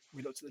when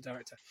we looked at the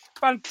director.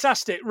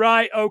 Fantastic.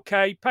 Right,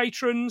 okay.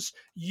 Patrons,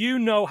 you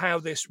know how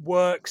this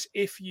works.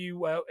 If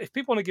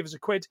people want to give us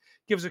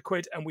a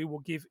quid, and we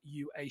will give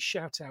you a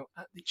shout-out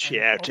at the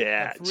end of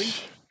every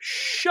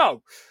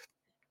show.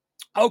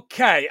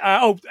 Okay.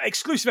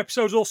 Exclusive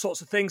episodes, all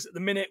sorts of things. At the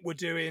minute, we're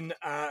doing...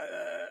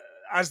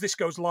 as this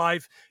goes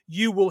live,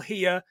 you will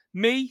hear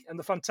me and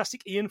the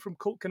fantastic Ian from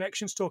Cult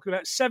Connections talking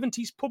about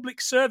 70s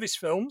public service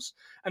films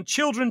and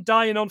children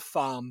dying on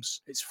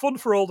farms. It's fun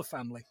for all the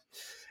family.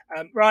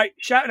 Right,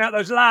 shouting out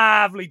those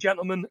lovely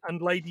gentlemen and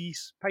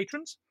ladies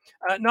patrons.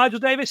 Nigel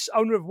Davis,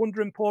 owner of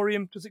Wonder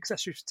Emporium, does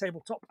accessories for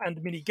tabletop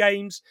and mini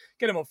games.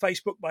 Get him on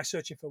Facebook by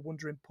searching for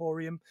Wonder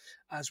Emporium,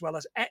 as well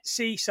as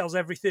Etsy, sells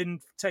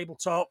everything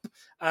tabletop.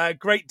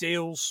 Great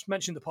deals.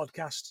 Mention the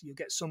podcast, you'll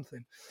get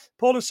something.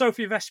 Paul and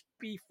Sophie of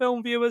SB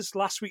Film Viewers,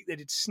 last week they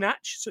did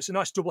Snatch, so it's a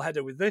nice double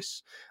header with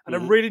this. And I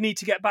really need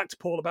to get back to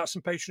Paul about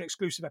some Patreon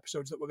exclusive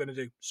episodes that we're going to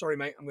do. Sorry,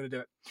 mate, I'm going to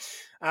do it.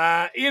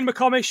 Ian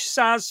McComish,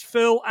 Saz,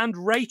 Phil, and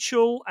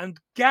Rachel, and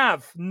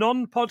Gav,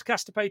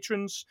 non-podcaster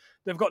patrons.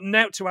 They've got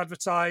nout to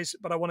advertise,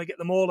 but I want to get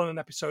them all on an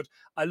episode.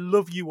 I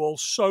love you all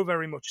so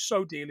very much,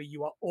 so dearly.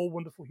 You are all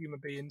wonderful human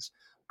beings.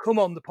 Come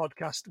on the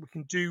podcast. We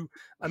can do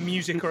a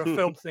music or a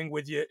film thing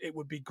with you. It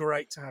would be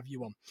great to have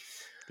you on.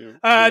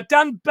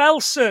 Dan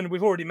Belson,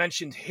 we've already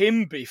mentioned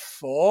him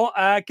before.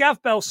 Gav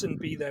Belson,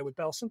 Be There with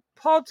Belson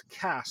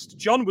podcast.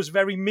 John was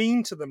very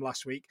mean to them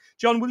last week.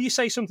 John, will you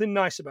say something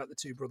nice about the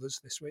two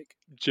brothers this week?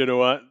 Do you know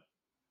what?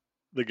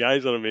 The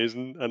guys are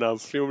amazing, and I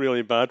feel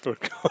really bad for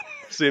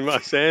saying what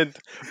I said.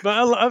 But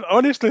I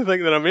honestly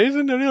think they're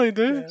amazing. I really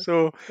do. Yeah.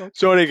 So,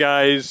 sorry,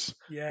 guys.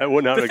 Yeah. It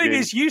won't happen again. The thing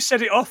is, you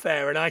said it off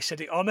air, and I said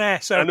it on air.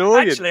 So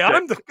actually,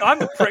 I'm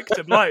the prick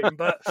to blame,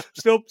 but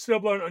still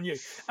blowing it on you.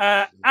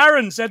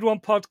 Aaron,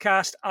 Z1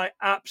 podcast. I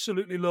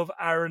absolutely love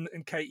Aaron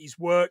and Katie's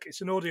work.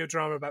 It's an audio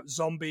drama about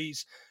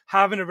zombies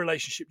having a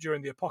relationship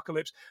during the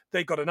apocalypse.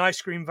 They got an ice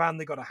cream van.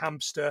 They got a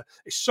hamster.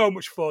 It's so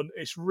much fun.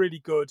 It's really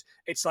good.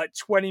 It's like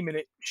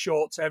 20-minute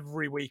shorts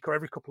every week or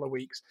every couple of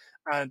weeks,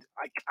 and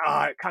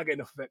I can't get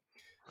enough of it.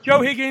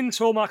 Joe Higgins,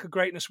 Hallmark of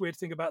Greatness, weird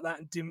thing about that,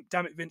 and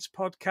Damn It Vince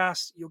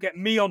podcast. You'll get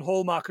me on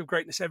Hallmark of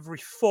Greatness every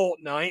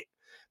fortnight,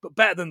 but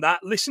better than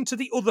that, listen to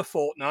the other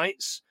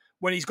fortnights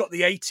when he's got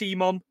the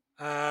A-team on,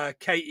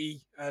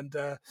 Katie and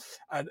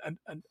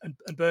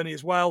Bernie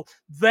as well.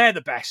 They're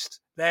the best.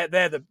 They're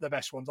the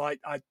best ones. I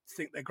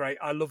think they're great.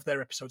 I love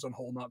their episodes on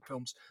Hallmark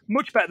films.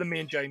 Much better than me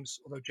and James,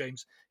 although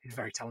James is a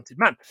very talented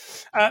man.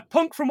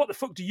 Punk from What the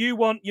Fuck Do You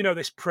Want? You know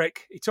this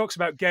prick. He talks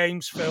about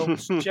games,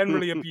 films,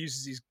 generally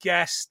abuses his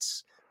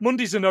guests.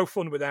 Mondays are no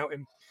fun without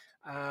him,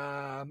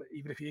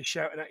 even if he is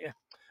shouting at you.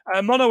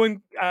 Mono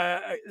and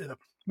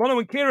Mono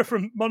and Kira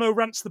from Mono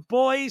Rants the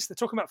Boys. They're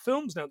talking about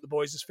films now that The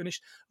Boys has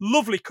finished.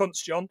 Lovely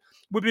cunts, John.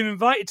 We've been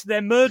invited to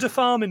their murder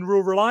farm in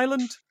rural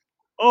Ireland.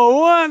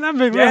 Oh, what?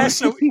 That'd be Yeah, really...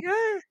 so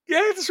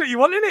that's what you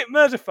want, isn't it?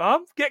 Murder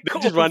farm. Get They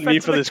cut just up want and fed me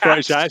to for the cats.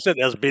 Scottish accent.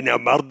 There's been a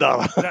murder.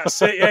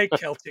 That's it, yeah,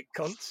 Celtic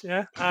cunts,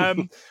 yeah.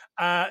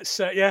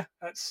 So yeah,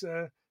 that's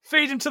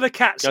feed him to the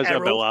cats, That's a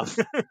bit Errol. laugh.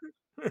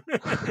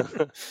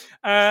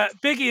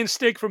 Biggie and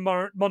Stig from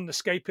Modern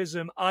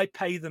Escapism. I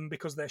pay them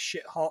because they're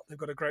shit hot. They've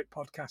got a great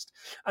podcast.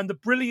 And the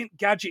brilliant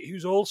Gadget,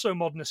 who's also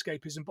Modern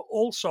Escapism, but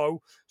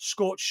also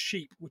Scorched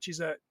Sheep, which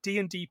is a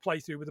D&D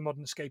playthrough with the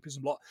Modern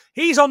Escapism lot.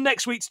 He's on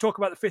next week to talk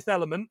about the Fifth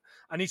Element.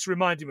 I need to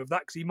remind him of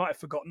that because he might have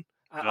forgotten.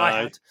 I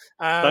had.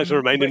 Thanks for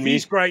reminding me.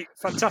 He's great.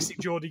 Fantastic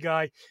Geordie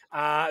guy.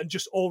 And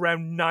just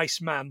all-round nice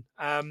man.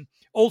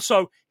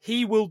 Also,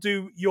 he will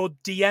do your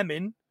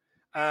DMing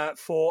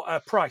for a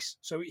price.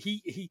 So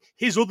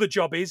his other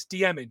job is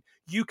DMing.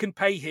 You can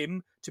pay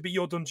him to be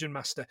your dungeon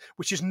master,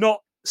 which is not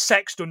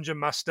sex dungeon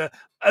master,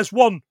 as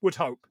one would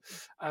hope.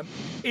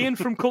 Ian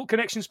from Cult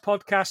Connections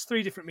podcast,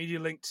 3 different media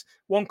links,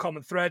 1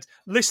 common thread.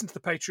 Listen to the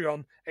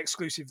Patreon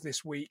exclusive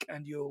this week,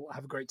 and you'll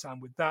have a great time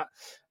with that.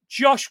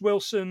 Josh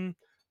Wilson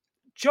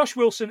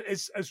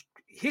is, as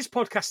his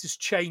podcast has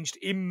changed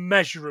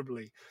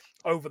immeasurably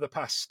over the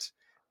past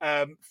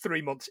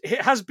 3 months.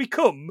 It has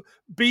become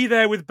Be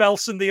There with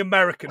Belson, the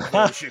American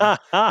version,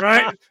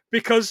 right?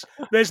 Because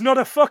there's not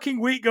a fucking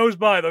week goes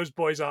by those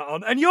boys aren't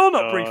on, and you're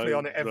not briefly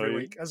on it every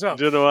week as well.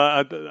 Do you know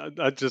what?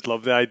 I just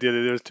love the idea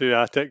that there was 2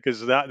 at it,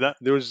 because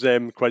those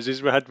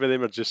quizzes we had with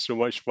them are just so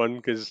much fun,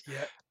 because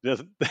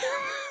the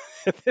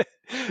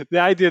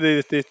idea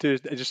that they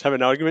just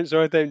having arguments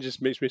all the time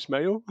just makes me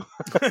smile.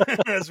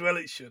 As well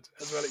it should.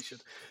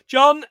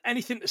 John,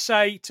 anything to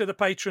say to the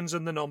patrons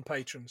and the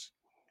non-patrons?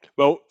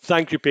 Well,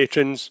 thank you,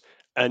 patrons,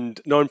 and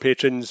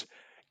non-patrons.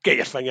 Get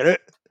your finger out.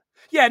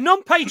 Yeah,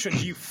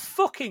 non-patrons, you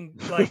fucking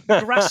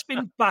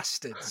grasping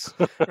bastards,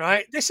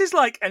 right? This is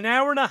like an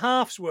hour and a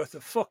half's worth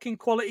of fucking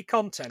quality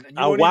content, and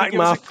I'll whack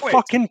my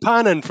fucking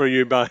pan in for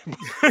you, man.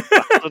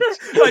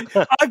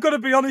 I've got to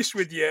be honest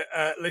with you,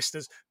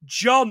 listeners.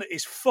 John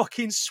is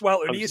fucking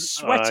sweltering. He is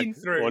sweating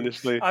through.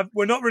 Honestly,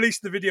 we're not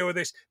releasing the video of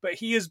this, but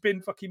he has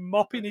been fucking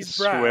mopping his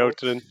brow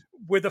sweltering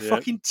with a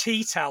fucking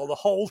tea towel the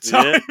whole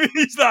time.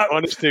 He's that,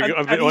 honestly,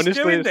 and he's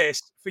doing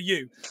this for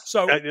you.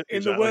 So,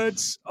 in the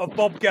words of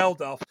Bob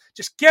Geldof,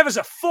 just give us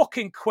a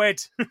fucking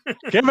quid.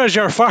 Give us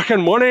your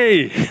fucking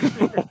money.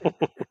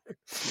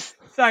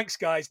 Thanks,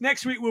 guys.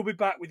 Next week we'll be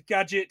back with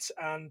Gadget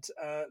and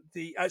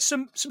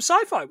some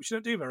sci-fi, which we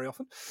don't do very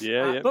often.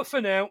 Yeah. But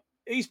for now,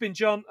 he's been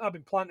John. I've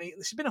been Planty.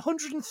 This has been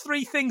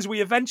 103 things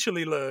we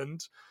eventually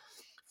learned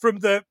from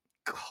the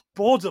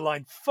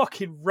borderline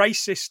fucking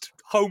racist,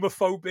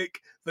 homophobic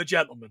The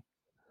Gentleman.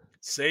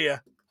 See ya.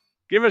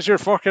 Give us your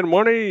fucking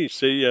money.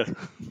 See ya.